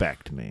don't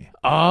respect me.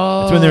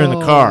 Oh, that's when they're in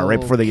the car right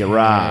before they get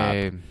robbed.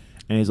 And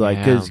he's like,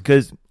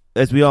 because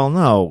as we all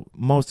know,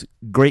 most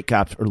great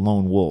cops are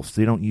lone wolves.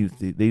 They don't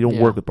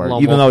work with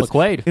partners, even though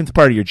it's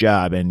part of your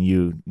job and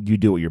you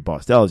do what your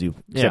boss tells you.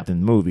 Except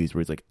in movies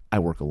where he's like, I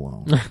work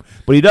alone,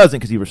 but he doesn't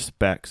because he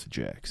respects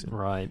Jackson,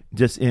 right?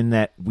 Just in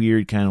that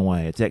weird kind of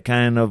way. It's that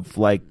kind of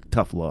like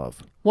tough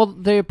love. Well,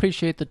 they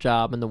appreciate the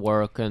job and the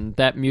work and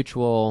that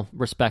mutual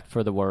respect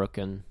for the work,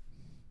 and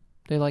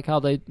They like how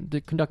they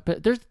conduct.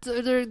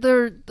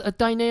 They're a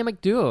dynamic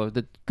duo.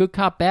 The good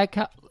cop, bad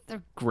cop.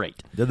 They're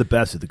great. They're the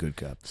best of the good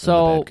cop.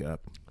 So the bad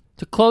cop.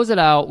 To close it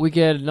out, we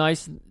get a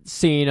nice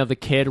scene of the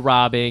kid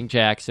robbing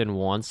Jackson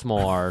once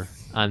more,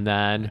 and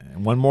then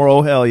And one more.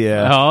 Oh hell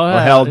yeah! Oh, or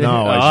hell- hell no!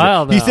 oh, I should-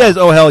 hell no. He says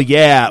oh hell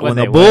yeah when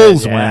they the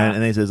Bulls win, win, yeah. and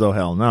then he says oh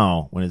hell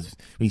no when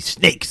he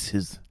snakes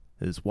his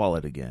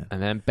wallet again. and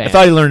then bam, I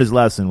thought he learned his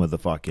lesson with the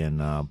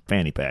fucking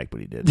fanny pack, but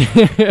he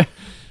did.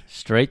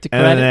 straight to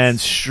And credits.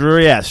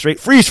 then straight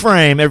freeze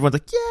frame. Everyone's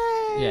like,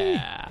 yay!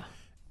 Yeah.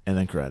 And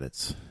then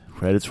credits.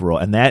 Credits roll.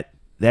 And that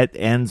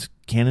ends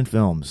Canon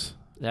Films.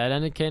 That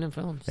ended Canon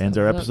Films. Ends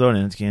That our was it. episode and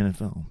ends Canon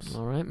Films.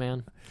 All right,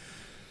 man.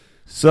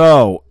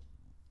 So,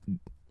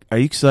 are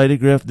you excited,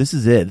 Griff? This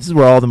is it. This is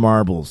where all the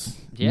marbles.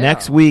 Yeah.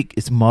 Next week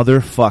is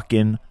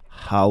motherfucking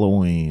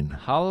Halloween.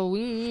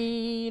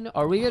 Halloween.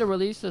 Are we going to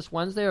release this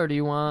Wednesday, or do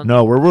you want?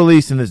 No, we're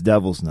releasing this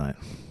Devil's Night.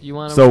 You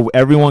want So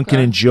everyone can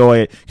Okay. enjoy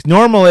it. 'Cause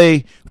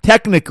normally,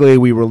 technically,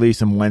 we release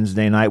them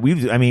Wednesday night. We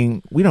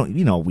don't.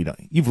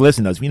 You've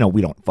listened to us. We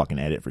don't fucking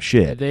edit for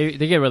shit. They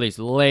get released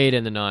late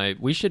in the night.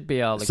 We should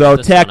be able to. So get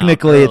this one out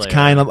technically, it's earlier.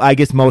 kind of. I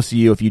guess most of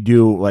you, if you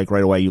do like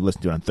right away, you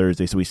listen to it on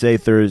Thursday. So we say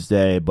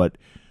Thursday, but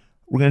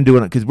we're gonna do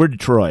it because we're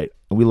Detroit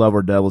and we love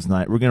our Devil's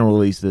Night. We're gonna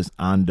release this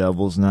on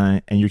Devil's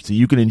Night, and so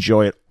you can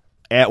enjoy it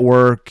at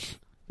work,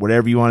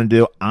 whatever you want to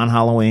do on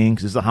Halloween,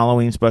 because this is a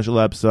Halloween special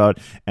episode,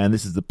 and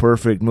this is the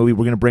perfect movie.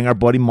 We're going to bring our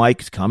buddy Mike.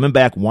 He's coming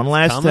back one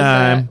last Coming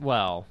time. back-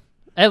 well,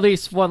 at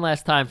least one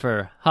last time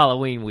for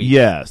Halloween week.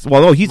 Yes.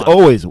 Well, he's Mike.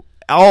 always,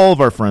 all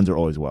of our friends are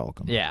always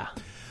welcome. Yeah.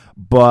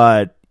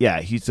 But, yeah,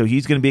 he's going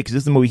to be, because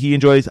this is a movie he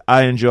enjoys,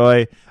 I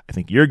enjoy, I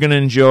think you're going to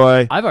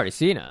enjoy. I've already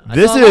seen it. I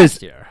This saw it is-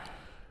 last year.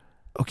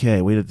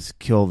 Okay, way to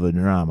kill the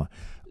drama.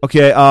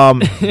 Okay,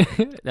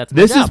 That's my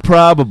this job. is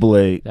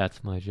probably,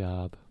 That's my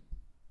job.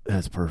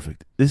 that's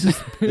perfect. This is,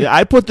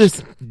 I put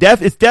this,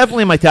 it's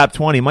definitely in my top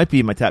 20. It might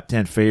be my top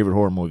 10 favorite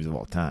horror movies of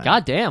all time.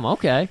 God damn.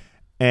 Okay.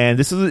 And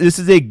this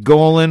is a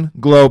Golan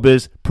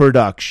Globus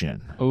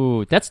production.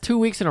 Ooh, that's 2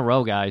 weeks in a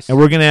row, guys. And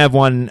we're going to have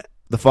one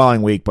the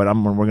following week, but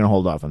we're going to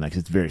hold off on that because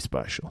it's very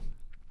special.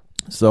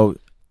 So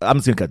I'm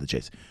just going to cut the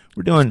chase.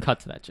 We're doing Cut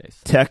to that chase.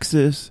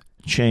 Texas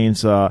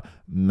Chainsaw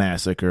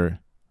Massacre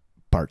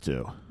Part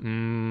 2.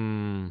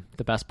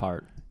 The best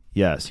part.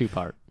 Yes.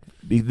 2-part.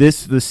 The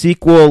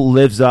sequel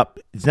lives up.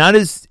 It's not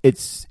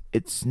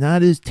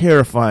as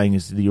terrifying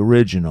as the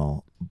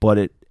original, but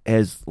it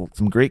has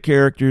some great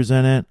characters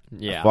in it.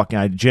 Yeah.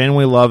 I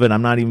genuinely love it.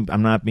 I'm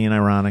not being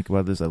ironic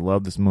about this. I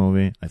love this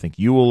movie. I think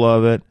you will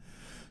love it.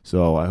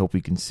 So I hope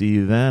we can see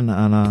you then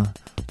on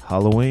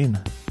Halloween.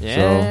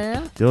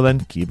 Yeah. So till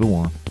then, keep it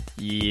warm.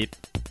 Yep.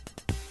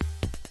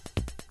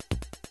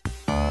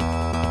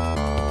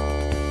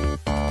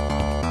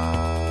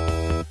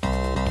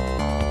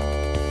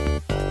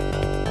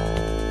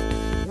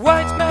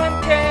 White man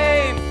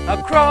came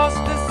across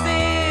the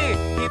sea.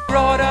 He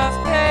brought us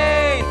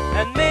pain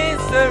and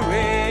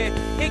misery.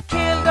 He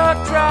killed our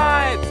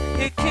tribes,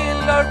 he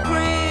killed our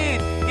creed.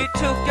 He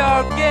took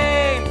our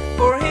game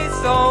for his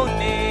own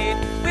need.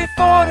 We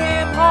fought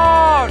him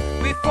hard,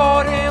 we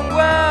fought him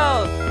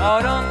well.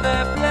 Out on the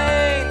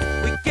plains,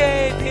 we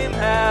gave him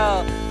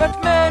hell.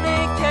 But many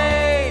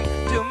came,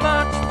 too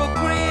much for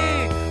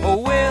greed. Or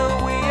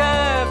will we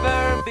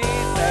ever be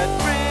set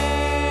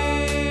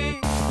free?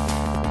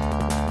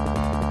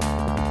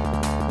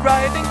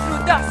 Riding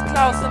through dust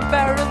clouds and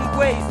barren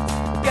wastes,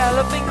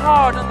 galloping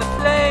hard on the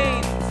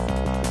plains,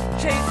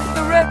 chasing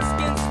the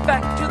redskins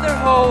back to their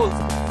holes,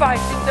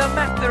 fighting them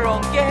at their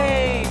own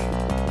game.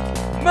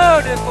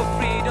 Murder for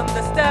freedom,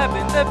 the stab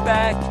in the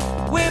back,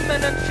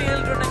 women and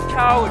children and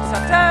cowards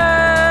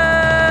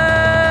attack.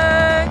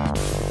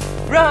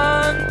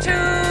 Run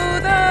to